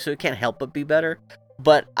shit too, so it can't help but be better.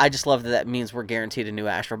 But I just love that means we're guaranteed a new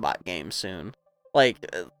Astro Bot game soon.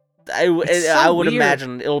 Like, I would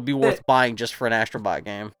imagine it'll be worth buying just for an Astro Bot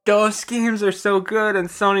game. Those games are so good, and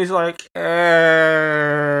Sony's like,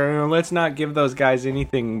 let's not give those guys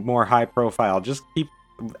anything more high profile. Just keep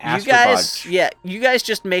Astro Bot. You guys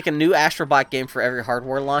just make a new Astro Bot game for every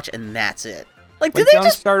hardware launch, and that's it. Like, When did they John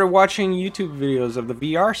just... started watching YouTube videos of the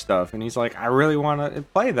VR stuff, and he's like, I really want to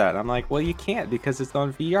play that. I'm like, well, you can't because it's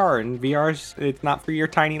on VR, and it's not for your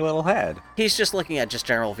tiny little head. He's just looking at just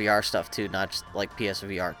general VR stuff, too, not just, like,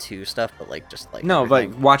 PSVR 2 stuff, but, like, just, like... No,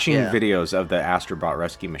 everything. like, watching Yeah. videos of the Astrobot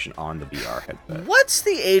rescue mission on the VR headset. What's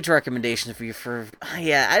the age recommendation for you for...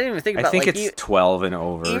 Yeah, I didn't even think about, I think like, it's 12 and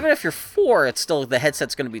over. even if you're 4, it's still... The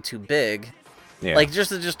headset's going to be too big. Yeah. Like,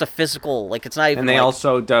 just a physical... Like, it's not even, And they like,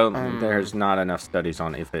 also don't. There's not enough studies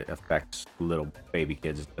on if it affects little baby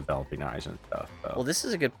kids developing eyes and stuff. So. Well, this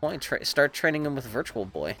is a good point. Start training him with Virtual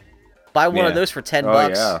Boy. Buy one of Yeah. those for $10. Oh,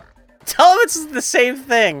 yeah. Tell him it's the same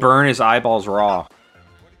thing. Burn his eyeballs raw.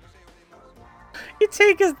 You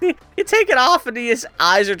take it off, and his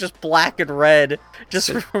eyes are just black and red,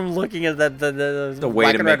 just from looking at the The way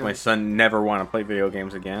black to and make red. my son never want to play video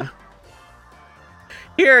games again.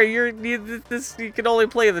 Here, you can only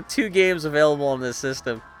play the 2 games available on this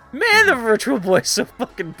system. Man, the Virtual Boy's so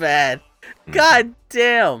fucking bad. God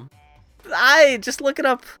damn. I just look it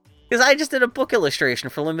up because I just did a book illustration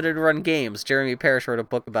for limited run games. Jeremy Parrish wrote a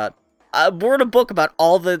book about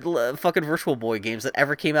all the fucking Virtual Boy games that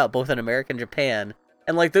ever came out, both in America and Japan.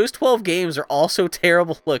 And like those 12 games are all so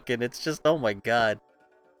terrible looking. It's just, oh my god,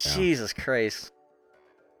 Yeah. Jesus Christ.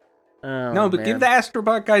 Oh, No, but man. give the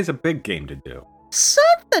Astrobot guys a big game to do.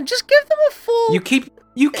 Something. Just give them a full. You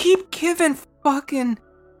keep giving fucking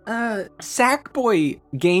Sackboy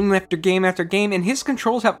game after game after game, and his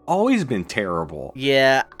controls have always been terrible.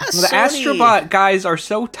 Yeah, The Astrobot guys are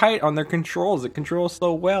so tight on their controls; it controls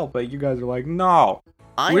so well. But you guys are like, no,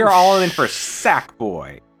 we're all in for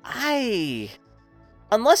Sackboy.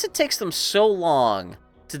 Unless it takes them so long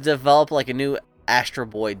to develop like a new Astro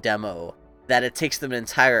Boy demo that it takes them an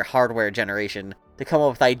entire hardware generation to come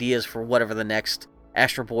up with ideas for whatever the next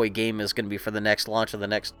Astro Boy game is going to be for the next launch of the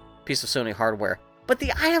next piece of Sony hardware. But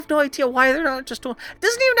I have no idea why they're not just doing... It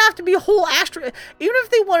doesn't even have to be a whole Astro... Even if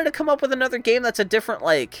they wanted to come up with another game that's a different,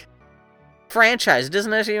 like, franchise, it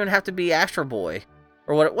doesn't even have to be Astro Boy.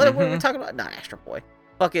 Or what are we talking about? Not Astro Boy.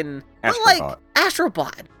 Fucking... But like,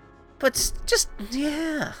 Astrobot. But just...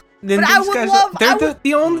 Yeah. Then but these I would guys,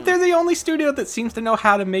 love... they're the only studio that seems to know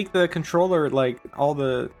how to make the controller, like all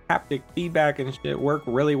the haptic feedback and shit, work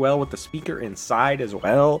really well with the speaker inside as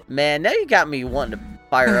well. Man, now you got me wanting to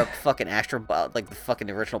fire up fucking Astrobot, like the fucking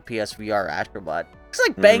original PSVR Astrobot. It's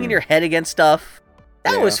like banging your head against stuff.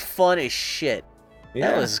 That was fun as shit.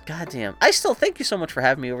 Yeah. That was goddamn. I still thank you so much for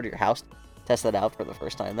having me over to your house to test that out for the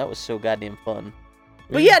first time. That was so goddamn fun.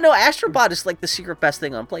 But yeah, no, Astrobot is like the secret best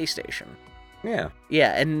thing on PlayStation. Yeah.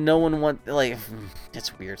 Yeah, and no one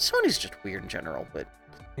it's weird. Sony's just weird in general, but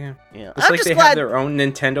yeah. Yeah. It's I'm like just they glad... have their own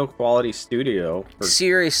Nintendo quality studio.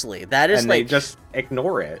 Seriously, that is and like... they just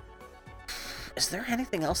ignore it. Is there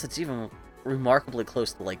anything else that's even remarkably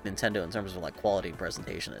close to like Nintendo in terms of like quality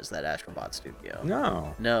presentation? Is that Astrobot Studio?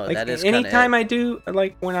 No. Like, that is anytime I do,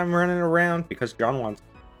 like when I'm running around, because John wants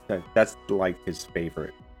that's like his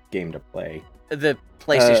favorite game to play. The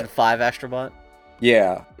PlayStation 5 Astrobot?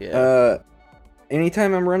 Yeah. Yeah.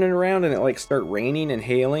 Anytime I'm running around and it like start raining and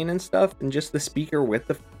hailing and stuff, and just the speaker with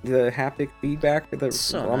the haptic feedback, the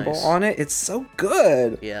So rumble nice. on it, it's so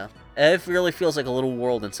good. Yeah. It really feels like a little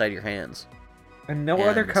world inside your hands. And no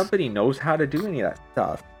other And- company knows how to do any of that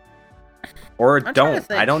stuff. Or I'm trying to don't.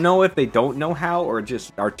 think. I don't know if they don't know how or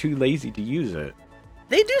just are too lazy to use it.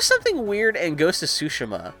 They do something weird in Ghost of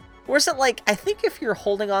Tsushima. Where is it like, I think if you're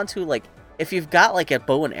holding on to, like, if you've got like a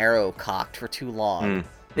bow and arrow cocked for too long,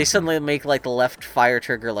 they suddenly make like the left fire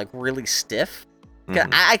trigger like really stiff.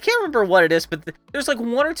 I can't remember what it is, but there's like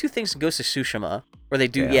one or two things in Ghost of Tsushima where they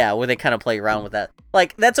do, where they kind of play around with that.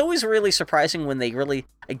 Like, that's always really surprising when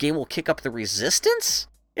a game will kick up the resistance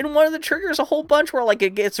in one of the triggers a whole bunch where like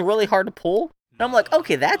it gets really hard to pull. And I'm like,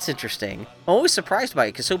 okay, that's interesting. I'm always surprised by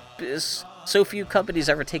it because so few companies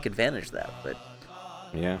ever take advantage of that. But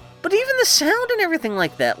yeah. But even the sound and everything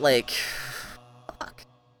like that, like, fuck.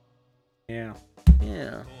 Yeah.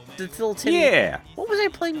 Yeah. The little Timmy. Yeah. What was I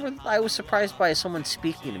playing where I was surprised by someone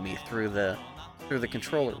speaking to me through the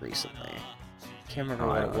controller recently? Can't remember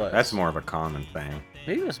what it was. That's more of a common thing.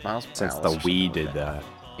 Maybe it was Miles Morales. Since the or something Wii like did that.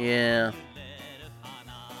 Yeah.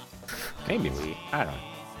 Maybe Wii. I don't know.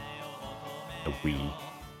 The Wii.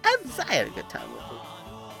 I had a good time with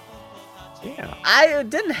it. Yeah. I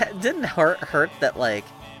didn't hurt that like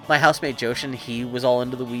my housemate Joshin, he was all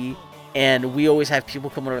into the Wii, and we always have people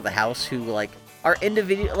come over to the house who like are into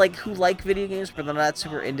who like video games, but they're not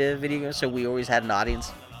super into video games. So we always had an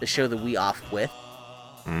audience to show the Wii off with.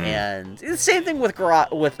 And it's the same thing with Rock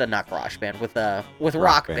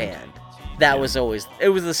Band. That was always, it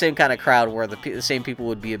was the same kind of crowd where the same people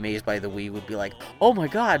would be amazed by the Wii, would be like, oh my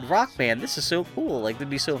god, Rock Band, this is so cool. Like, they'd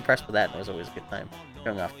be so impressed with that, and it was always a good time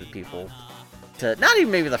showing off to people. To, not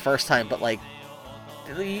even maybe the first time, but like,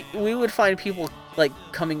 we would find people like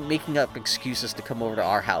making up excuses to come over to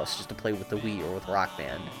our house just to play with the Wii or with Rock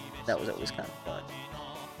Band. That was always kind of fun.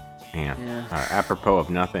 Man, Yeah. Apropos of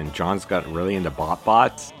nothing, John's got really into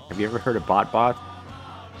bots. Have you ever heard of bots?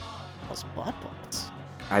 What's BotBots?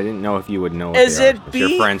 I didn't know if you would know. Is it if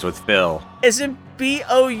you're friends with Phil? Is it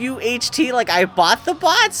BOUHT, like I bought the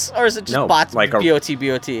bots? Or is it just No, bots, like a- BOT?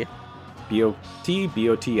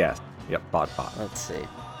 BOTS. Yep, bot. Let's see. They're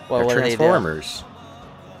Well, what do they do? Transformers.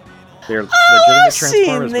 They're I've legitimate seen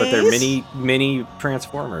Transformers, but they're these. mini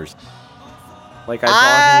Transformers. Like I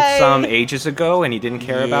bought him some ages ago, and he didn't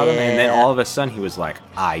care about them, and then Yeah. all of a sudden he was like,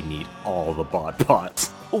 "I need all the bots."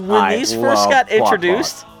 When these first got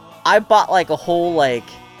introduced, I bought like a whole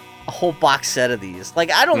box set of these.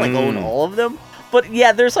 Like I don't like own all of them, but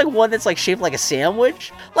yeah, there's like one that's like shaped like a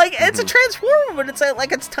sandwich. Like it's a Transformer, but it's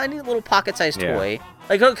like it's tiny little pocket-sized Yeah. toy.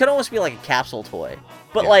 Like it could almost be like a capsule toy.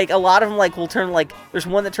 But like a lot of them like will turn like there's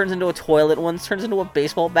one that turns into a toilet, one that turns into a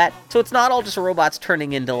baseball bat. So it's not all just robots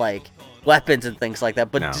turning into like weapons and things like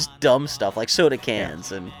that, but No. just dumb stuff like soda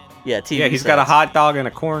cans and TV Yeah, he's got a sets. hot dog and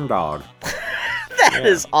a corn dog. That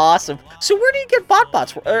is awesome. So where do you get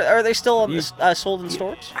BotBots? Are they still sold in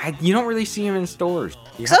stores? You don't really see them in stores.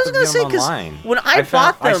 You 'Cause I have was to gonna get say, them 'cause online. when I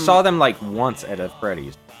bought I them- saw them like once at a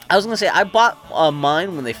Freddy's. I was gonna say I bought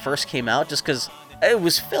mine when they first came out, just because it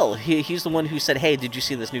was Phil. He's the one who said, "Hey, did you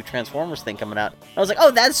see this new Transformers thing coming out?" I was like,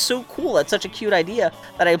 "Oh, that's so cool! That's such a cute idea!"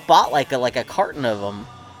 That I bought like a carton of them,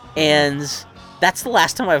 and that's the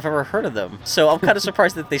last time I've ever heard of them. So I'm kind of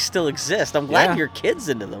surprised that they still exist. I'm glad Yeah. your kid's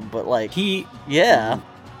into them, but like, He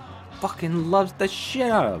fucking loves the shit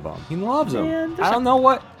out of them. He loves them. Man, there's I don't know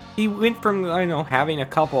what he went from having a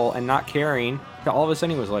couple and not caring to all of a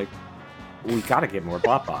sudden he was like, we gotta get more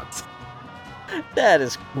bots. that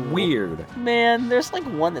is cool. Weird. Man, there's like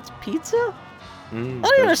one that's pizza. I don't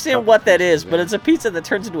there's understand couple what that is, pieces but in it's a pizza that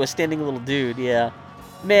turns into a standing little dude. Yeah,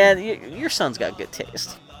 man, your son's got good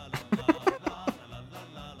taste.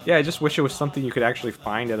 Yeah, I just wish it was something you could actually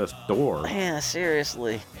find at a store. Yeah,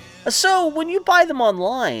 seriously. So when you buy them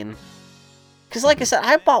online, because like I said,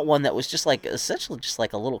 I bought one that was just like essentially just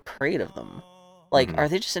like a little crate of them. Like, are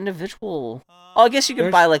they just individual? Oh, I guess you can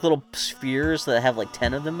buy like little spheres that have like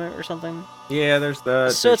 10 of them or something. Yeah, there's the.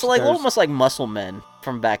 So it's like there's- almost like Muscle Men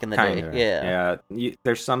from back in the day. Kinda. Yeah.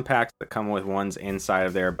 There's some packs that come with ones inside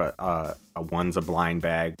of there, but one's a blind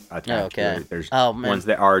bag attached to Okay. it. There's Oh, man. ones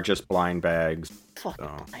that are just blind bags. Fucking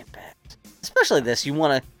so. blind bags. Especially this, you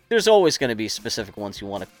want to. There's always going to be specific ones you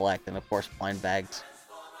want to collect, and of course, blind bags.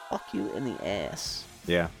 Fuck you in the ass.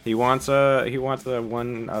 Yeah, he wants a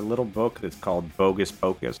little book that's called Bogus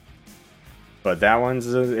Pocus, but that one's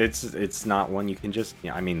it's not one you can just.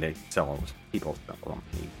 I mean, they sell people sell them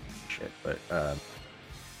shit, but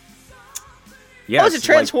yeah. Oh, it's a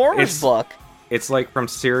Transformers book. It's like from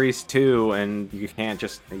Series 2, and you can't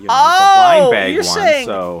just it's a Oh, blind bag you're one. saying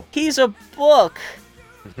So he's a book.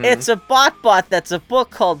 It's a bot that's a book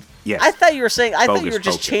called. Yes. I thought you were saying. I thought you Bogus were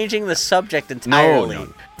just Pocus. changing the subject entirely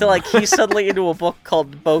No. to like he's suddenly into a book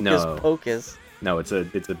called Bogus No. Pocus. no, it's a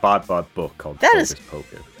bot book called That Bogus is-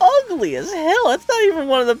 Pocus. Ugly as hell. That's not even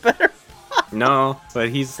one of the better. No, but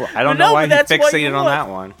I don't No, know why but he's that's what you fixated on want. that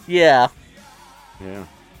one. Yeah. Yeah.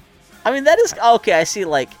 I mean that is okay. I see.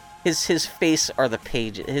 Like his face are the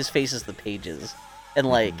pages. His face is the pages, and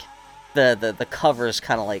like the covers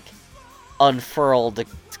kind of like unfurled to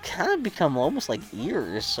kind of become almost like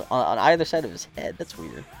ears on either side of his head. That's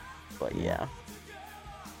weird, but yeah.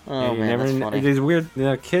 Oh You man, never that's kn- funny. It is weird.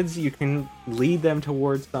 Kids, you can lead them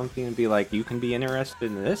towards something and be like, you can be interested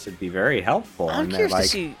in this. It'd be very helpful. I'm and they're curious to like,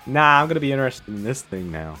 see- nah, I'm gonna be interested in this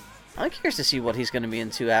thing now. I'm curious to see what he's going to be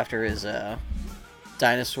into after his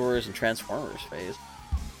dinosaurs and Transformers phase.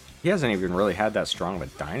 He hasn't even really had that strong of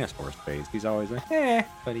a dinosaur phase. He's always like,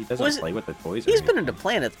 but he doesn't Was- play with the toys. He's or been into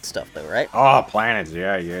planets and stuff though, right? Oh, planets.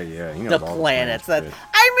 Yeah. He knows The all planets. the That I mean,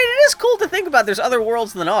 it is cool to think about. There's other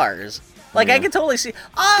worlds than ours. Like I Yeah. can totally see.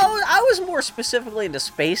 Oh, I was more specifically into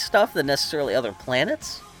space stuff than necessarily other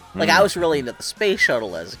planets. Like I was really into the space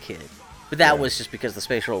shuttle as a kid, but that was just because the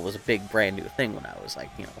space shuttle was a big brand new thing when I was like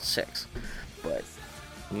 6. But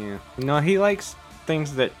Yeah. No, he likes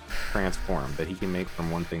things that transform, that he can make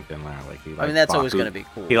from one thing to another. Like he likes I mean, that's always gonna be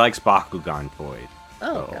cool. He likes Bakugan toys. oh,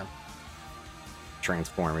 So, okay.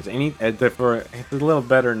 Transformers. It's a little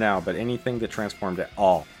better now, but anything that transformed at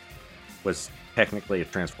all was technically a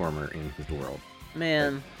transformer in his world.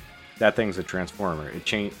 Man, That thing's a transformer. It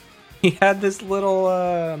changed. He had this little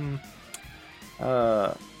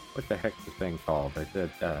what the heck's the thing called? I did,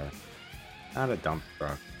 not a dump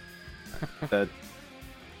truck. The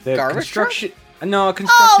Garbage construction. No, a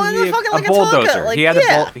construction vehicle, fucking, like, a bulldozer. Tonka, like, he had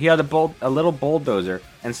yeah. a little bulldozer,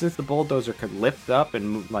 and since the bulldozer could lift up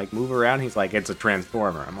and move around, he's like, it's a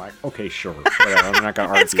transformer. I'm like, okay, sure, whatever. I'm not gonna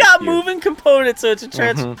argue. It's got with you. moving components, so it's a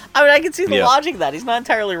trans. Mhm. I mean, I can see the Yeah. logic of that. He's not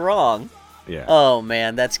entirely wrong. Yeah. Oh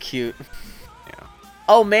man, that's cute. Yeah.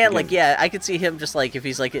 Oh man, Again. like yeah, I could see him just like if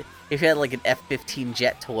he's like if he had like an F-15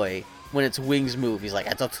 jet toy when its wings move, he's like,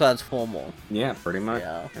 it's a transformer. Yeah, pretty much.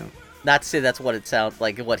 Yeah. Yeah. Not to say that's what it sounds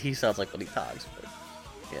like, what he sounds like when he talks, but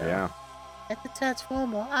Yeah. It's a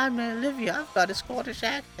transformer. I'm Olivia. I've got a Scottish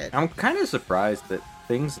accent. I'm kind of surprised that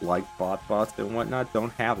things like BotBots and whatnot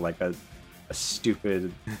don't have like a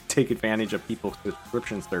stupid take advantage of people's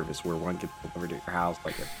subscription service where one gets delivered to your house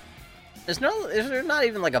like a. Is there not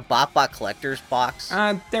even like a BotBot collector's box?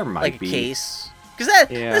 There might like be. a case. Because that,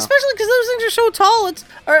 Yeah. especially because those things are so tall,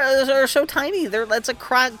 are so tiny. It's like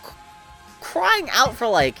crying out for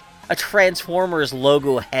like a Transformers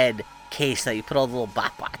logo head case that you put all the little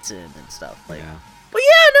BotBots in and stuff. Like, Yeah. but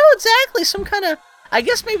yeah, no, exactly. Some kind of. I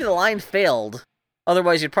guess maybe the line failed.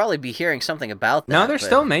 Otherwise, you'd probably be hearing something about that. No, they're but-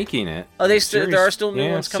 still making it. Oh, there are still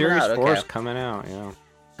new ones coming Series out. 4 Okay. is coming out. Yeah.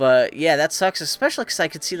 But yeah, that sucks, especially because I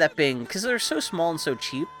could see that being because they're so small and so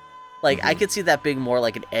cheap. Like I could see that being more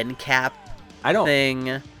like an end cap I don't. thing,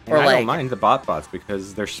 And or I like don't mind the BotBots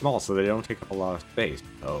because they're small, so they don't take up a lot of space.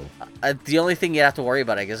 So the only thing you have to worry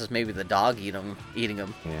about, I guess, is maybe the dog eating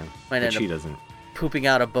them. yeah, Might which end he up doesn't. pooping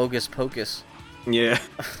out a bogus pocus. Yeah.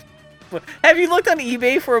 Have you looked on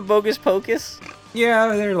eBay for a bogus pocus? Yeah,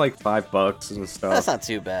 they're like $5 and stuff. That's not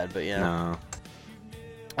too bad, but yeah. No.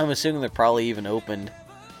 I'm assuming they're probably even opened.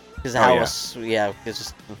 Because Oh, how yeah. else? Yeah, it's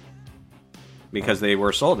just Because they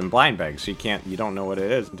were sold in blind bags, so you don't know what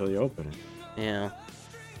it is until you open it. yeah.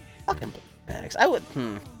 Fucking bags. I would.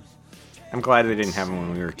 I'm glad they didn't have them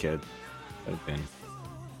when we were kids. That'd have been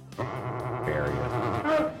very.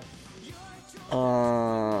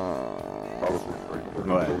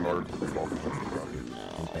 What?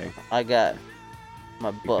 Okay. I got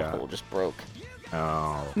my got? butthole just broke.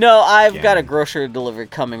 Oh. No, I've got a again. grocery delivery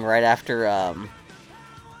coming right after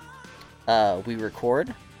we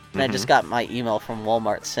record. And I just got my email from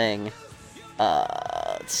Walmart saying,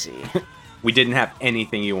 let's see. We didn't have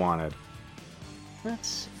anything you wanted.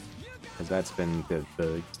 Let's Because that's been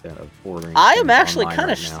the extent of ordering. I am things actually online kind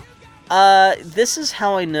right of. now. This is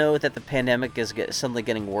how I know that the pandemic is suddenly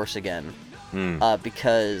getting worse again.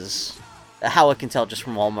 Because how I can tell just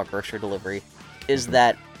from Walmart grocery delivery is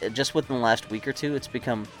that just within the last week or two, it's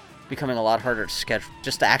becoming a lot harder to schedule.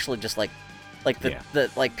 Just to actually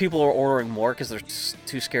the people are ordering more because they're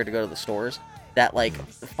too scared to go to the stores. That I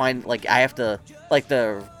have to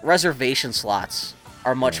the reservation slots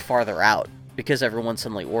are much farther out because everyone's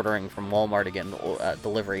suddenly ordering from Walmart again,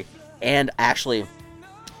 delivery. And actually,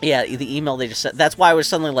 yeah, the email they just sent. That's why I was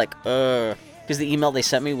suddenly like, because the email they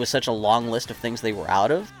sent me was such a long list of things they were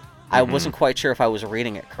out of. I wasn't quite sure if I was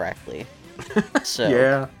reading it correctly. So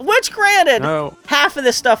Yeah. which granted, No. half of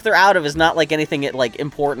the stuff they're out of is not like anything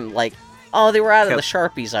important. Like, oh, they were out of the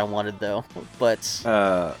Sharpies I wanted though, but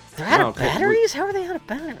they're out of batteries. How are they out of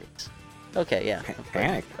batteries? Okay, yeah.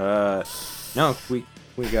 Panic. No,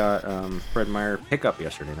 we got Fred Meyer pickup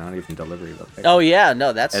yesterday, not even delivery. But pickup. Oh yeah,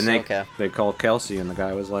 no, that's And okay. they called Kelsey, and the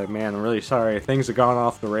guy was like, "Man, I'm really sorry. Things have gone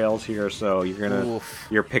off the rails here, so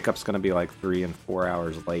your pickup's gonna be like 3 and 4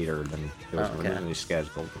 hours later than it was originally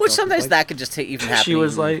scheduled." Which So sometimes like, that could just even happen. she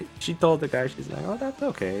was like, she told the guy, she's like, "Oh, that's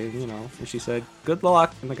okay," And she said, "Good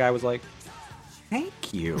luck," and the guy was like,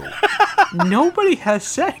 "Thank you." Nobody has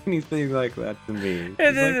said anything like that to me.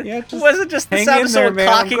 She's like, "Yeah, It wasn't just the hang sound in of there, someone man.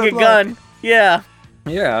 cocking Good a luck." gun. Yeah.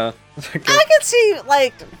 Yeah. I could see,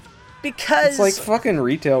 because... It's like fucking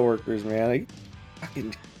retail workers, man. Like,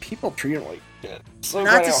 fucking people treat them like shit. So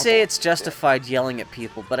Not to say it's justified yelling at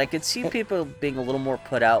people, but I could see people being a little more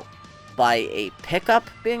put out by a pickup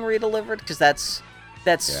being redelivered, because that's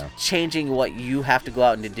changing what you have to go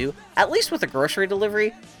out and to do. At least with a grocery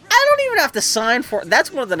delivery, I don't even have to sign for it.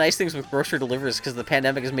 That's one of the nice things with grocery deliveries, because the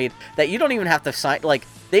pandemic has made that you don't even have to sign. Like,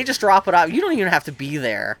 they just drop it off. You don't even have to be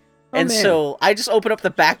there. And man. so I just open up the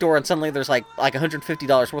back door, and suddenly there's like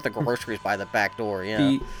 $150 worth of groceries by the back door.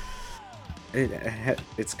 Yeah.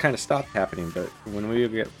 It's kind of stopped happening, but when we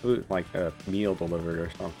would get food, like a meal delivered or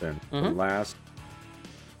something, the last,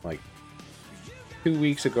 2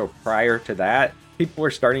 weeks ago prior to that, people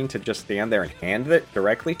were starting to just stand there and hand it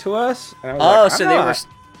directly to us. And I was like, so they were...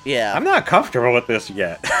 Yeah. I'm not comfortable with this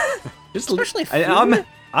yet. Especially food?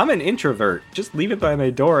 I'm an introvert. Just leave it by my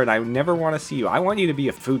door, and I never want to see you. I want you to be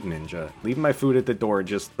a food ninja. Leave my food at the door,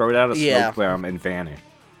 just throw it out a smoke bomb and vanish.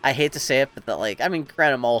 I hate to say it, but granted,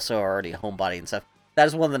 I'm also already a homebody and stuff. That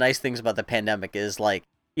is one of the nice things about the pandemic is, like,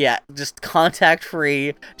 yeah, just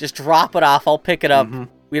contact-free. Just drop it off. I'll pick it up. Mm-hmm.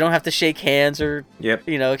 We don't have to shake hands or,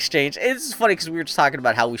 exchange. It's funny because we were just talking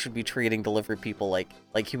about how we should be treating delivery people like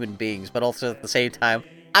human beings, but also at the same time,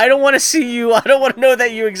 I don't want to see you. I don't want to know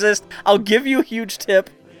that you exist. I'll give you a huge tip,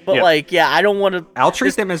 but I don't want to. I'll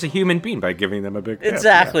treat them as a human being by giving them a big tip.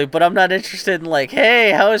 Exactly, but I'm not interested in like,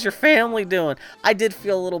 hey, how is your family doing? I did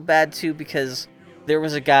feel a little bad too because there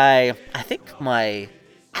was a guy.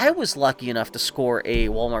 I was lucky enough to score a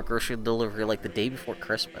Walmart grocery delivery like the day before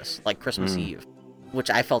Christmas, like Christmas Eve, which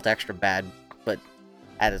I felt extra bad. But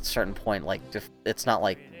at a certain point, like, it's not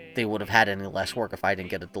like they would have had any less work if I didn't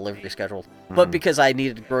get a delivery scheduled. But because I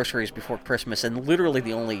needed groceries before Christmas, and literally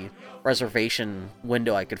the only reservation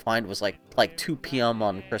window I could find was like 2 p.m.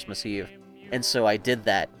 on Christmas Eve. And so I did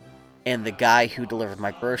that. And the guy who delivered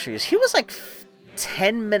my groceries, he was like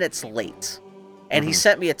 10 minutes late. And he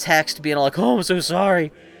sent me a text being like, oh, I'm so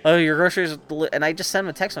sorry. Oh, your groceries are and I just sent him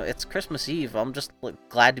a text. It's Christmas Eve. I'm just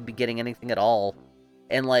glad to be getting anything at all.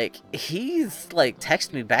 And like he's like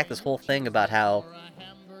texted me back this whole thing about how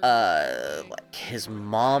like his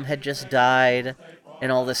mom had just died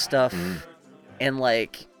and all this stuff. And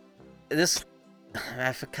like this,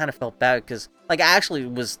 I kind of felt bad because like I actually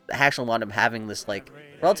wound up having this like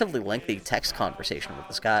relatively lengthy text conversation with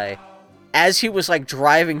this guy as he was like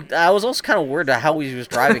driving. I was also kind of worried about how he was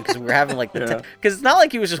driving because we were having like because it's not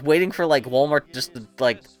like he was just waiting for like Walmart just to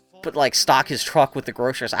like stock his truck with the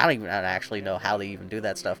groceries. I don't actually know how they even do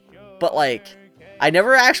that stuff, but like I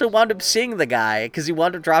never actually wound up seeing the guy because he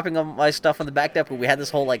wound up dropping my stuff on the back deck. But we had this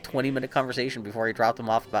whole like 20-minute conversation before he dropped them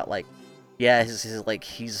off about like, yeah, his like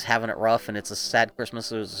he's having it rough and it's a sad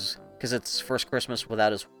Christmas because it's first Christmas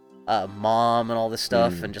without his mom and all this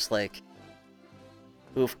stuff and just like.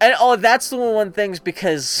 Oof. And that's the one thing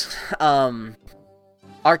because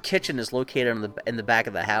our kitchen is located in the back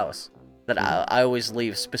of the house that I always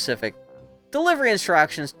leave specific delivery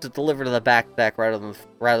instructions to deliver to the back deck rather than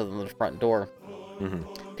the front door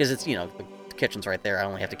because it's the kitchen's right there. I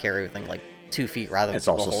only have to carry everything like 2 feet rather than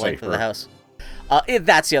the whole length of the house.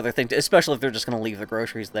 That's the other thing too, especially if they're just going to leave the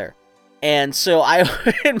groceries there. And so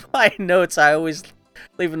in my notes I always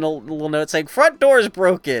leave a little note saying front door is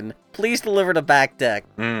broken. Please deliver to back deck.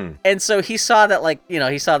 And so he saw that, like,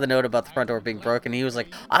 he saw the note about the front door being broken. He was like,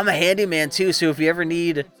 I'm a handyman too, so if you ever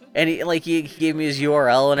need any, like, he gave me his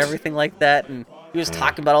URL and everything like that. And he was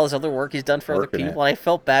talking about all this other work he's done for other people. And I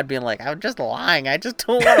felt bad being like, I'm just lying. I just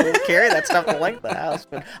don't want to carry that stuff to length of the house.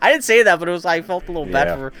 But I didn't say that, but I felt a little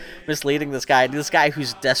bad for misleading this guy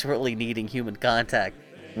who's desperately needing human contact.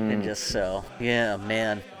 And just so, yeah,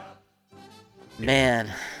 man.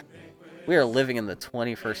 We are living in the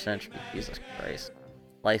 21st century. Jesus Christ.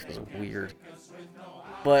 Life is weird.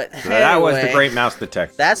 But so that was the Great Mouse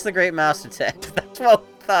Detective. That's the Great Mouse Detective. That's what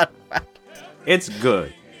we thought about. It's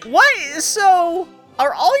good. What? So,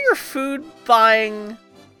 are all your food buying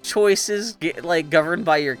choices governed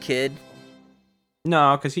by your kid?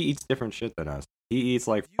 No, because he eats different shit than us. He eats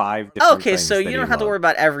like 5 different things. Okay, so you don't have to worry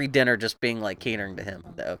about every dinner just being like catering to him.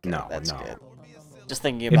 Okay, that's good. Just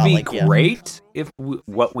thinking about it'd be great if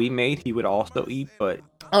what we made he would also eat, but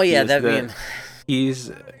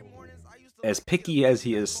he's as picky as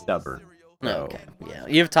he is stubborn. So. Okay, yeah,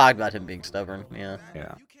 you've talked about him being stubborn. Yeah.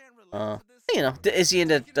 Is he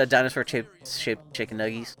into dinosaur-shaped chicken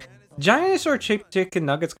nuggies? Dinosaur-shaped chicken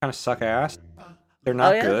nuggets kind of suck ass. They're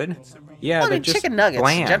not good. Yeah, they're just chicken nuggets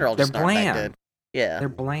bland. In general. They're just bland. Not that good. Yeah, they're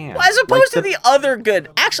bland. Well, as opposed to the other good.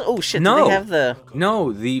 Actually, oh shit! No, do they have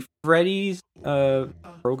the Freddy's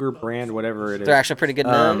Kroger brand, whatever it is. They're actually pretty good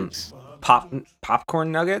nuggets.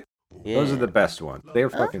 Popcorn nuggets. Yeah. Those are the best ones. They're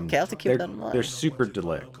fucking. Okay, I'll have to keep that in mind. They're super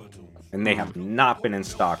delicious, and they have not been in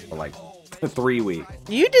stock for like 3 weeks.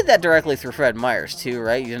 You did that directly through Fred Meyers too,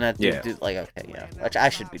 right? You didn't have to do which I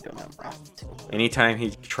should be doing that more often too. Anytime he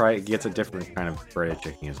gets a different kind of breaded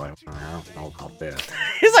chicken, he's like, I'll bet.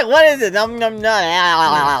 He's like, what is it? Nom nom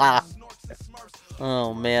nom.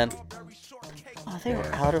 Oh man. Oh, they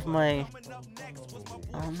were out of my.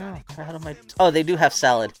 Oh no, they're out of my. Oh, they do have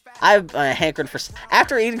salad. I've hankered for.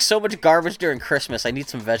 After eating so much garbage during Christmas, I need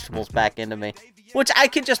some vegetables back into me. Which I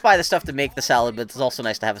could just buy the stuff to make the salad, but it's also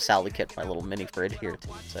nice to have a salad kit in my little mini fridge here too.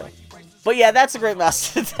 So, but yeah, that's a Great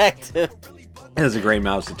Mouse Detective. There's a Great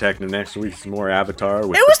Mouse Detective. Next week, some more Avatar. It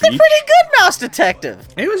was the pretty good Mouse Detective.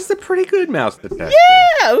 It was the pretty good Mouse Detective.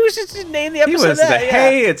 Yeah, it was just named the episode. He was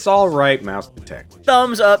hey, it's all right, Mouse Detective.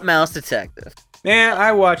 Thumbs up, Mouse Detective. Man,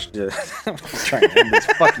 I watched it. I'm trying to end this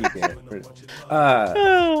fucking game.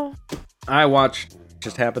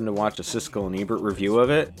 Just happened to watch a Siskel and Ebert review of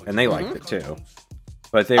it, and they liked it too.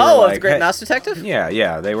 But they were of like, The Great Mouse Detective?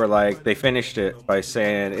 Yeah. They were like, they finished it by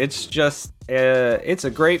saying it's just, it's a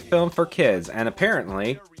great film for kids, and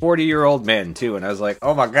apparently 40-year-old men too. And I was like,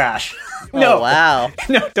 oh my gosh, no, Oh, wow.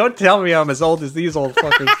 no, don't tell me I'm as old as these old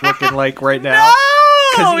fuckers looking like right now. No!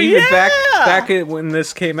 Because even Yeah! back when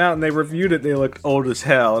this came out and they reviewed it, they looked old as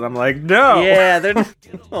hell, and I'm like, no. Yeah, they're.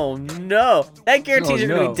 Oh no! That guarantees Oh, you're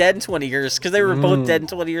gonna no. be dead in 20 years because they were both dead in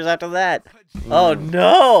 20 years after that. Oh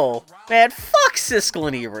no, man! Fuck Siskel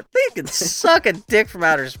and Ebert. They can suck a dick from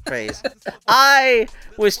outer space. I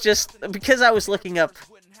was just because I was looking up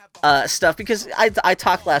stuff because I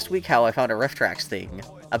talked last week how I found a Riff Tracks thing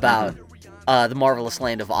about the Marvelous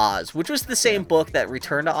Land of Oz, which was the same book that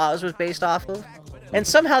Return to Oz was based off of, and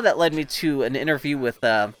somehow that led me to an interview with.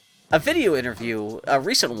 A video interview, a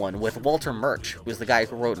recent one, with Walter Murch, who was the guy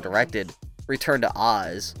who wrote and directed Return to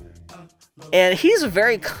Oz. And he's a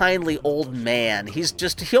very kindly old man. He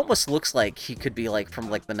almost looks like he could be like from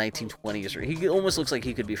like the 1920s, or he almost looks like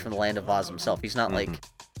he could be from the Land of Oz himself. He's not like,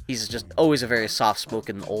 he's just always a very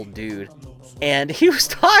soft-spoken old dude. And he was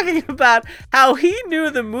talking about how he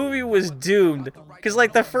knew the movie was doomed, because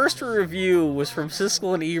like the first review was from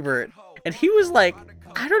Siskel and Ebert, and he was like,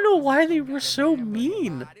 I don't know why they were so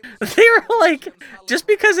mean. They were like, just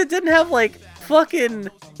because it didn't have like fucking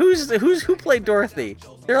who played Dorothy?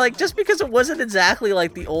 They're like, just because it wasn't exactly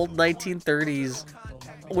like the old 1930s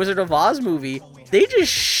Wizard of Oz movie, they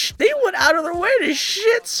just they went out of their way to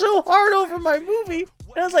shit so hard over my movie.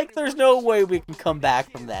 And I was like, there's no way we can come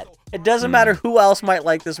back from that. It doesn't matter who else might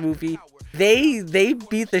like this movie. They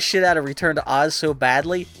beat the shit out of Return to Oz so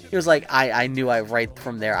badly. He was like, I knew right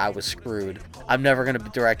from there I was screwed. I'm never going to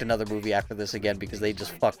direct another movie after this again because they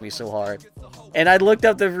just fucked me so hard. And I looked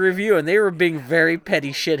up the review and they were being very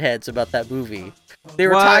petty shitheads about that movie. They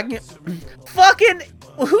were talking... Fucking...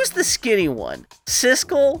 Who's the skinny one?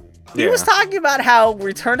 Siskel? He was talking about how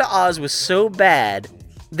Return to Oz was so bad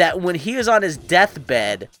that when he was on his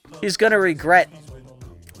deathbed, he's going to regret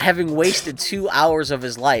having wasted 2 hours of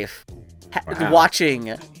his life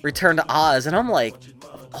watching Return to Oz. And I'm like,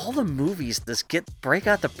 all the movies this break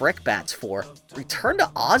out the brickbats for, Return to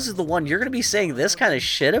Oz is the one you're gonna be saying this kind of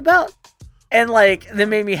shit about? And like, that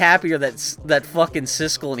made me happier that fucking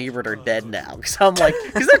Siskel and Ebert are dead now. Because I'm like,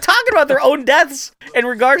 because they're talking about their own deaths in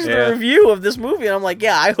regards to the review of this movie. And I'm like,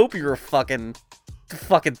 yeah, I hope you were fucking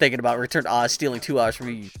thinking about Return to Oz stealing 2 hours from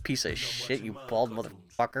you piece of shit, you bald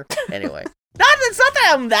motherfucker. Anyway, it's not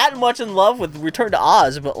that I'm that much in love with Return to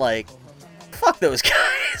Oz, but like, fuck those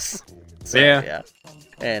guys. So, yeah.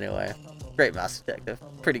 Anyway, great Mouse Detective.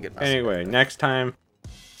 Pretty good Mouse Detective. Next time,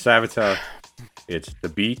 Avatar. It's the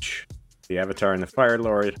beach, the Avatar and the Fire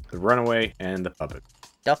Lord, the Runaway, and the puppet.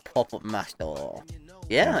 The Puppet Master.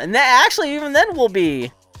 Yeah, and that actually even then will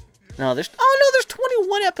be. There's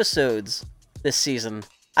 21 episodes this season.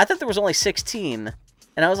 I thought there was only 16,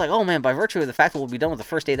 and I was like, oh man, by virtue of the fact that we'll be done with the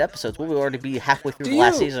first 8 episodes, we'll already be halfway through the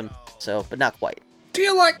last season. So, but not quite. Do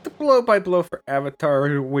you like the blow by blow for Avatar,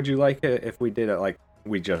 or would you like it if we did it like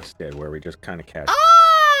we just did, where we just kind of catch?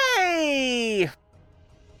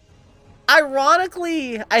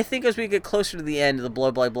 Ironically, I think as we get closer to the end of the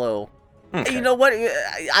blow by blow, you know what?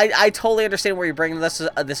 I totally understand where you're bringing this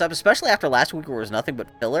up, especially after last week where it was nothing but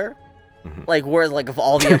filler. Like, where like of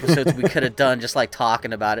all the episodes we could have done, just like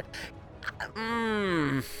talking about it.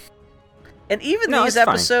 And even these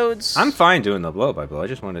episodes, I'm fine doing the blow by blow. I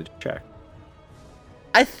just wanted to check.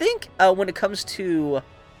 I think when it comes to,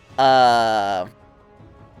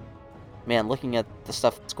 looking at the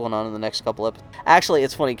stuff that's going on in the next couple episodes. Actually,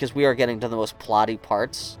 it's funny because we are getting to the most plotty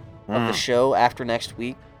parts of the show after next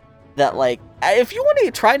week. That like, if you want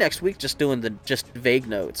to try next week, just doing just vague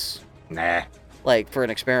notes. Nah. Like for an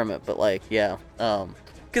experiment, but like, yeah.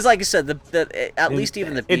 Because like I said, at least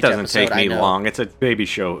even the beach it doesn't episode, take me long. It's a baby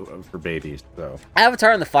show for babies, so.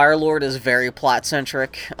 Avatar and the Fire Lord is very plot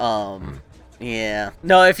centric. Yeah.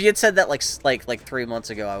 No, if you had said that like 3 months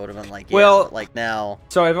ago, I would have been like, yeah, well, but like now.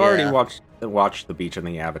 So I've already watched the beach and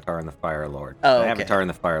the Avatar and the Fire Lord. Oh, the okay. Avatar and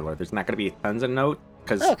the Fire Lord. There's not going to be tons of notes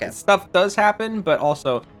because stuff does happen, but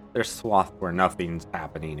also there's swath where nothing's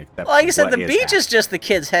happening except. Well, like I said, the beach is just the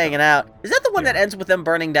kids hanging out. Is that the one that ends with them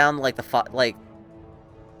burning down like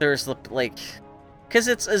there's like, because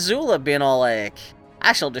it's Azula being all like,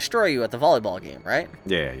 "I shall destroy you" at the volleyball game, right?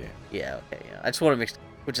 Yeah. Yeah. Okay. Yeah. I just want to make.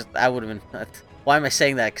 I would have been. Why am I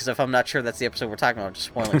saying that? Because if I'm not sure that's the episode we're talking about, I'm just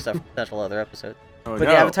spoiling stuff for potential other episodes. Oh, but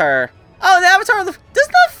no. The Avatar. Oh, the Avatar. Doesn't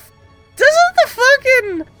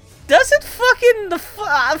the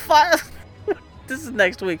fire? this is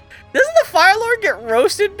next week. Doesn't the Fire Lord get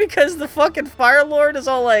roasted because the fucking Fire Lord is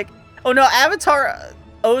all like, oh no, Avatar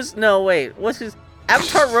what's his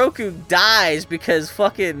Avatar Roku dies because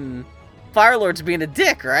fucking Fire Lord's being a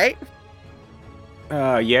dick, right?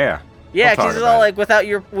 Yeah. Yeah, because it's all like,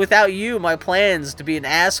 without you, my plans to be an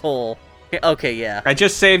asshole. Okay, yeah. I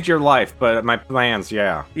just saved your life, but my plans,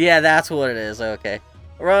 yeah. Yeah, that's what it is. Okay.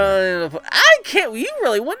 I can't. You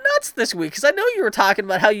really went nuts this week because I know you were talking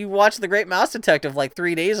about how you watched The Great Mouse Detective like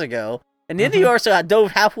 3 days ago, and then you also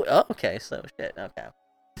dove halfway. Oh, okay, so shit. Okay.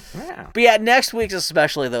 Yeah. But yeah, next week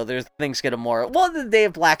especially though, there's things get more. Well, the Day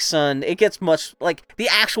of Black Sun, it gets much like the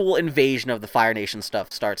actual invasion of the Fire Nation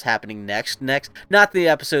stuff starts happening next, not the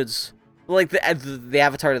episodes like the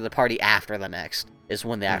Avatar to the party after the next is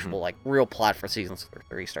when the actual like real plot for season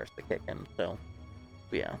 3 starts to kick in. So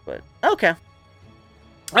yeah, but okay.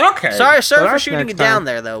 Okay. Sorry for shooting you down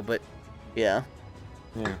there though, but yeah.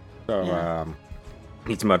 Yeah. So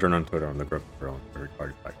he's muttering on Twitter on the group for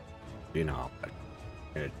recorded like, you know.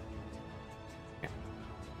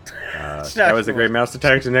 That was The Great Mouse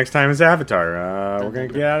Detective. Next time is Avatar. We're gonna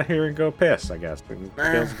get out of here and go piss, I guess. And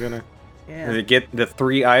Bill's gonna get the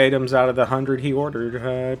 3 items out of the 100 he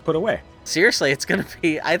ordered put away. Seriously, it's gonna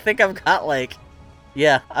be. I think I've got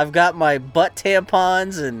I've got my butt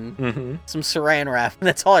tampons and some Saran wrap.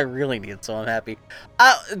 That's all I really need, so I'm happy.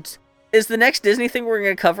 Is the next Disney thing we're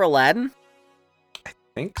gonna cover Aladdin? I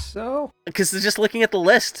think so. Because just looking at the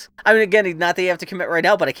list, I mean, again, not that you have to commit right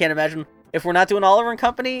now, but I can't imagine if we're not doing Oliver and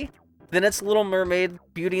Company, then it's Little Mermaid,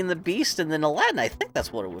 Beauty and the Beast, and then Aladdin. I think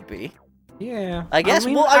that's what it would be. Yeah. I guess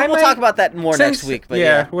we'll talk about that more next week. But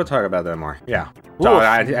yeah, we'll talk about that more. Yeah. Ooh,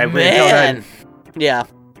 man. Yeah.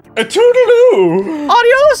 A toodaloo!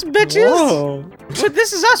 Adios, bitches! Whoa. But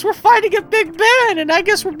this is us. We're fighting at Big Ben, and I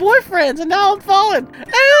guess we're boyfriends, and now I'm falling.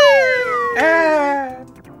 Hey!